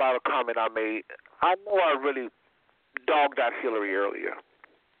this about a comment I made. I know I really dogged out Hillary earlier.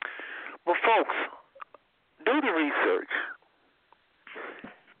 But, folks, do the research.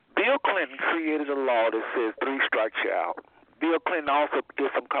 Bill Clinton created a law that says 3 strikes you out. Bill Clinton also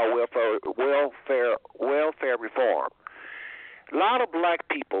did something called welfare reform. A lot of black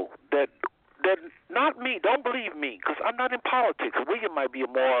people that not me, don't believe me, because I'm not in politics. William might be a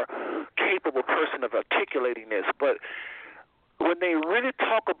more capable person of articulating this, but when they really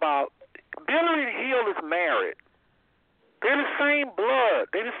talk about Hillary and Hill is married. They're the same blood.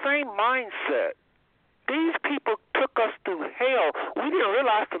 They're the same mindset. These people took us through hell. We didn't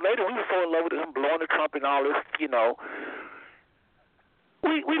realize till later we were so in love with him blowing the trumpet and all this,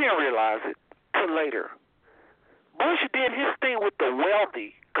 We didn't realize it till later. Bush did his thing with the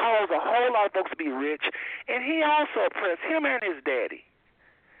wealthy, caused a whole lot of folks to be rich, and he also oppressed him and his daddy.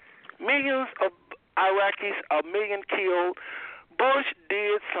 Millions of Iraqis, 1 million killed. Bush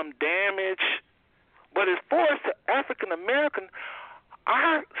did some damage, but as far as the African American,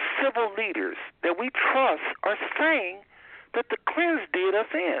 our civil leaders that we trust are saying that the Clintons did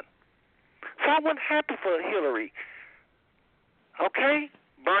us in. So I wasn't happy for Hillary. Okay?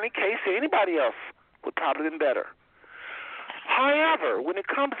 Bernie, Casey, anybody else would probably have been better. However, when it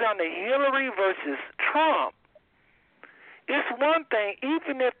comes down to Hillary versus Trump, it's one thing,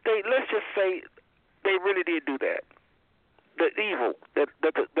 even if they, let's just say they really did do that, the evil that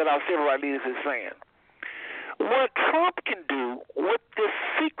our civil rights leaders is saying. What Trump can do with this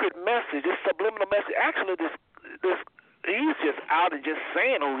secret message, this subliminal message, actually this he's just out and just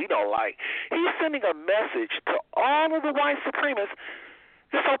saying who he don't like. He's sending a message to all of the white supremacists.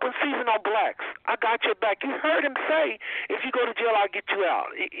 This open season on blacks. I got your back. You heard him say, if you go to jail, I'll get you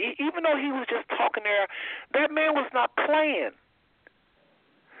out. Even though he was just talking there, that man was not playing.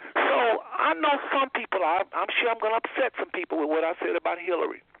 So I know some people, I'm sure I'm going to upset some people with what I said about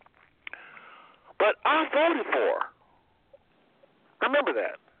Hillary. But I voted for her. Remember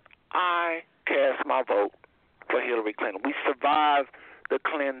that. I cast my vote for Hillary Clinton. We survived the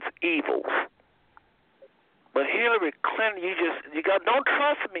Clintons' evils. But Hillary Clinton, don't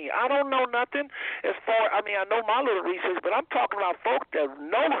trust me. I don't know nothing as far, I know my little research, but I'm talking about folks that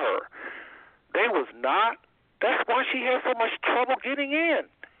know her. They was not. That's why she had so much trouble getting in.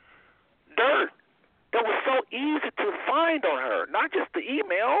 Dirt that was so easy to find on her, not just the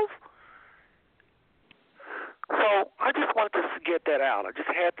emails. So I just wanted to get that out. I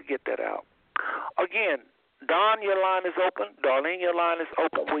just had to get that out. Again, Don, your line is open. Darlene, your line is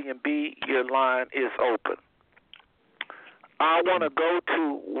open. William B., your line is open. I want to go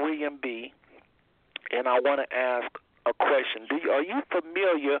to William B., and I want to ask a question. Are you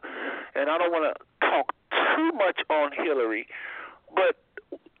familiar, and I don't want to talk too much on Hillary, but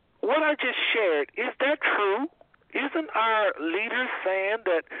what I just shared, is that true? Isn't our leader saying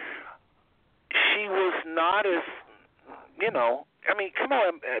that she was not as, come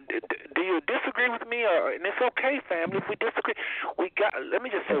on, do you disagree with me? And it's okay, family, if we disagree. Let me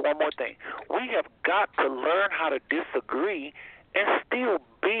just say one more thing. We have got to learn how to disagree and still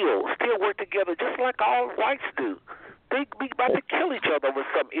build, still work together, just like all whites do. They be about to kill each other over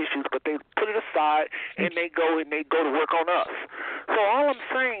some issues, but they put it aside and they go to work on us. So all I'm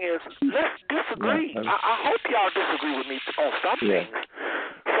saying is, let's disagree. I hope y'all disagree with me on some things.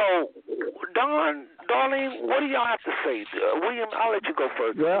 So, Darlene, what do y'all have to say? William, I'll let you go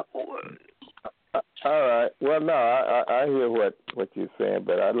first. Well, all right. Well, no, I hear what you're saying,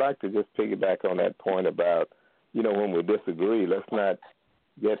 but I'd like to just piggyback on that point about, when we disagree, let's not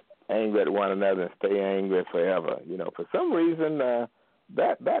get angry at one another and stay angry forever. For some reason,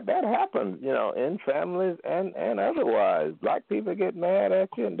 that happens, in families and otherwise. Black people get mad at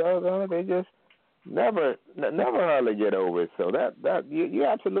you and doggone it, they just never hardly get over it. So that you're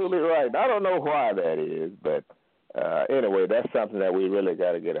absolutely right. I don't know why that is, but anyway, that's something that we really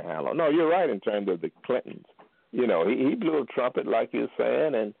got to get a handle on. No, you're right in terms of the Clintons. He blew a trumpet like you were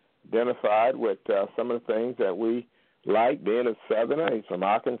saying and identified with some of the things that we like, being a Southerner. He's from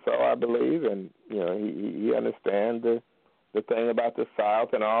Arkansas, I believe, and he understands the thing about the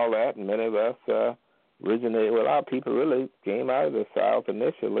South and all that. And many of us originated. Well, a lot of people really came out of the South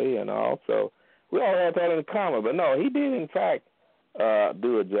initially, and also we all had that in common. But no, he did in fact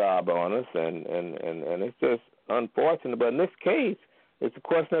do a job on us, and it's just unfortunate. But in this case, it's a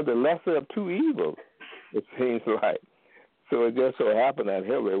question of the lesser of two evils, it seems like. So it just so happened that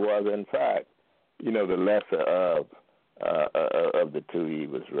Hillary was, in fact, the lesser of the two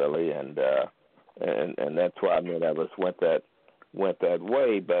evils, really, and that's why many of us went that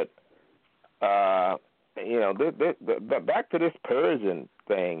way. But back to this Persian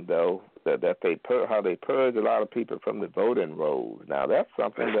thing, though, that how they purge a lot of people from the voting rolls. Now that's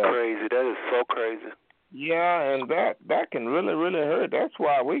something that's crazy. That is so crazy. Yeah, and that can really, really hurt. That's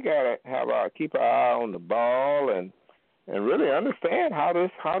why we gotta keep our eye on the ball and really understand how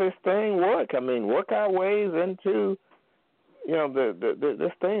this thing works. I mean, work our ways into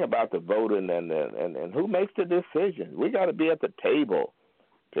this thing about the voting and who makes the decisions. We got to be at the table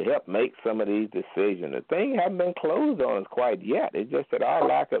to help make some of these decisions. The thing hasn't been closed on us quite yet. It's just that our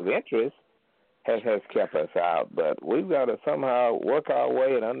lack of interest has kept us out. But we've got to somehow work our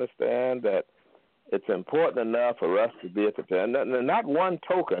way and understand that it's important enough for us to be at the table. And not one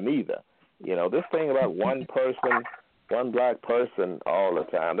token either. This thing about one person, one black person all the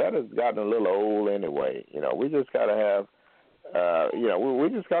time, that has gotten a little old anyway. We just got to have we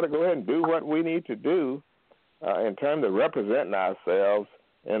just got to go ahead and do what we need to do in terms of representing ourselves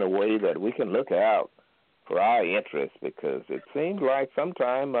in a way that we can look out for our interests, because it seems like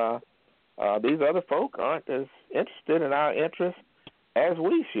sometimes these other folk aren't as interested in our interests as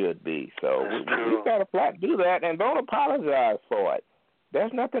we should be. So we've got to flat do that, and don't apologize for it.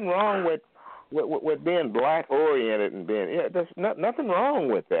 There's nothing wrong with being black-oriented and being there's nothing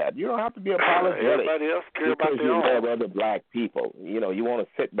wrong with that. You don't have to be apologetic. Everybody else cares about their own. You have other black people. You want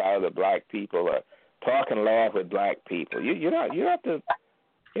to sit by other black people or talk and laugh with black people. You have to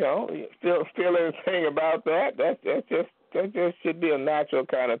feel anything about that. That just should be a natural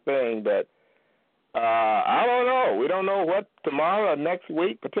kind of thing. But I don't know. We don't know what tomorrow or next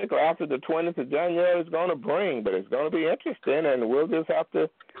week, particularly after the 20th of January, is going to bring. But it's going to be interesting, and we'll just have to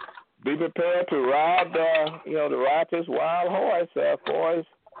be prepared to ride this wild horse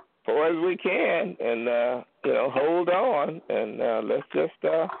for as we can, and hold on, and let's just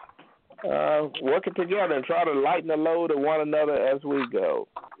work it together and try to lighten the load of one another as we go.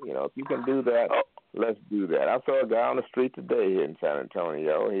 If you can do that, let's do that. I saw a guy on the street today here in San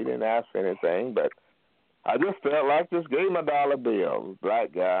Antonio. He didn't ask for anything, but I just felt like just gave him a dollar bill,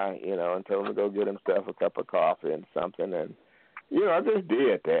 black guy, and told him to go get himself a cup of coffee and something, and I just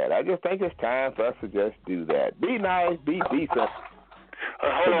did that. I just think it's time for us to just do that. Be nice, be decent.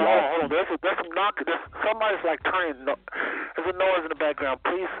 Hold on. There's some knock. Somebody's like turning. There's a noise in the background.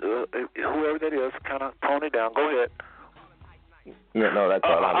 Please, whoever that is, kind of tone it down. Go ahead. No, that's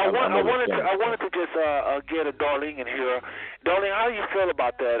all. I wanted to just get a Darlene in here. Darlene, how do you feel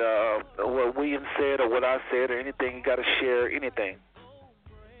about that? What William said or what I said or anything? You got to share anything.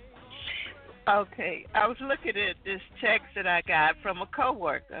 Okay, I was looking at this text that I got from a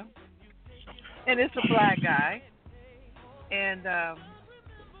coworker, and it's a black guy, and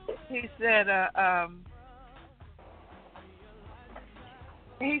he said,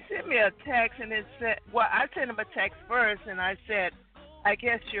 he sent me a text, and it said, well, I sent him a text first, and I said, I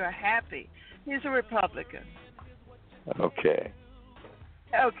guess you're happy. He's a Republican. Okay.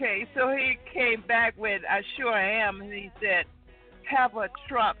 Okay, so he came back with, I sure am, and he said, have a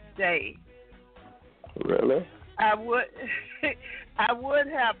Trump day. Really? I would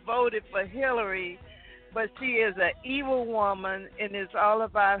have voted for Hillary, but she is an evil woman, and it's all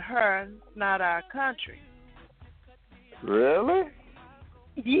about her, not our country. Really?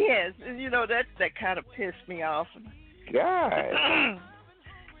 Yes, that kind of pissed me off. God.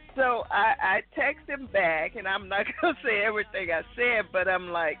 So I text him back, and I'm not going to say everything I said, but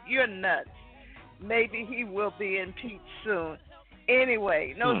I'm like, you're nuts. Maybe he will be impeached soon.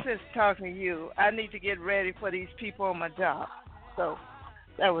 Anyway, no sense talking to you. I need to get ready for these people on my job. So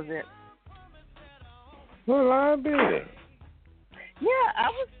that was it. Well, I bet. Yeah, I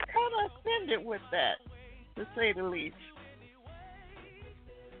was kind of offended with that, to say the least.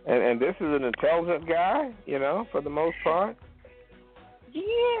 And this is an intelligent guy, for the most part?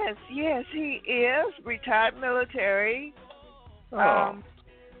 Yes, he is retired military. Oh.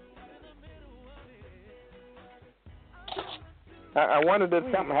 I wondered if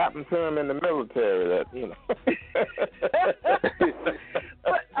something happened to him in the military that, you know.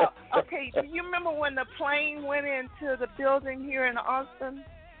 But, okay, do you remember when the plane went into the building here in Austin?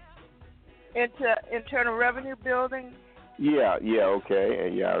 Into Internal Revenue Building? Yeah,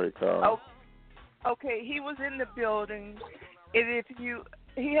 okay. Yeah, I recall. Oh, okay, he was in the building. And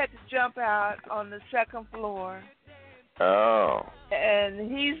he had to jump out on the second floor. Oh.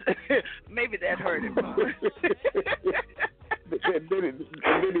 And he's maybe that hurt him. Did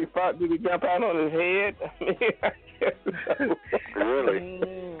he jump out on his head? Really?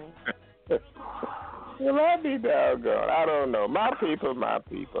 Well, I'd be doggone. I don't know. My people.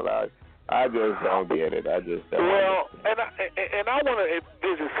 I just don't get it. I just don't. Well, and I want to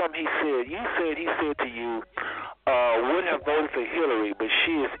visit something he said. He said to you, would have voted for Hillary, but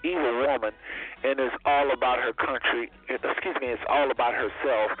she is evil woman, and it's all about her country. It's all about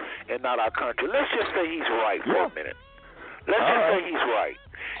herself and not our country. Let's just say he's right for a minute. Let's just say he's right.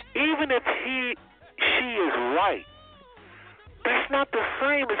 Even if she is right, that's not the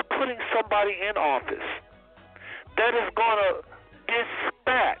same as putting somebody in office that is going to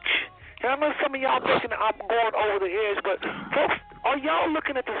dispatch. And I know some of y'all thinking I'm going over the edge, but folks, are y'all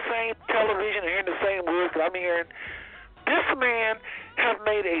looking at the same television and hearing the same words that I'm hearing? This man has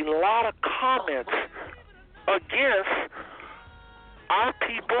made a lot of comments against our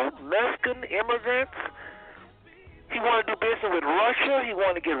people, Mexican immigrants. He wanted to do business with Russia. He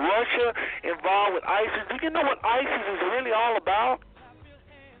wanted to get Russia involved with ISIS. Do you know what ISIS is really all about?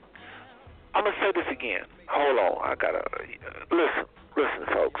 I'm going to say this again. Hold on. I got to... Listen,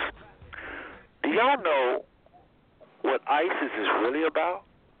 folks. Do y'all know what ISIS is really about?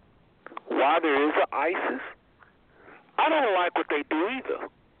 Why there is an ISIS? I don't like what they do either.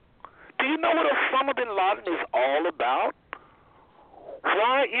 Do you know what Osama bin Laden is all about?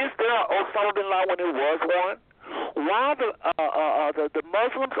 Why is there an Osama bin Laden when there was one? Why the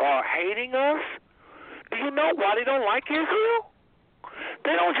Muslims are hating us? Do you know why they don't like Israel?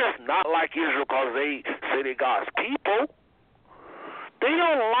 They don't just not like Israel because they say they're God's people. They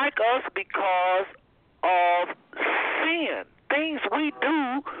don't like us because of sin, things we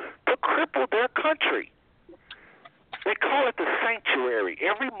do to cripple their country. They call it the sanctuary.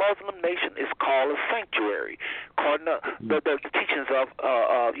 Every Muslim nation is called a sanctuary, according to the teachings of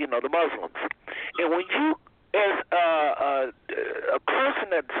the Muslims. And when you, as a person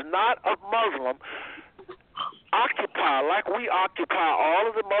that's not a Muslim, occupy like we occupy all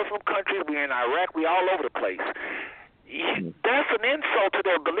of the Muslim countries, we're in Iraq, we're all over the place. That's an insult to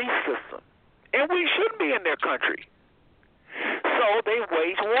their belief system, and we shouldn't be in their country. So they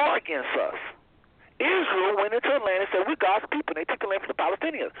wage war against us. Israel went into the land and said, we're God's people, and they took the land from the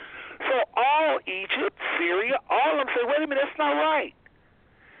Palestinians. So all Egypt, Syria, all of them say, wait a minute, that's not right.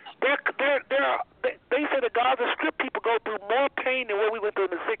 They say the Gaza Strip people go through more pain than what we went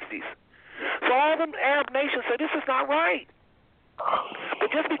through in the 60s. So all them Arab nations say, this is not right.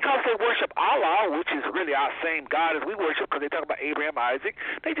 But just because they worship Allah, which is really our same God as we worship, because they talk about Abraham, Isaac,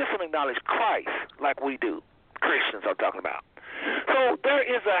 they just don't acknowledge Christ like we do. Christians I'm talking about. So there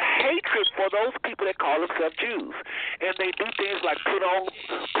is a hatred for those people that call themselves Jews. And they do things like put on,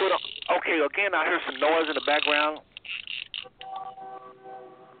 okay, again, I heard some noise in the background.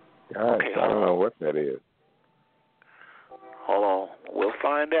 Gosh, I don't know what that is. Hold on. We'll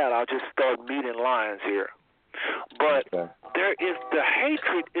find out. I'll just start meeting lines here. But there is, the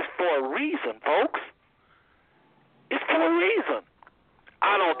hatred is for a reason, folks. It's for a reason.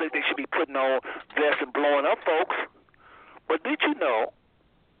 I don't think they should be putting on vests and blowing up folks. But did you know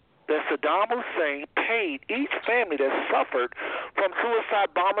that Saddam Hussein paid each family that suffered from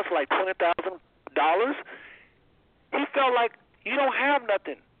suicide bombers like $20,000? He felt like you don't have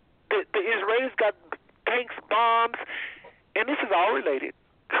nothing. The Israelis got tanks, bombs, and this is all related.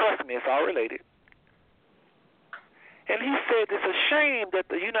 Trust me, it's all related. And he said it's a shame that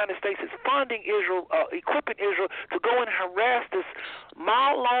the United States is funding Israel, equipping Israel to go and harass this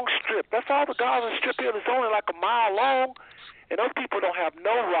mile-long strip. That's all the Gaza Strip is. It's only like a mile long, and those people don't have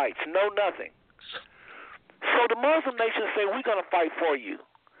no rights, no nothing. So the Muslim nations say, we're going to fight for you.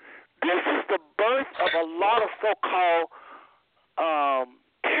 This is the birth of a lot of so-called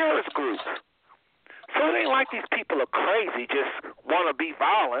terrorist groups. So it ain't like these people are crazy, just want to be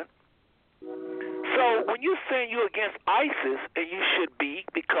violent. So when you're saying you're against ISIS, and you should be,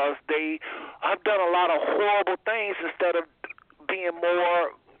 because they have done a lot of horrible things instead of being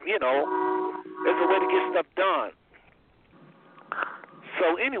more, as a way to get stuff done.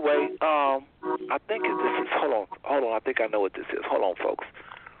 So anyway, I think this is. Hold on. I think I know what this is. Hold on, folks.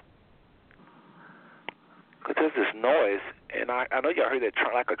 Because there's this noise, and I know y'all heard that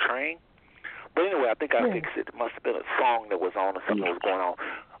like a train. But anyway, I think I fixed it. It must have been a song that was on or something that was going on.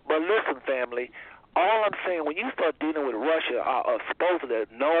 But listen, family, all I'm saying, when you start dealing with Russia, supposedly a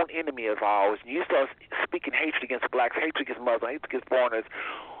known enemy of ours, and you start speaking hatred against blacks, hatred against Muslims, hatred against foreigners,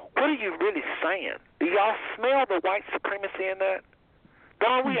 what are you really saying? Do y'all smell the white supremacy in that?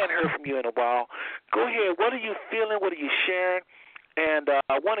 Don, we hadn't heard from you in a while. Go ahead. What are you feeling? What are you sharing? And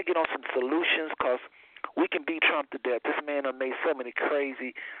I want to get on some solutions because we can beat Trump to death. This man has made so many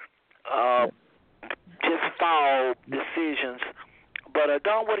crazy, just foul decisions. But,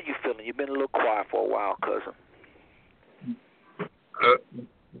 Don, what are you feeling? You've been a little quiet for a while, cousin.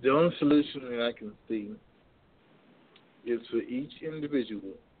 The only solution that I can see is for each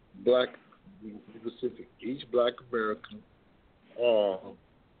individual, black, specific, each black American or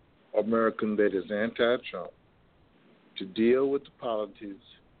American that is anti-Trump, to deal with the politics,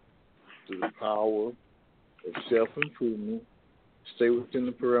 to the power of self-improvement, stay within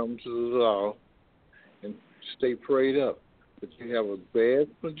the parameters of the law, and stay prayed up. But you have a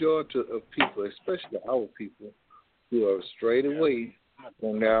vast majority of people, especially our people, who are straight away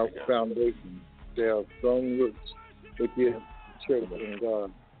from their foundation. They have strong roots within the church and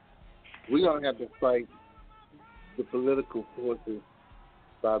God. We don't have to fight the political forces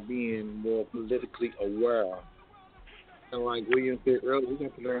by being more politically aware. And like William said earlier, we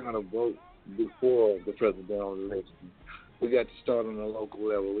have to learn how to vote before the presidential election. We got to start on the local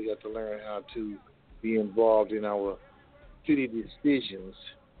level. We got to learn how to be involved in our city decisions.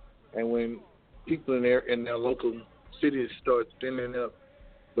 And when people in their local cities start standing up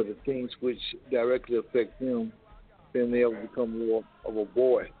for the things which directly affect them, then they'll become more of a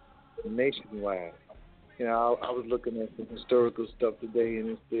voice nationwide. You know, I was looking at some historical stuff today, and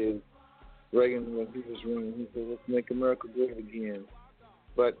it says Reagan, when he was running, he said, "Let's make America great again."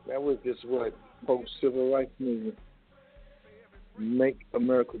 But that was just what post-civil rights movement, make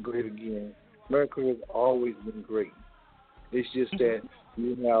America great again. America has always been great. It's just that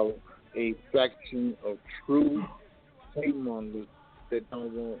you have a faction of true hate-mongers that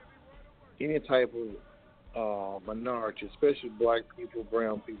don't want any type of minority, especially black people,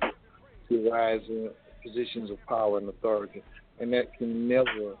 brown people, to rise in positions of power and authority. And that can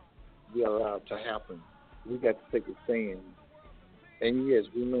never be allowed to happen. We got to take a stand. And yes,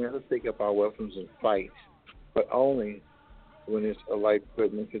 we may have to take up our weapons and fight, but only when it's a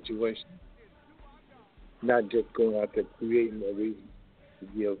life-threatening situation. Not just going out there creating a reason to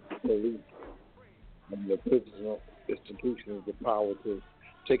give police and the prison institutions the power to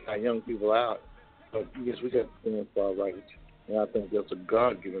take our young people out. But yes, we got to stand for our rights, and I think that's a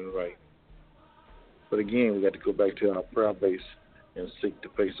God-given right. But again, we got to go back to our prayer base and seek the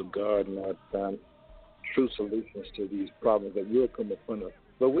face of God and not find true solutions to these problems that will come upon us.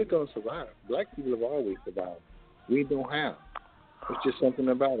 But we're going to survive. Black people have always survived. We don't have. It's just something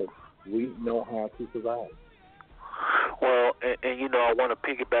about it. We know how to survive. Well, and you know, I want to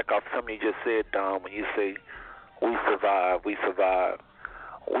piggyback off something you just said, Don, when you say we survive, we survive.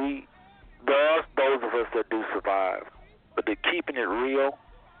 There are those of us that do survive, but they're keeping it real.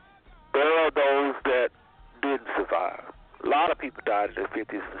 There are those that didn't survive. A lot of people died in their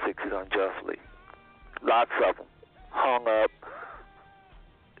 50s and 60s unjustly. Lots of them hung up,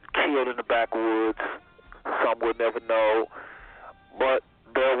 killed in the backwoods. Some would never know. But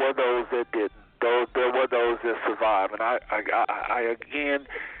there were those that didn't. There were those that survived. And I again,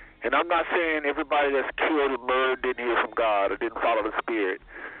 and I'm not saying everybody that's killed and murdered didn't hear from God or didn't follow the Spirit.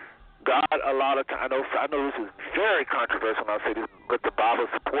 God, a lot of times, I know this is very controversial when I say this, but the Bible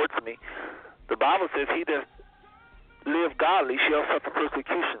supports me. The Bible says, "He that live godly shall suffer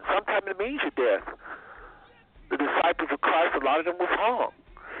persecution." Sometimes it means your death. The disciples of Christ, a lot of them was hung.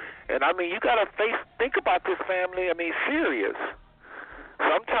 And I mean, you got to think about this, family. I mean, serious.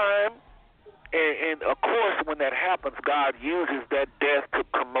 Sometimes, and of course, when that happens, God uses that death to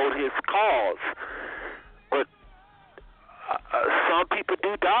promote His cause. But some people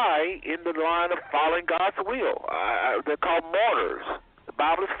do die in the line of following God's will. They're called martyrs. The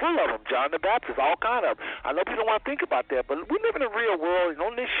Bible is full of them. John the Baptist, all kind of them. I know people don't want to think about that, but we live in a real world, and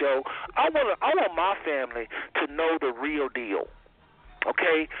on this show, I want my family to know the real deal.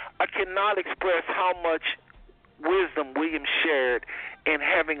 Okay? I cannot express how much wisdom William shared in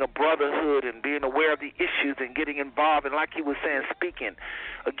having a brotherhood and being aware of the issues and getting involved, and like he was saying, speaking.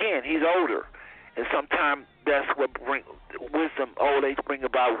 Again, he's older, And sometimes that's what bring wisdom, old age bring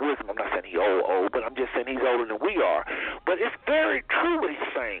about wisdom. I'm not saying he's old, but I'm just saying he's older than we are. But it's very true what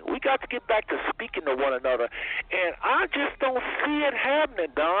he's saying. We got to get back to speaking to one another. And I just don't see it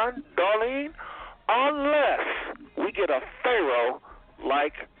happening, Darlene, unless we get a Pharaoh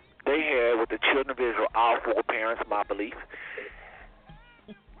like they had with the children of Israel, our foreparents, my belief,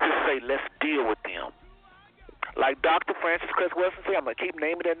 to say, let's deal with them. Like Dr. Frances Cress Welsing said, I'm going to keep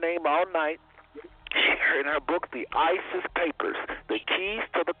naming that name all night. In her book, The ISIS Papers, The Keys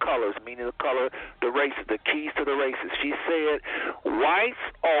to the Colors, meaning the color, the races, the keys to the races, she said, whites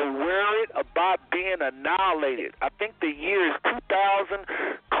are worried about being annihilated. I think the year is 2021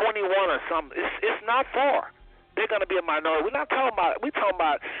 or something. It's not far. They're going to be a minority. We're talking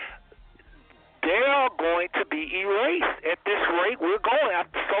about they are going to be erased at this rate we're going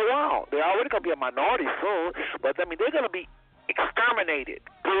after so long. They're already going to be a minority soon, but I mean they're going to be exterminated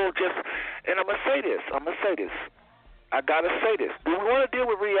through just. And I'm gonna say this. I gotta say this. Do we want to deal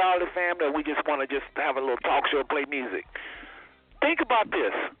with reality, family, or we just want to just have a little talk show and play music? Think about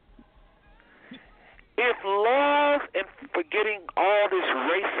this. If love and forgetting all this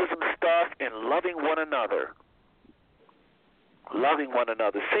racism stuff and loving one another,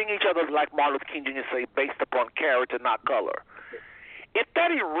 seeing each other like Martin Luther King Jr. say, based upon character, not color. If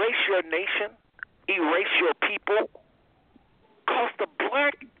that erase your nation, erase your people, because the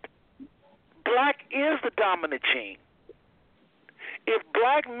black is the dominant gene. If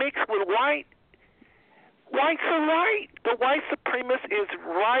black mixed with white, whites are right. The white supremacist is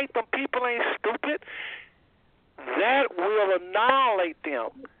right. Them people ain't stupid. That will annihilate them.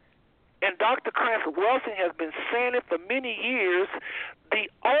 And Dr. Frances Welsing has been saying it for many years. The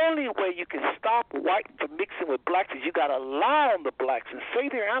only way you can stop white from mixing with blacks is you got to lie on the blacks and say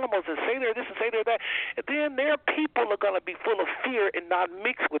they're animals and say they're this and say they're that. And then their people are going to be full of fear and not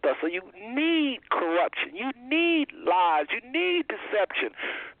mix with us. So you need corruption. You need lies. You need deception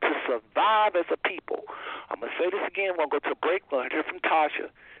to survive as a people. I'm going to say this again. We're going to go to a break. We're going to hear from Tasha.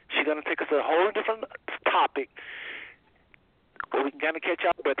 She's going to take us to a whole different topic. But we can kind of catch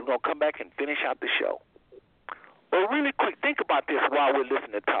our breath. We're going to come back and finish out the show. Well, really quick, think about this while we're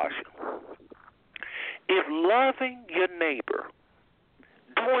listening to Tasha. If loving your neighbor,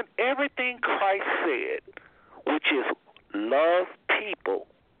 doing everything Christ said, which is love people,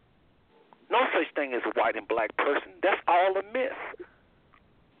 no such thing as a white and black person, that's all a myth.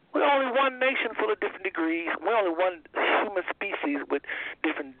 We're only one nation full of different degrees. We're only one human species with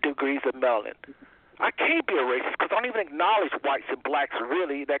different degrees of melanin. I can't be a racist because I don't even acknowledge whites and blacks,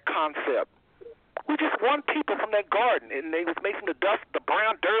 really, that concept. We're just one people from that garden, and they was making the dust, the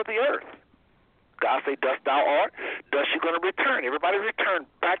brown dirt of the earth. God say, dust thou art, dust you're going to return. Everybody return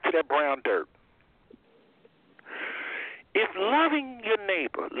back to that brown dirt. If loving your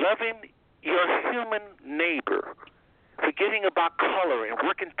neighbor, loving your human neighbor, forgetting about color and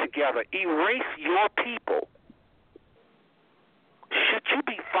working together, erase your people, should you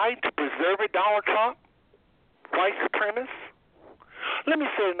be fighting to preserve it, Donald Trump? White supremacist? Let me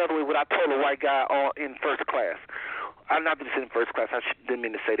say it another way what I told a white guy in first class. I'm not going to say in first class. I didn't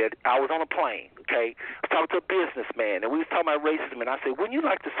mean to say that. I was on a plane, okay? I was talking to a businessman, and we was talking about racism, and I said, wouldn't you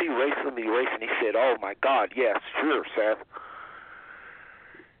like to see racism erased? And he said, oh, my God, yes, sure, Seth.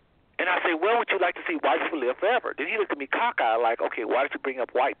 And I said, well, would you like to see white people live forever? Then he looked at me cockeyed like, okay, why did you bring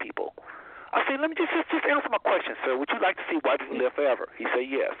up white people? I said, let me just answer my question, sir. Would you like to see white people live forever? He said,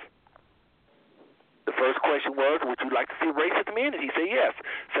 yes. The first question was, would you like to see racism ended? He said, yes.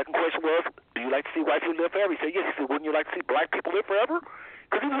 Second question was, do you like to see white people live forever? He said, yes. He said, wouldn't you like to see black people live forever?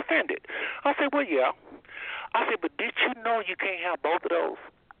 Because he was offended. I said, well, yeah. I said, but did you know you can't have both of those?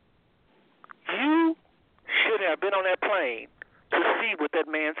 You should have been on that plane to see what that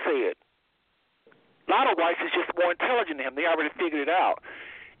man said. A lot of whites is just more intelligent than him. They already figured it out.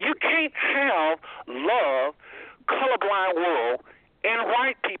 You can't have love, colorblind world, and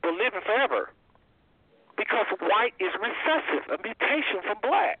white people living forever. Because white is recessive, a mutation from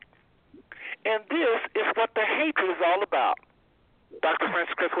black. And this is what the hatred is all about. Dr.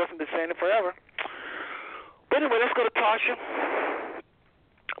 Frances Cress Welsing been saying it forever. But anyway, let's go to Tasha.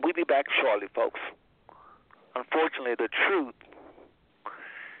 We'll be back shortly, folks. Unfortunately, the truth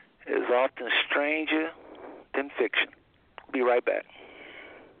is often stranger than fiction. Be right back.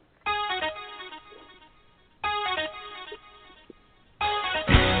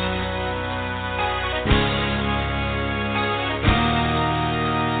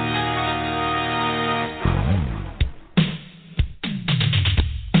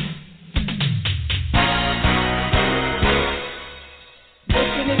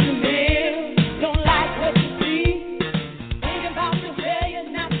 Don't like what you see. Think about the way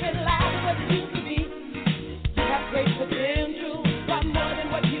you're not realize what you could be.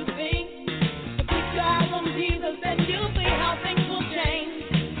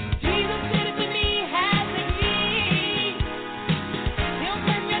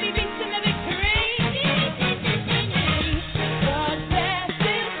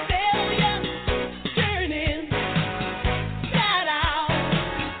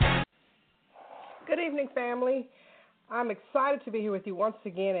 I'm excited to be here with you once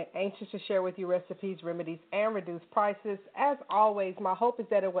again and anxious to share with you recipes, remedies, and reduced prices. As always, my hope is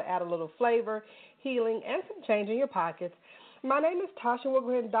that it will add a little flavor, healing, and some change in your pockets. My name is Tasha. We'll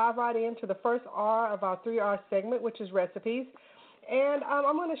go ahead and dive right into the first R of our 3R segment, which is recipes. And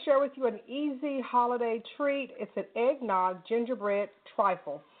I'm going to share with you an easy holiday treat. It's an eggnog gingerbread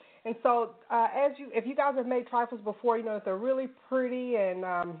trifle. And so if you guys have made trifles before, you know that they're really pretty. And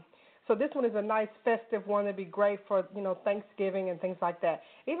so this one is a nice festive one. It'd be great for, Thanksgiving and things like that.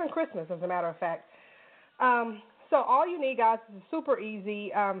 Even Christmas, as a matter of fact. So all you need, guys, is super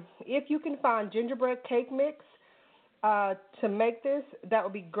easy. If you can find gingerbread cake mix to make this, that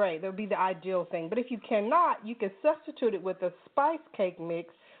would be great. That would be the ideal thing. But if you cannot, you can substitute it with a spice cake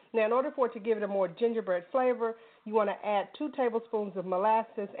mix. Now, in order for it to give it a more gingerbread flavor, you want to add 2 tablespoons of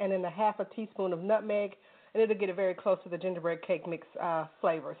molasses and then a half a teaspoon of nutmeg, and it'll get it very close to the gingerbread cake mix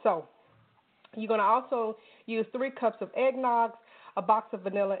flavor. So you're going to also use 3 cups of eggnog, a box of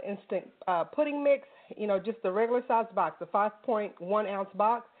vanilla instant pudding mix, just the regular size box, the 5.1-ounce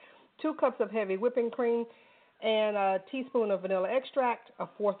box, 2 cups of heavy whipping cream, and a teaspoon of vanilla extract, a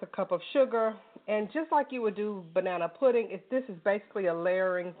fourth a cup of sugar, and just like you would do banana pudding, this is basically a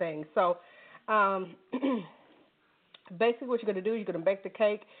layering thing. So basically what you're going to do, you're going to bake the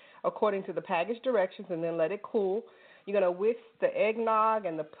cake according to the package directions and then let it cool. You're going to whisk the eggnog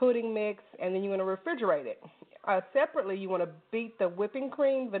and the pudding mix, and then you're going to refrigerate it. Separately, you want to beat the whipping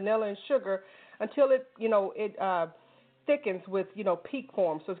cream, vanilla, and sugar until it thickens with, peak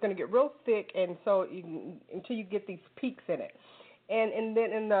form. So it's going to get real thick, and so until you get these peaks in it. And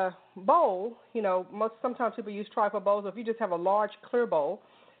then in the bowl, sometimes people use trifle bowls. If you just have a large clear bowl,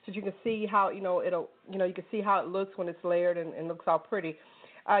 so you can see how you can see how it looks when it's layered and looks all pretty.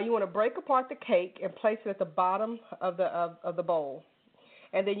 You want to break apart the cake and place it at the bottom of the bowl,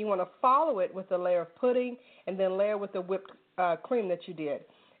 and then you want to follow it with a layer of pudding, and then layer with the whipped cream that you did.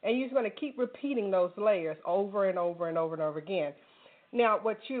 And you're just going to keep repeating those layers over and over and over and over again. Now,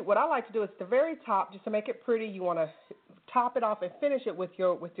 what I like to do is at the very top, just to make it pretty, you want to top it off and finish it with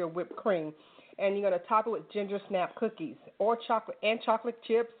your whipped cream. And you're going to top it with ginger snap cookies or chocolate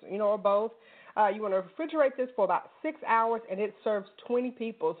chips, or both. You want to refrigerate this for about 6 hours, and it serves 20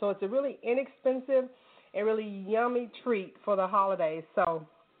 people. So it's a really inexpensive and really yummy treat for the holidays. So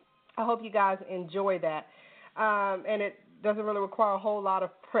I hope you guys enjoy that. And it doesn't really require a whole lot of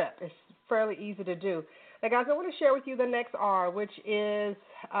prep. It's fairly easy to do. Now, guys, I want to share with you the next R, which is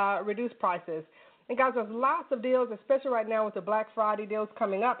reduced prices. And, guys, there's lots of deals, especially right now with the Black Friday deals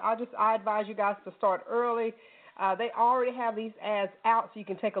coming up. I advise you guys to start early. They already have these ads out, so you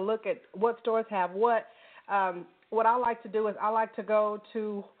can take a look at what stores have what. What I like to do is I like to go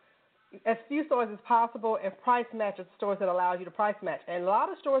to as few stores as possible and price match at stores that allow you to price match. And a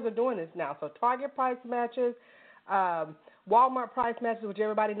lot of stores are doing this now. So Target price matches, Walmart price matches, which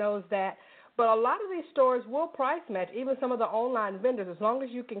everybody knows that. But a lot of these stores will price match, even some of the online vendors, as long as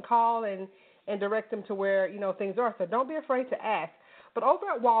you can call and direct them to where, things are. So don't be afraid to ask. But over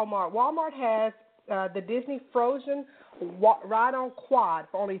at Walmart has the Disney Frozen ride-on quad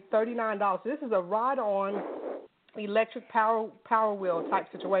for only $39. So this is a ride-on electric power wheel type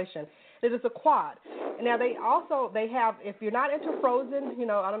situation. It is a quad. Now they have, if you're not into Frozen,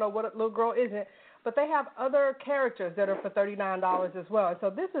 I don't know what a little girl isn't, but they have other characters that are for $39 as well. And so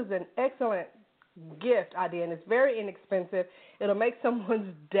this is an excellent gift idea, and it's very inexpensive. It'll make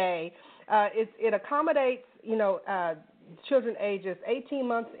someone's day. It accommodates, children ages 18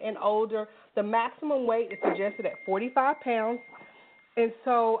 months and older. The maximum weight is suggested at 45 pounds. And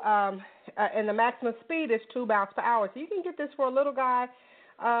so, and the maximum speed is 2 miles per hour. So you can get this for a little guy,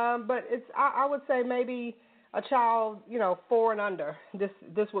 but I would say maybe a child, 4 and under.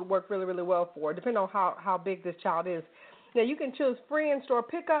 This would work really, really well for, depending on how big this child is. Now, you can choose free in-store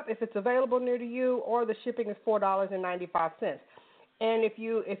pickup if it's available near to you, or the shipping is $4.95. And if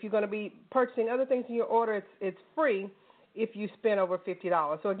you're going to be purchasing other things in your order, it's free if you spend over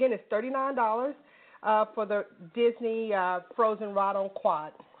 $50. So, again, it's $39 for the Disney Frozen Ride-on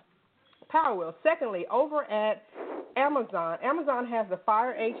Quad Power Wheel. Secondly, over at Amazon has the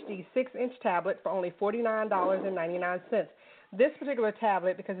Fire HD 6-inch tablet for only $49.99. This particular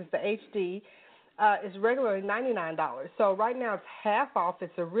tablet, because it's the HD, is regularly $99. So right now it's half off.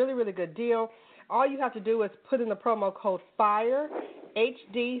 It's a really, really good deal. All you have to do is put in the promo code FIRE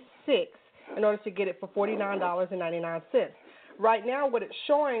HD6 in order to get it for $49.99. Right now, what it's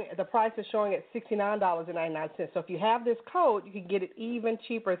showing, the price is showing at $69.99. So if you have this code, you can get it even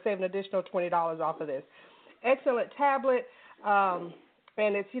cheaper, save an additional $20 off of this. Excellent tablet, and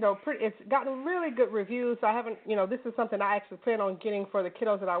it's it's gotten really good reviews. So I haven't, this is something I actually plan on getting for the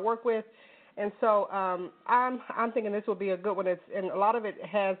kiddos that I work with. And so I'm thinking this will be a good one. And a lot of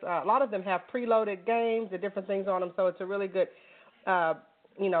them have preloaded games and different things on them. So it's a really good, camera.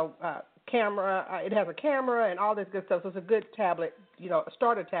 It has a camera and all this good stuff. So it's a good tablet, a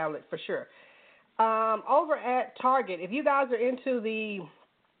starter tablet for sure. Over at Target, if you guys are into the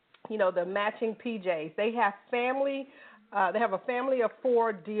matching PJs, they have they have a family of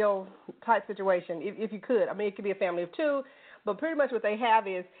 4 deal type situation. If you could, I mean, it could be a family of 2, but pretty much what they have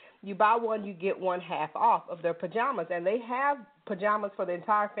is you buy one, you get one half off of their pajamas, and they have pajamas for the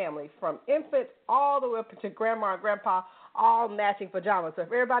entire family, from infant all the way up to grandma and grandpa, all matching pajamas. So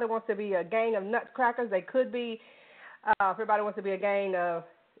if everybody wants to be a gang of nutcrackers, they could be. If everybody wants to be a gang of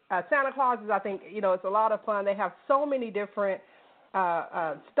Santa Clauses, I think, it's a lot of fun. They have so many different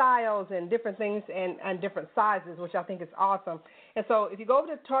styles and different things and different sizes, which I think is awesome. And so if you go over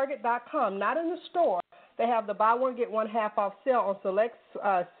to Target.com, not in the store, they have the buy one, get one half off sale on select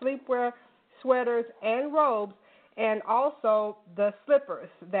sleepwear, sweaters, and robes, and also the slippers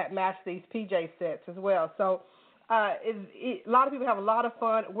that match these PJ sets as well. So a lot of people have a lot of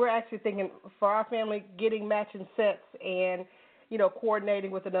fun. We're actually thinking for our family getting matching sets and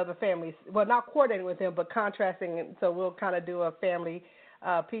coordinating with another family. Well, not coordinating with them, but contrasting. And so we'll kind of do a family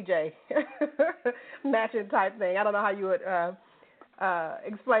PJ matching type thing. I don't know how you would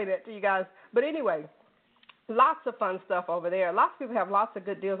explain it to you guys. But anyway, lots of fun stuff over there. Lots of people have lots of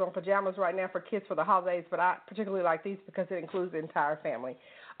good deals on pajamas right now for kids for the holidays, but I particularly like these because it includes the entire family.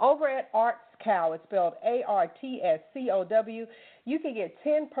 Over at Arts Cow, it's spelled ARTSCOW, you can get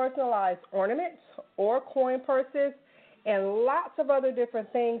 10 personalized ornaments or coin purses and lots of other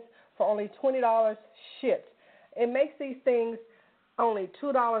different things for only $20 shipped. It makes these things only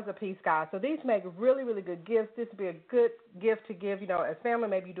 $2 a piece, guys. So these make really, really good gifts. This would be a good gift to give, as family.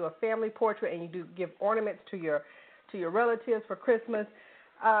 Maybe you do a family portrait and you do give ornaments to your relatives for Christmas.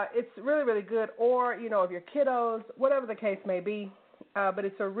 It's really, really good. Or, if your kiddos, whatever the case may be. But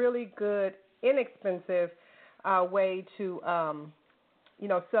it's a really good, inexpensive way to,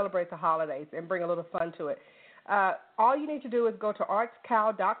 celebrate the holidays and bring a little fun to it. All you need to do is go to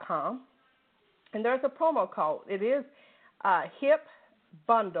artscow.com, and there's a promo code. It is HIP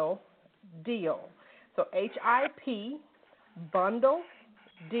Bundle Deal. So HIP Bundle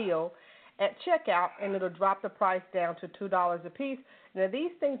Deal at checkout, and it'll drop the price down to $2 a piece. Now,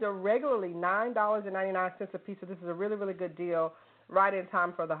 these things are regularly $9.99 a piece, so this is a really, really good deal right in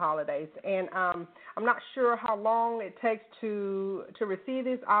time for the holidays. And I'm not sure how long it takes to receive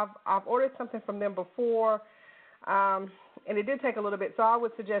this. I've ordered something from them before, and it did take a little bit. So I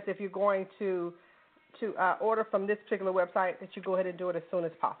would suggest if you're going to order from this particular website that you go ahead and do it as soon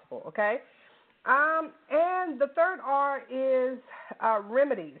as possible, okay? And the third R is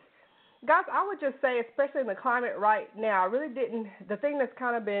remedies. Guys, I would just say, especially in the climate right now, the thing that's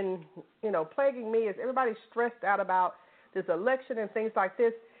kind of been, plaguing me is everybody's stressed out about this election and things like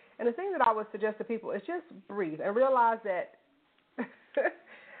this. And the thing that I would suggest to people is just breathe and realize that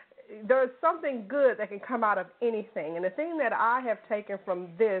there's something good that can come out of anything. And the thing that I have taken from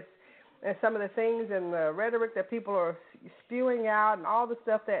this and some of the things and the rhetoric that people are spewing out and all the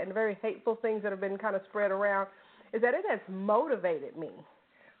stuff and the very hateful things that have been kind of spread around is that it has motivated me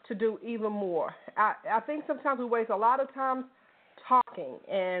to do even more. I think sometimes we waste a lot of time talking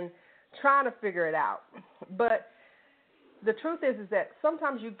and trying to figure it out. But the truth is that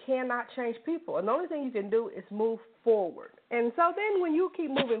sometimes you cannot change people, and the only thing you can do is move forward. And so then when you keep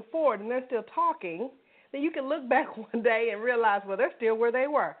moving forward and they're still talking, then you can look back one day and realize, well, they're still where they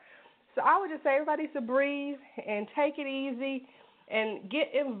were. So I would just say everybody should breathe and take it easy and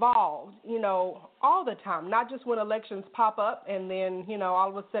get involved, all the time, not just when elections pop up and then, all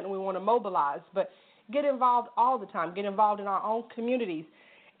of a sudden we want to mobilize, but get involved all the time, get involved in our own communities.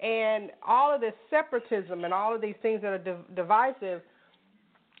 And all of this separatism and all of these things that are divisive,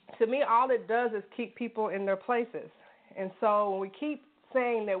 to me, all it does is keep people in their places. And so when we keep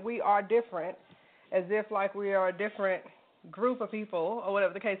saying that we are different, as if like we are a different group of people or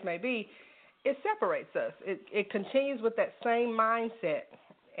whatever the case may be, it separates us. It continues with that same mindset,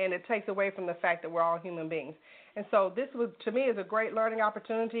 and it takes away from the fact that we're all human beings. And so this, to me, is a great learning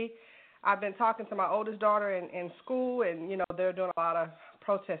opportunity. I've been talking to my oldest daughter in school, and, they're doing a lot of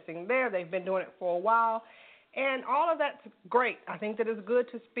protesting there. They've been doing it for a while, and all of that's great. I think that it's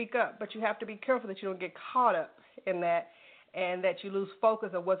good to speak up, but you have to be careful that you don't get caught up in that and that you lose focus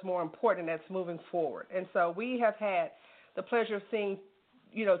of what's more important, that's moving forward. And so we have had the pleasure of seeing,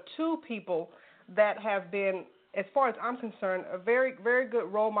 two people that have been, as far as I'm concerned, are very, very good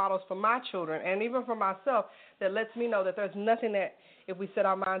role models for my children and even for myself, that lets me know that there's nothing that if we set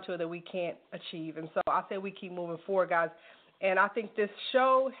our mind to it that we can't achieve. And so I say we keep moving forward, guys. And I think this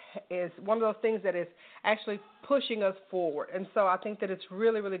show is one of those things that is actually pushing us forward. And so I think that it's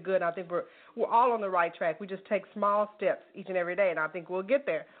really, really good. And I think we're all on the right track. We just take small steps each and every day, and I think we'll get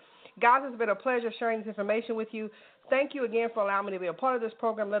there. Guys, it's been a pleasure sharing this information with you. Thank you again for allowing me to be a part of this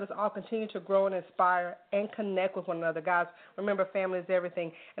program. Let us all continue to grow and inspire and connect with one another. Guys, remember, family is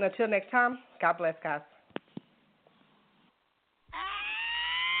everything. And until next time, God bless, guys.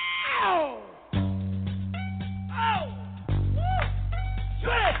 Ow! Oh!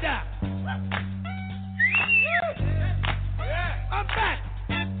 Shut down! I'm back!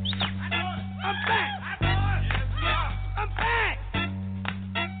 I'm back! I'm back!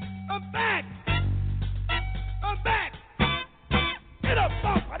 I'm back! I'm back! Get up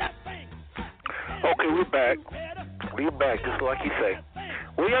off of that thing! Okay, we're back. We're back, just like you say.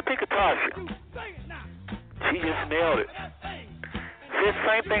 What do y'all think of Tasha? She just nailed it. Said the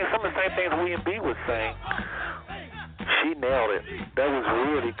same thing, some of the same things William B. was saying. She nailed it. That was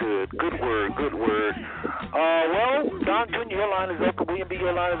really good. Good word, good word. Well, Don Jr., your line is open. William B.,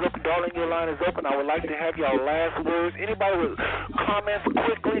 your line is open. Darling, your line is open. I would like to have y'all last words. Anybody with comments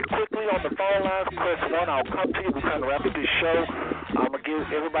quickly on the phone lines, press 1. I'll come to you. We're trying to wrap up this show. I'm going to give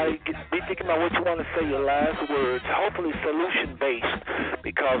everybody, be thinking about what you want to say, your last words. Hopefully solution-based,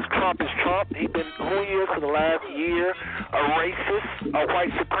 because Trump is Trump. He's been who he is for the last year, a racist, a white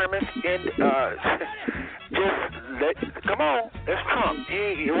supremacist, and come on, that's Trump.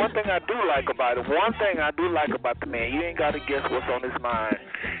 One thing I do like about the man, you ain't got to guess what's on his mind.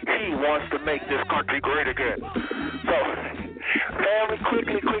 He wants to make this country great again. So, family,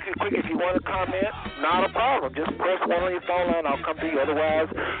 quickly, if you want to comment, not a problem. Just press 1 on your phone line, I'll come to you. Otherwise,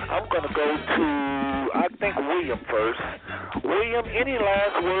 I'm going to go to, I think, William first. William, any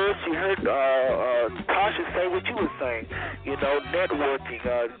last words? You heard Tasha say what you were saying. You know, networking,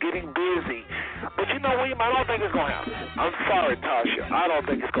 getting busy. But you know, William, I don't think it's going to happen. I'm sorry, Tasha. I don't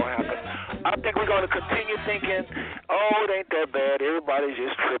think it's going to happen. I think we're going to continue thinking, oh, it ain't that bad. Everybody's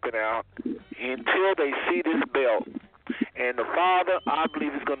just tripping out until they see this belt. And the Father, I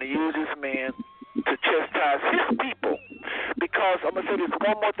believe, is going to use this man to chastise his people. Because I'm going to say this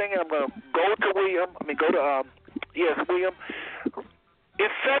one more thing, and I'm going to go to William. William.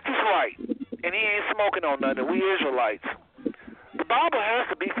 If Seth is right, and he ain't smoking on nothing, we Israelites, the Bible has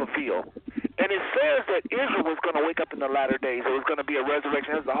to be fulfilled. And it says that Israel was going to wake up in the latter days. It was going to be a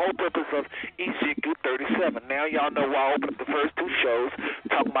resurrection. That's the whole purpose of Ezekiel 37. Now y'all know why I opened up the first 2 shows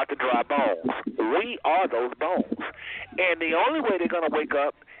talking about the dry bones. We are those bones. And the only way they're going to wake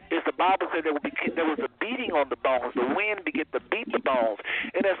up is the Bible said there was a beating on the bones. The wind began to beat the bones.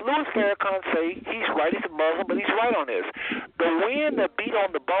 And as Louis Farrakhan say, he's right. He's a Muslim, but he's right on this. The wind that beat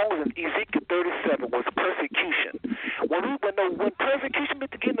on the bones in Ezekiel 37 was persecution. When persecution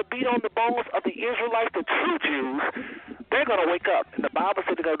began to beat on the bones of the Israelites, the true Jews, they're going to wake up. And the Bible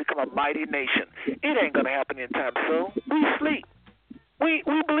said they're going to become a mighty nation. It ain't going to happen anytime soon. We sleep. We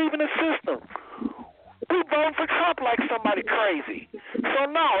believe in the system. We vote for Trump like somebody crazy. So,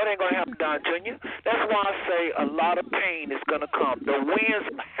 no, it ain't going to happen, Don Jr. That's why I say a lot of pain is going to come. The winds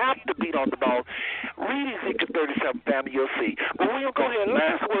have to beat on the bone. Read Ezekiel 37, family, you'll see. But William, go ahead.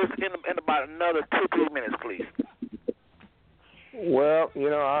 Last words in about another 2-3 minutes, please. Well, you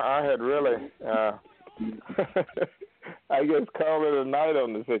know, I had really, I guess, called it a night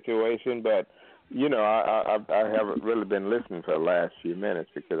on the situation, but, you know, I haven't really been listening for the last few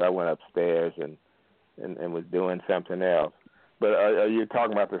minutes because I went upstairs and was doing something else. But are you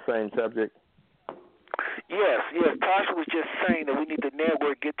talking about the same subject? Yes. Tasha was just saying that we need to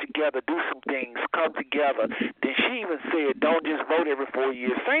network, get together, do some things, come together. Then she even said, don't just vote every 4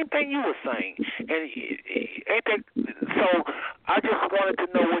 years. Same thing you were saying. And ain't that so? I just wanted to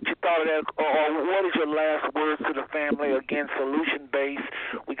know what you thought of that, or what is your last words to the family? Again, solution based.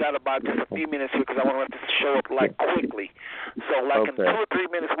 We got about just a few minutes here because I want to show up like quickly. So, like in 2 or 3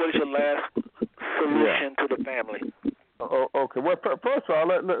 minutes, what is your last solution to the family? Okay. Well, first of all,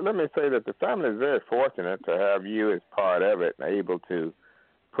 let me say that the family is very fortunate to have you as part of it and able to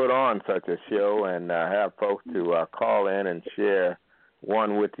put on such a show and have folks to call in and share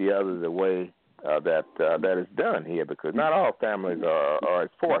one with the other the way that is done here, because not all families are as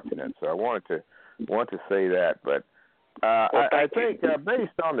fortunate. So I want to say that. But I think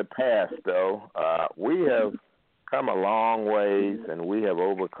based on the past, though, we have come a long ways and we have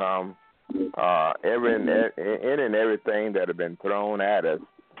overcome everything that have been thrown at us.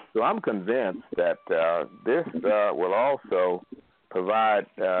 So I'm convinced that this will also provide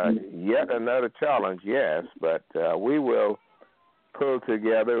yet another challenge, yes, but we will pull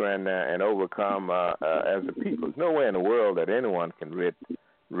together and overcome as a people. There's no way in the world that anyone can rid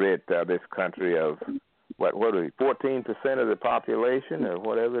this country of what are we, 14% of the population, or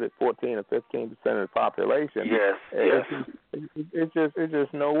whatever it is, 14 or 15% of the population. Yes. It's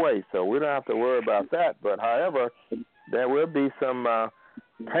just no way. So we don't have to worry about that. But however, there will be some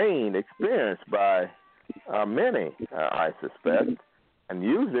pain experienced by many, I suspect, and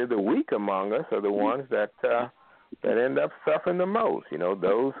usually the weak among us are the ones that end up suffering the most. You know,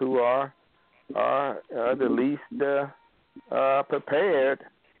 those who are the least prepared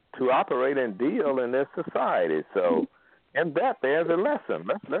to operate and deal in this society. So, in that, there's a lesson.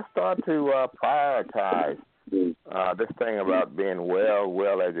 Let's start to prioritize this thing about being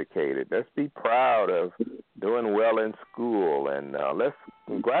well educated. Let's be proud of doing well in school, and let's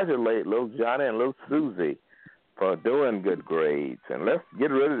congratulate little Johnny and little Susie for doing good grades. And let's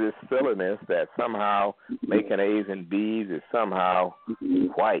get rid of this silliness that somehow making A's and B's is somehow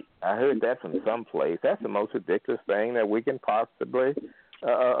white. I heard that from someplace. That's the most ridiculous thing that we can possibly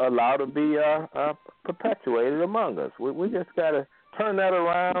allow to be perpetuated among us. We just got to turn that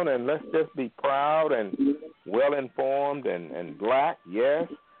around, and let's just be proud and well-informed and black, yes,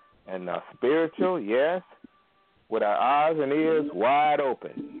 and spiritual, yes, with our eyes and ears wide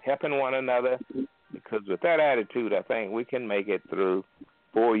open, helping one another, because with that attitude, I think we can make it through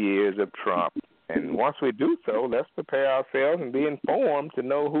 4 years of Trump. And once we do so, let's prepare ourselves and be informed to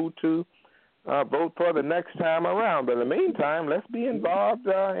know who to vote for the next time around. But in the meantime, let's be involved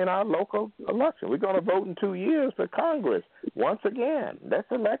in our local election. We're going to vote in 2 years for Congress once again. Let's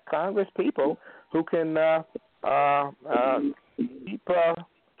elect Congress people who can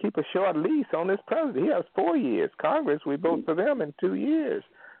keep a short lease on this president. He has 4 years. Congress, we vote for them in 2 years.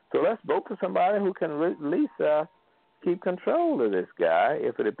 So let's vote for somebody who can at least keep control of this guy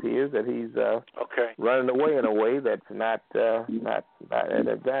if it appears that he's running away in a way that's not an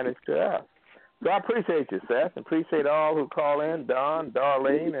advantage to us. So I appreciate you, Seth. Appreciate all who call in, Don,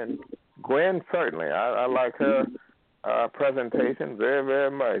 Darlene, and Gwen, certainly. I like her presentation very,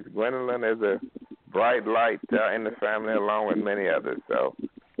 very much. Gwendolyn is a bright light in the family along with many others. So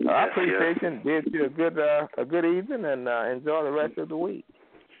I appreciate you and bid you a good evening and enjoy the rest of the week.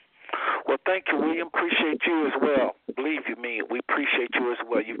 Well, thank you, William. Appreciate you as well. Believe you me, we appreciate you as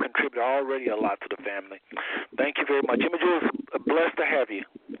well. You've contributed already a lot to the family. Thank you very much. Images, blessed to have you.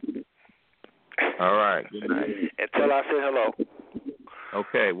 All right. Good night. And tell I said hello.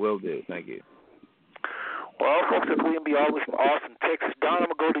 Okay, will do. Thank you. Well, folks, it's William B. Always from Austin, Texas. Don, I'm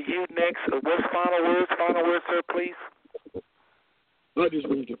going to go to you next. What's final words? Final words, sir, please. I just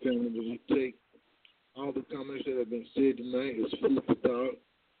want the family to take all the comments that have been said tonight as food for thought.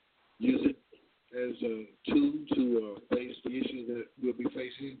 Use it as a tool to face the issues that we'll be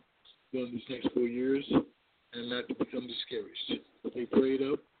facing during these next 4 years, and not to become discouraged. Stay prayed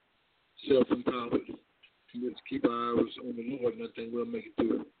up, self-empowered, and let's keep our eyes on the Lord, and I think we'll make it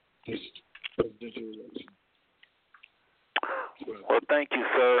through this presidential election. Well, thank you,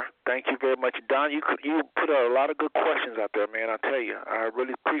 sir. Thank you very much. Don, you put a lot of good questions out there, man. I tell you, I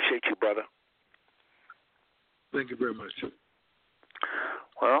really appreciate you, brother. Thank you very much.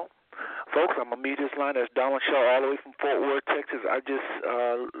 Well, folks, I'm going to meet this line. That's Donald Shaw all the way from Fort Worth, Texas. I just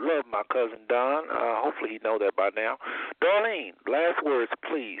love my cousin Don. Hopefully he knows that by now. Darlene, last words,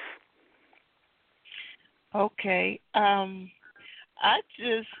 please. Okay. I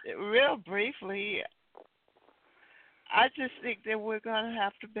just, real briefly, I just think that we're going to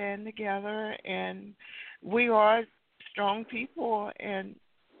have to band together, and we are strong people, and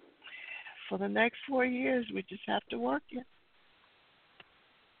for the next 4 years, we just have to work it.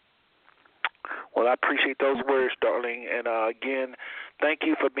 Well, I appreciate those words, Darlene. And, again, thank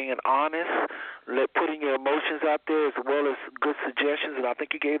you for being honest, putting your emotions out there as well as good suggestions. And I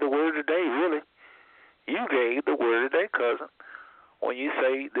think you gave the word of the day, really. You gave the word of the day, cousin, when you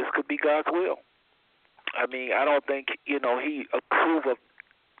say this could be God's will. I mean, I don't think, he approved of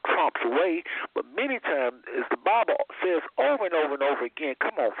Trump's way, but many times, as the Bible says over and over and over again,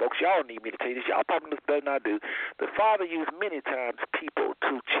 come on, folks, y'all need me to tell you this. Y'all probably know this better than I do. The Father used many times people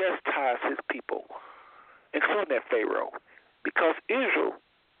to chastise his people, including that Pharaoh, because Israel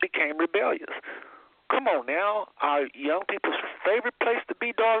became rebellious. Come on now, our young people's favorite place to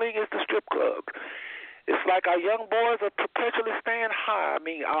be, darling, is the strip club. It's like our young boys are perpetually staying high. I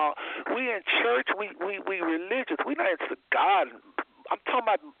mean, we in church, we religious. We're not into God. I'm talking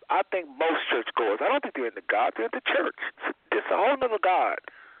about, I think most churchgoers, I don't think they're into God. They're into church. It's a whole other God.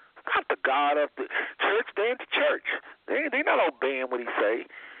 It's not the God of the church. They're into church. They're not obeying what he say.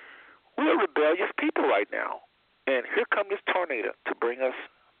 We're rebellious people right now. And here comes this tornado to bring us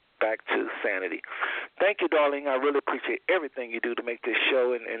back to sanity. Thank you, darling. I really appreciate everything you do to make this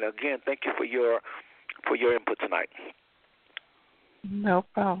show. And again, thank you for your input tonight. No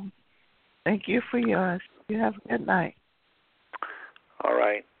problem. Thank you for yours. You have a good night. All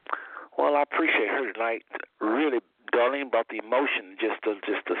right. Well, I appreciate her tonight. Really, Darlene brought the emotion, just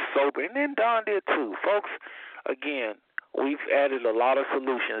the sober, and then Don did too, folks. Again, we've added a lot of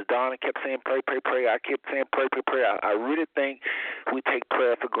solutions. Donna kept saying pray, pray, pray. I kept saying pray, pray, pray. I really think we take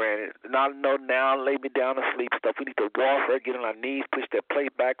prayer for granted. Not no now, lay me down to sleep stuff. We need to warfare, get on our knees, push that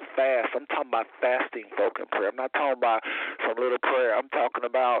plate back fast. I'm talking about fasting, folk, in prayer. I'm not talking about some little prayer. I'm talking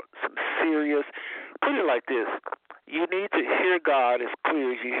about some serious. Put it like this. You need to hear God as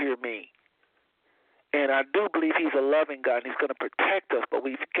clear as you hear me. And I do believe he's a loving God and he's going to protect us, but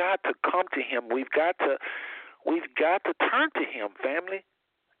we've got to come to him. We've got to turn to him, family.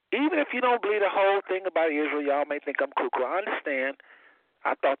 Even if you don't believe the whole thing about Israel, y'all may think I'm cuckoo. I understand.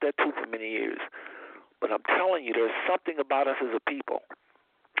 I thought that too for many years. But I'm telling you, there's something about us as a people.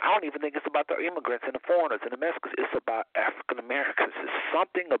 I don't even think it's about the immigrants and the foreigners and the Mexicans. It's about African Americans. There's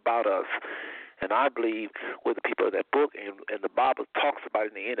something about us. And I believe with the people of that book and the Bible talks about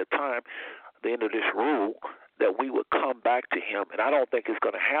in the end of time, the end of this rule, that we would come back to him. And I don't think it's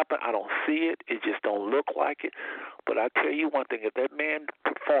going to happen. I don't see it. It just don't look like it. But I tell you one thing, if that man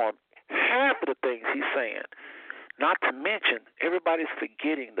performed half of the things he's saying, not to mention everybody's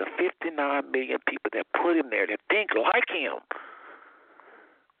forgetting the 59 million people that put him there, that think like him,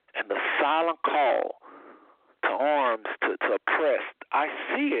 and the silent call to arms, to oppress. I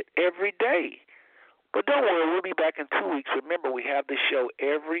see it every day. But don't worry, we'll be back in 2 weeks. Remember, we have this show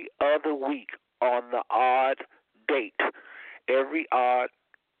every other week on the odd date. Every odd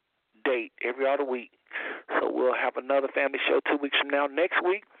date, every other week. So we'll have another family show 2 weeks from now. Next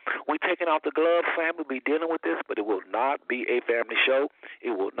week, we're taking off the gloves, family. We'll be dealing with this, but it will not be a family show.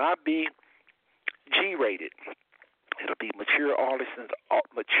 It will not be G-rated. It'll be mature audiences.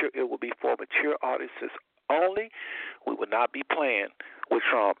 It will be for mature audiences only. We will not be playing with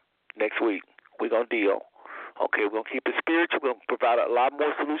Trump next week. We're going to deal. Okay, we're going to keep it spiritual. We're going to provide a lot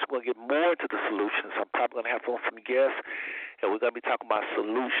more solutions. We're going to get more into the solutions. I'm probably going to have some guests, and we're going to be talking about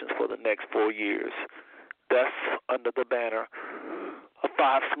solutions for the next 4 years. That's under the banner of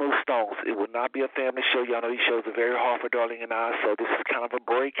Five Smooth Stones. It will not be a family show. Y'all know these shows are very hard for Darlene and I, so this is kind of a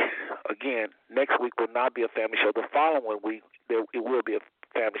break. Again, next week will not be a family show. The following week, it will be a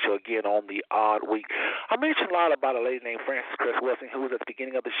family show again on the odd week. I mentioned a lot about a lady named Frances Cress Welsing, who was at the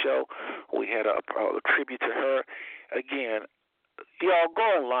beginning of the show. We had a tribute to her. Again, y'all go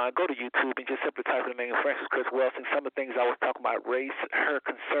online, go to YouTube, and just simply type in the name of Frances Cress Welsing. Some of the things I was talking about, race, her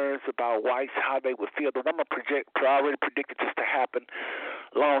concerns about whites, how they would feel. The woman already predicted this to happen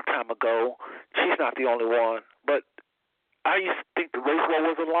a long time ago. She's not the only one. But I used to think the race war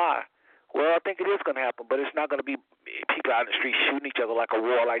was a lie. Well, I think it is going to happen, but it's not going to be people out in the street shooting each other like a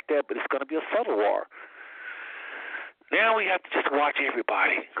war like that, but it's going to be a subtle war. Now we have to just watch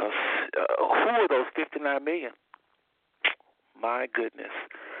everybody, because who are those 59 million? My goodness.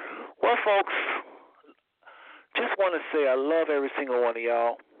 Well, folks, just want to say I love every single one of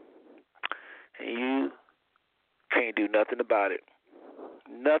y'all, and you can't do nothing about it.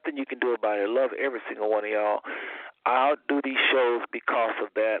 Nothing you can do about it. I love every single one of y'all. I'll do these shows because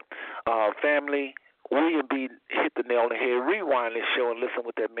of that. Family, William B. hit the nail on the head. Rewind this show and listen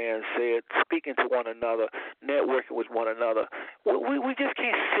what that man said, speaking to one another, networking with one another. We just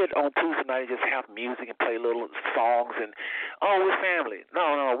can't sit on Tuesday night and just have music and play little songs and, we're family.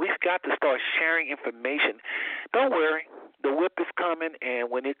 No, we've got to start sharing information. Don't worry. The whip is coming, and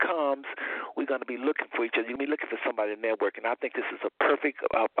when it comes, we're going to be looking for each other. You're going to be looking for somebody to network, and I think this is a perfect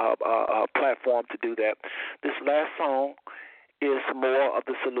platform to do that. This last song is more of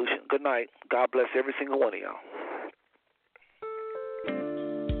the solution. Good night. God bless every single one of y'all.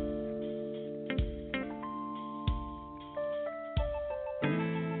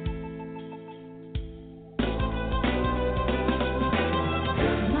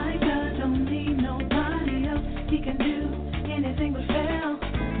 My God don't need nobody else. He can do anything but fail.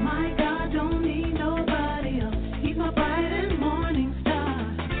 My God don't need nobody else. He's my bright and morning star.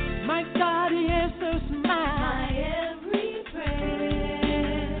 My God, he answers my every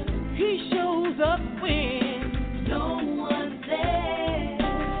prayer. He shows up when no one's there.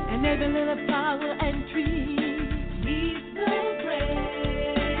 And every little flower and tree needs the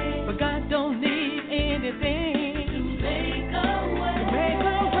rain. But God don't need anything to make a way. To make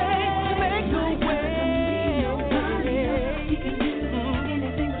a way, to make a way. Nobody else. He can do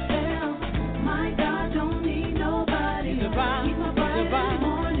anything but fail. My God don't need nobody else. He's my bright and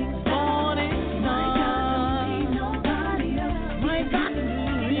morning star. My God don't need nobody else. My God can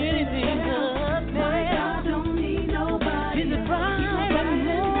do anything but fail. My God don't need nobody else. He's a bright and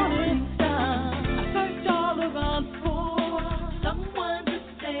morning star. I searched all around for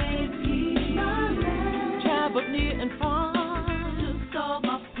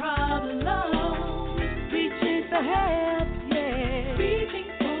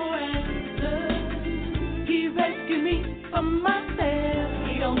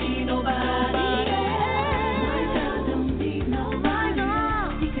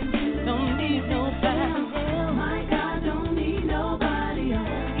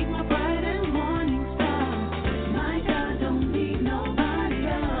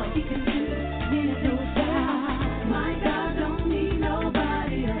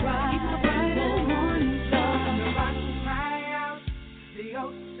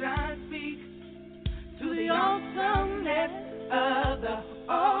ocean speak to the awesomeness of the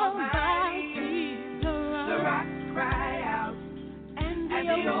Almighty. The rocks cry out, and the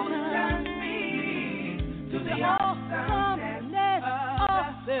ocean speak to the awesomeness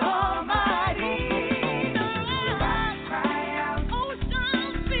of the Almighty. The rocks cry out, ocean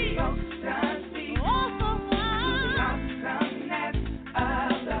speak to the awesomeness of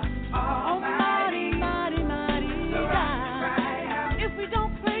the Almighty. The rocks cry out, if we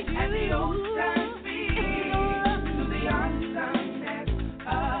don't